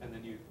 and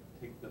then you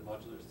take the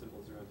modular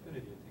symbol 0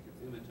 infinity and take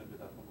its image under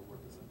that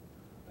homomorphism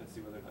and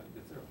see whether or not you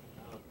get 0.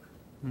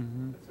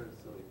 It's sort of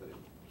silly, but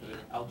it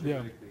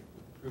algebraically,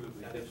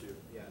 provably gives you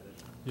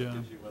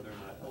whether or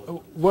not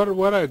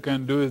What I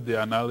can do is the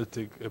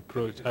analytic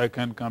approach. I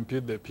can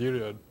compute the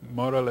period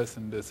more or less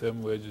in the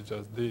same way you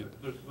just did.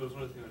 There's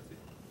one other thing I want to say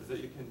is that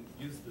you can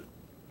use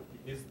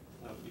you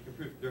can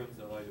prove theorems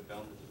that allow you to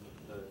bound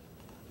the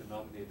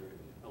denominator in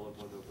L of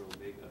 1 over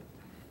omega,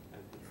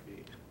 and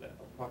hence the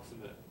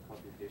approximate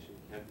computation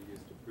can be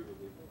used to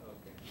provably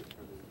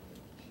determine,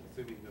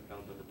 assuming the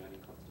bound on the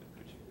Manning constant,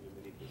 which in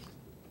many cases.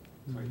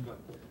 Sorry, go on.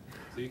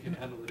 So you can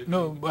analytically.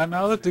 No,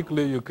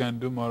 analytically you can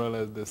do more or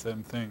less the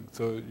same thing.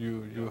 So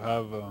you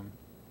have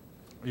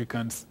you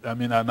can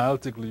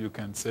analytically you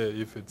can say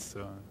if it's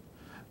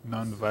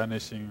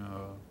non-vanishing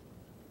or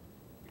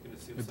you can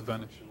assume it's some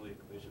vanished. functional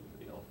equation for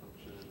the L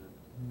function and then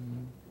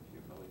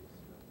compute values.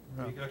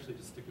 Yeah. You can actually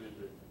just stick it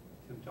into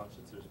Tim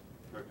Dotchitzer's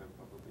program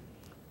probably.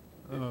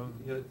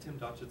 Tim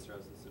Dotchitzer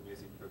has this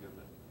amazing program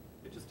that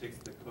it just takes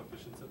the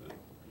coefficients of a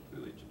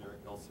completely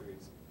generic L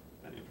series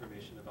and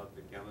information about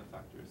the gamma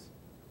factors,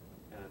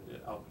 and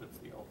it outputs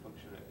the L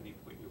function at any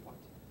point you want.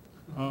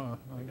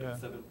 Like at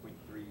 7.3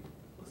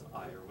 plus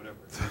I or whatever.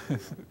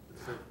 It's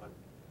so fun.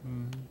 So,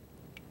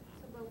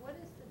 but what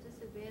is the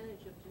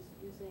disadvantage of just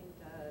using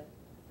the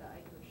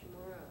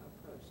Aiko-Shimura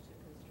approach to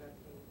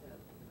constructing the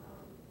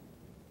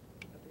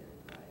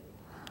abelian variety?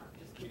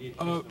 You need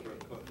a number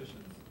of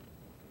coefficients.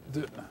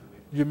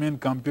 You mean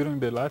computing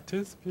the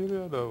lattice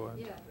period or what?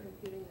 Yeah,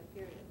 computing the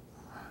period.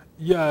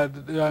 Yeah,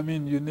 I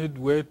mean you need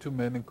way too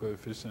many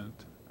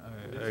coefficients,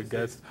 I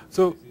guess.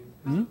 So,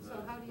 So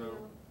how do you know?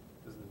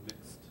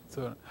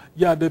 So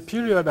yeah, the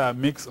period are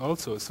mixed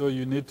also. So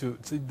you need to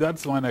see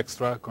that's one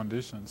extra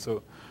condition.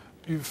 So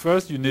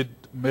first you need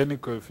many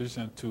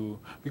coefficients to,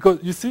 because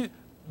you see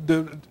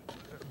the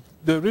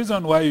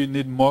reason why you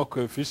need more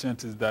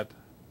coefficients is that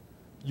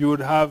you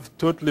would have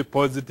totally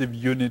positive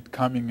unit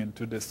coming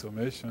into the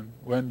summation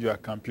when you are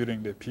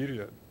computing the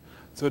period.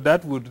 So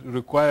that would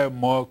require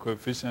more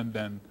coefficient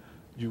than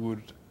you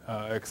would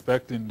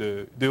expect in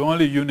the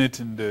only unit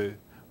in the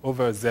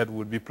over Z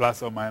would be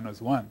plus or minus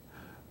 1.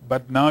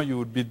 But now you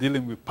would be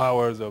dealing with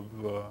powers of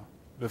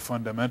the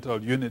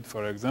fundamental unit,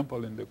 for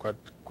example, in the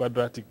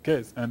quadratic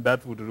case, and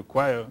that would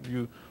require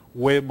you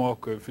way more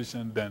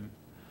coefficient than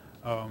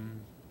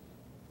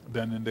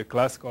in the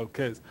classical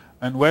case.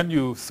 And when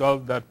you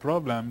solve that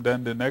problem,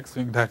 then the next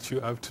thing that you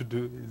have to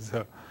do is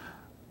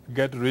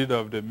get rid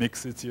of the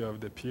mixity of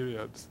the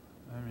periods.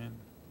 I mean,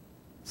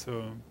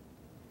 so,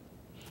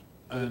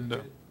 and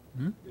period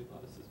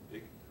lattice is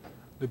big.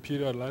 The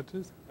period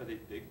lattice? Are they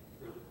big?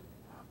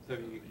 So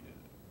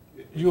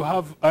you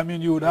have, I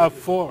mean, you would have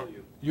four.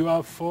 You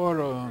have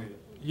four.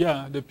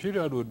 Yeah, the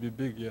period would be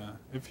big. Yeah,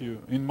 if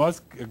you in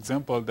most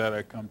examples that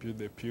I compute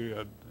the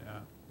period, yeah,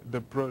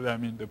 the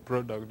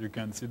product, you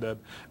can see that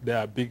they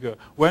are bigger.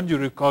 When you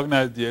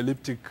recognize the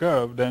elliptic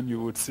curve, then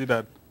you would see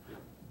that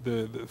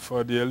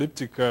for the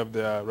elliptic curve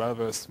they are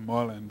rather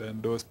small, and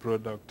then those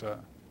product,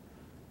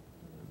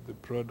 the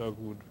product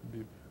would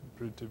be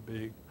pretty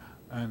big,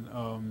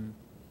 and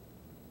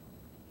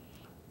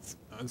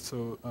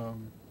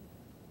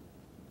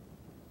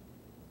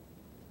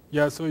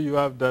yeah, so you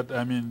have that.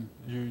 I mean,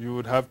 you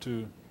would have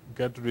to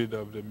get rid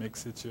of the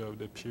mixity of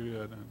the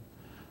period, and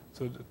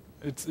so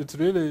it's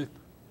really.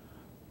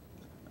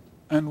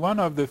 And one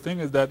of the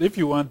things is that if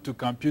you want to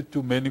compute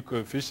too many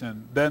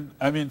coefficients, then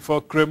I mean,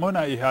 for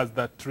Cremona, he has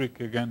that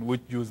trick again,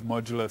 which use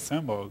modular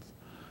symbols.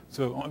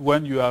 So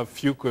when you have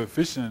few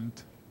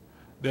coefficients,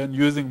 then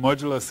using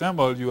modular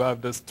symbol, you have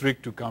this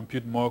trick to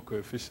compute more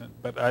coefficients.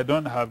 But I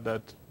don't have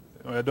that.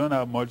 I don't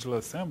have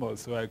modular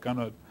symbols, so I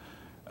cannot.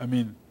 I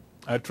mean.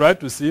 I tried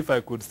to see if I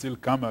could still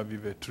come up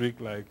with a trick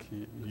like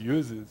he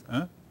uses.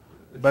 Huh?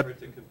 It's but hard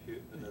to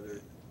compute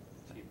another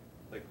t.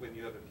 Like when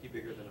you have a p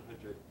bigger than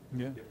 100, yeah.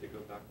 You have to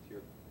go back to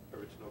your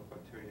original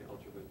quaternion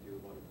algebra and do a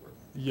lot of work.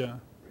 Yeah.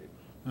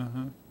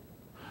 Right.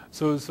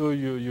 So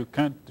you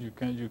can't.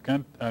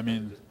 I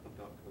mean. Just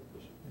pump out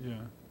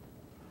coefficients.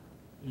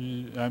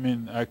 Yeah. I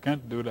mean, I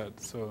can't do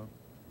that. So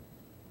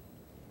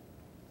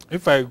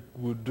if I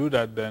would do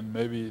that, then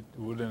maybe it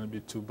wouldn't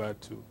be too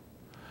bad to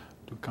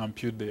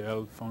compute the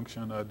L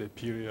function or the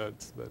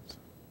periods, but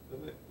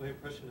my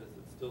impression is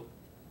it's still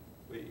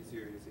way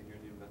easier using your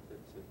new method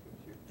to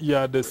compute.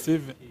 Yeah, the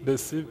sieve. Would have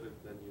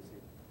been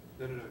using.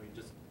 No. I mean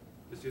just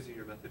using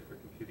your method for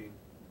computing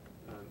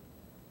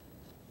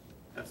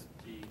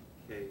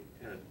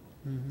SPKN.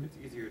 It's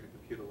easier to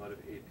compute a lot of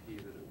AP than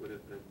it would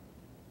have been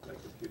by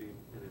computing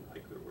in an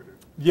Eichler order.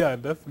 Yeah,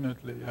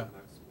 definitely. Yeah.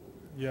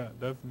 Yeah,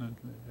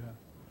 definitely.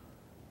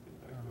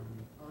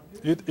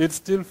 Yeah. It's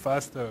still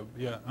faster.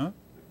 Yeah. Huh?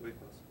 Way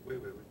faster. Way. Are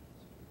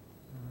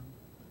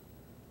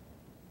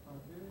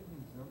there any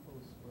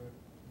examples where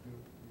you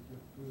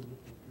have two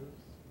elliptic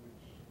curves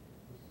which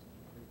just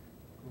take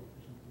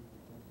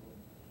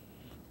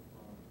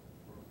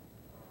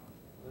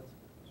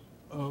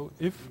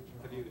If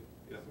Have you,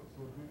 yeah.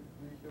 So do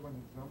you have an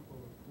example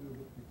of two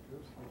elliptic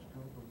curves which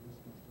come from this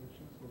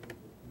construction so that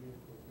the three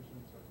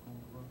coefficients are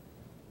congruent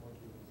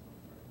modular some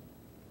time?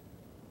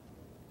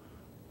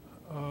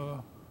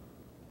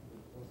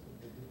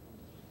 Possibly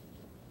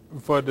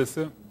different. for the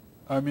same,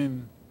 I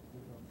mean,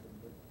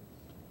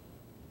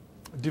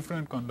 Different conductors.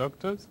 different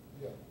conductors?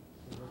 Yeah.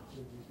 So let's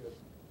say we have.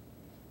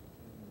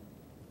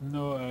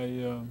 No,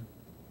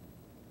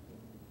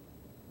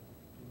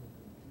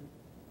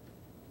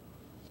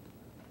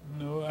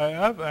 no, I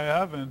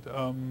haven't.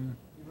 Even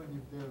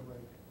if they're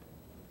like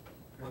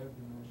higher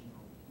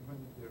dimensional, even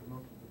if they're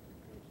not elliptic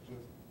curves,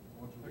 just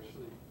modular.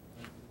 Actually,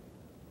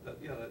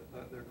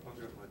 they're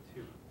congruent mode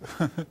too.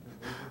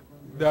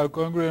 They are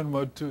congruent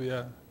mode too,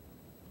 yeah.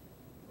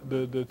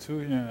 The two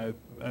here,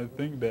 I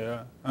think they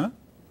are. Huh?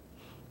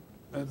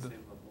 They're And the same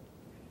level.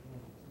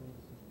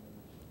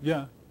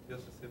 yeah,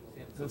 Yes, the same level.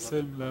 It's the 11,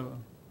 same level.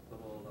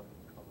 Level 11,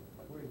 common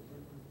fiber. Wait. It's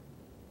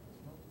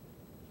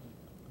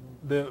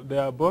not. They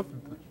are both. Which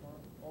one?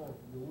 Oh,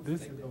 you would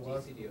This- say Like the the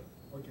last. GCD of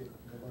Okay, the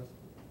last.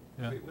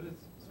 Yeah. Wait, what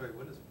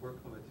does 4,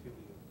 2 mean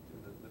in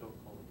the middle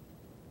column?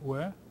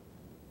 Where?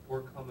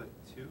 4, 2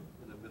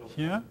 in the middle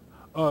Here?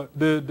 column? Oh,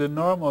 the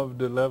norm of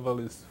the level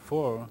is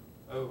 4,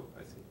 Oh,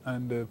 I see.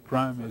 and the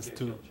prime So is okay,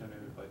 2. field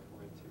generated by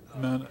 4 and 2.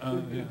 No,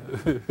 yeah.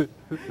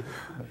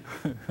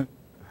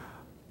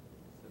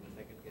 So the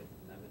second gets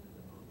 11 in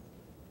the norm.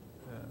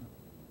 Yeah.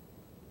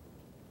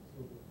 So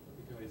the,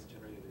 You can always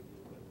generate it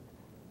again, but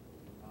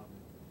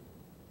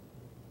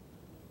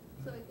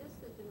So I guess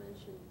the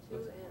dimension 2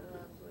 What's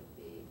analogs would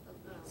be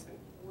Same.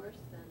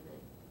 worse than the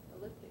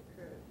elliptic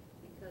curve,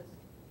 because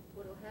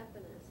what will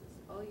happen is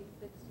all you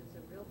fixed is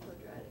a real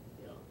quadratic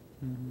field,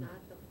 Mhm. not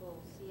the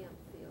full CM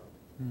field.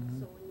 Mhm.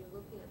 So when you're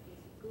looking at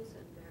these goose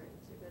invariants,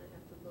 you're going to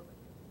have to look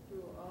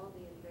through all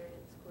the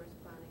invariants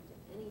corresponding to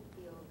any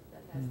field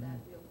that has that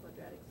Mhm. real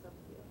quadratic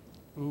subfield.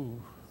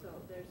 Ooh. So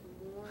there's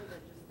more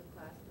than just the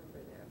class number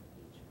there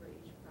for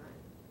each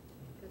prime,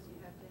 because you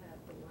have to have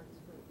the ones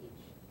from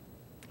each.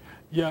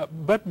 Yeah,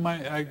 but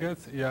I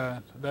guess,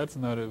 yeah, that's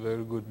not a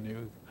very good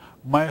news.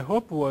 My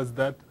hope was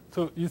that,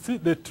 so you see,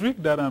 the trick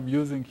that I'm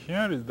using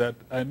here is that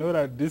I know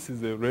that this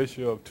is a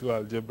ratio of two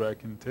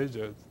algebraic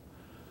integers,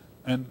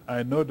 and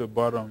I know the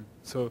bottom.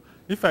 So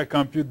if I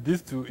compute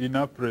this to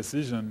enough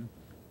precision,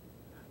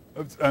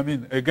 I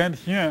mean, again,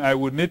 here I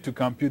would need to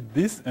compute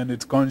this and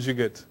its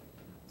conjugate.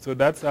 So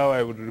that's how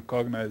I would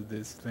recognize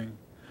this thing.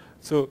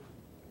 So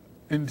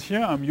in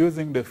here, I'm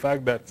using the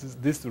fact that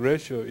this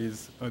ratio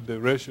is the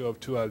ratio of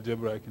two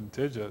algebraic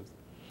integers.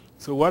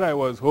 So what I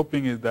was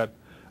hoping is that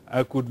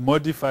I could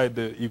modify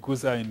the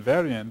Ikusa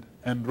invariant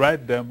and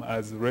write them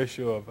as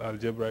ratio of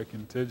algebraic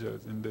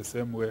integers in the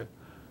same way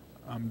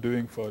I'm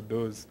doing for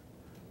those,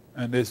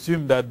 and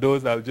assume that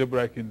those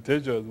algebraic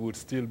integers would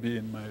still be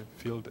in my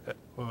field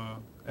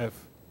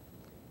F.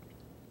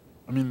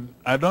 I mean,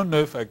 I don't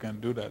know if I can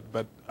do that,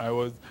 but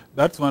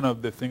that's one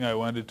of the things I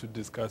wanted to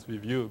discuss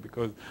with you,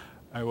 because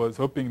I was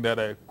hoping that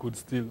I could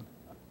still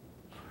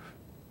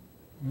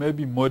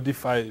maybe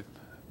modify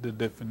the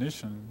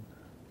definition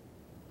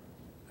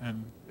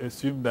and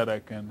assume that I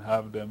can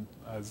have them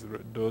as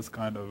those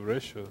kind of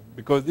ratios.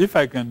 Because if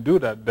I can do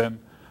that, then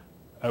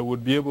I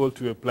would be able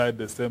to apply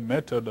the same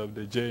method of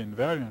the J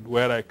invariant,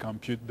 where I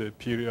compute the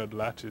period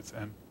lattice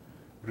and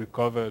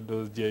recover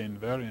those J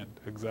invariant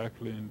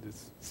exactly in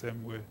this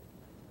same way.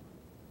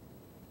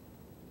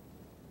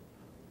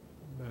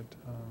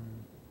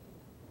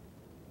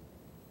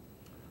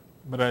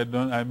 But I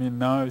don't, I mean,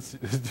 now it's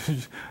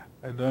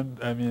I don't,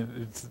 I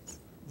mean,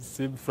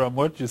 from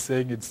what you're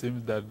saying, it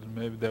seems that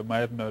maybe there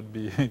might not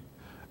be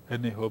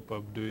any hope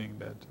of doing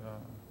that.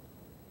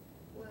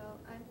 Well,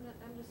 I'm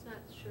just not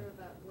sure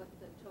about what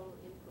the total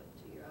input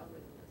to your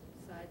algorithm is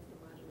besides the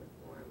modular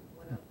form.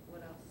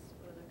 What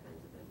other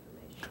kinds of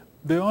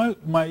information?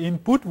 My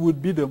input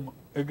would be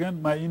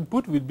my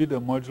input would be the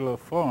modular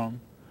form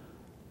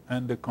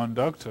and the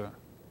conductor.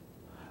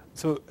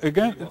 So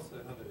again, you also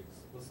have it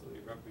explicitly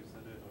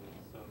represented on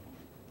some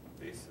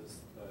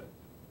basis that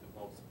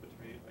involves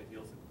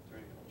ideals and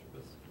quaternion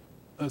algebras.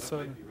 That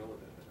sorry. might be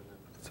relevant. I don't know.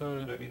 Sorry.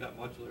 But I mean, that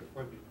modular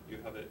form, you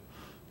have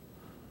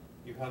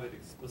it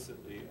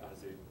explicitly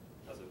as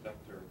a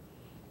vector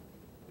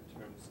in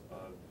terms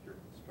of your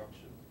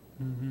construction,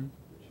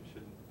 which you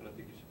shouldn't. I don't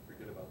think you should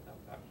forget about that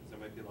fact, because there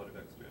might be a lot of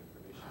extra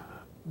information.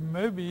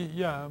 Maybe,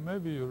 yeah,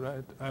 maybe you're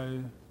right. I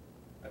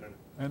don't know.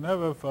 I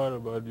never thought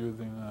about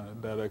using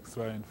that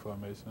extra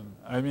information.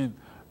 I mean,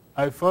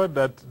 I thought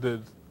that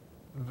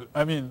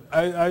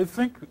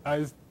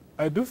I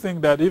do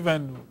think that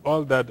even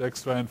all that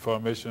extra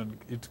information,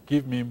 it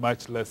gives me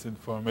much less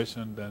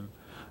information than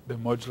the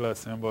modular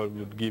symbol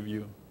would give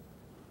you.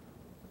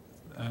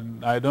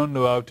 And I don't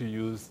know how to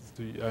use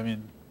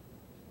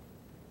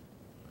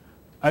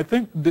I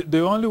think the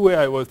only way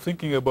I was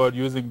thinking about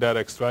using that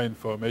extra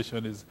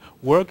information is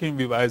working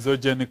with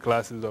isogenic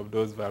classes of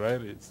those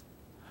varieties.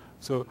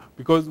 So,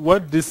 because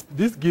what this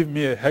gives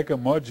me a Hecker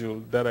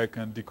module that I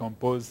can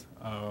decompose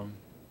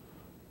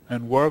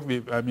and work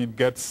with,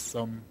 get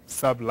some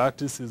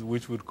sublattices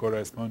which would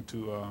correspond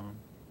to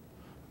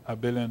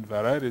abelian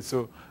variety.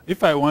 So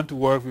if I want to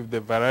work with the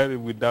variety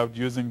without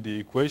using the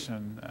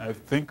equation, I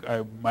think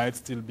I might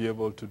still be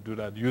able to do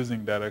that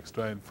using that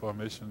extra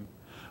information.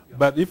 Yeah.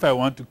 But if I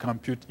want to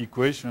compute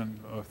equation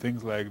or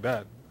things like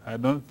that, I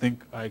don't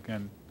think I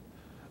can,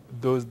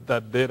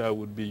 that data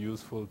would be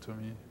useful to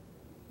me.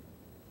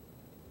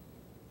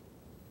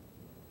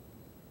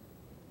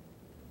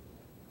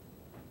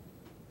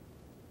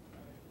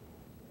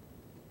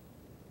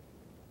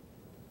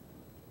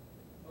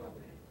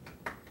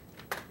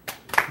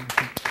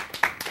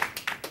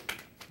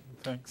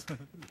 Thanks.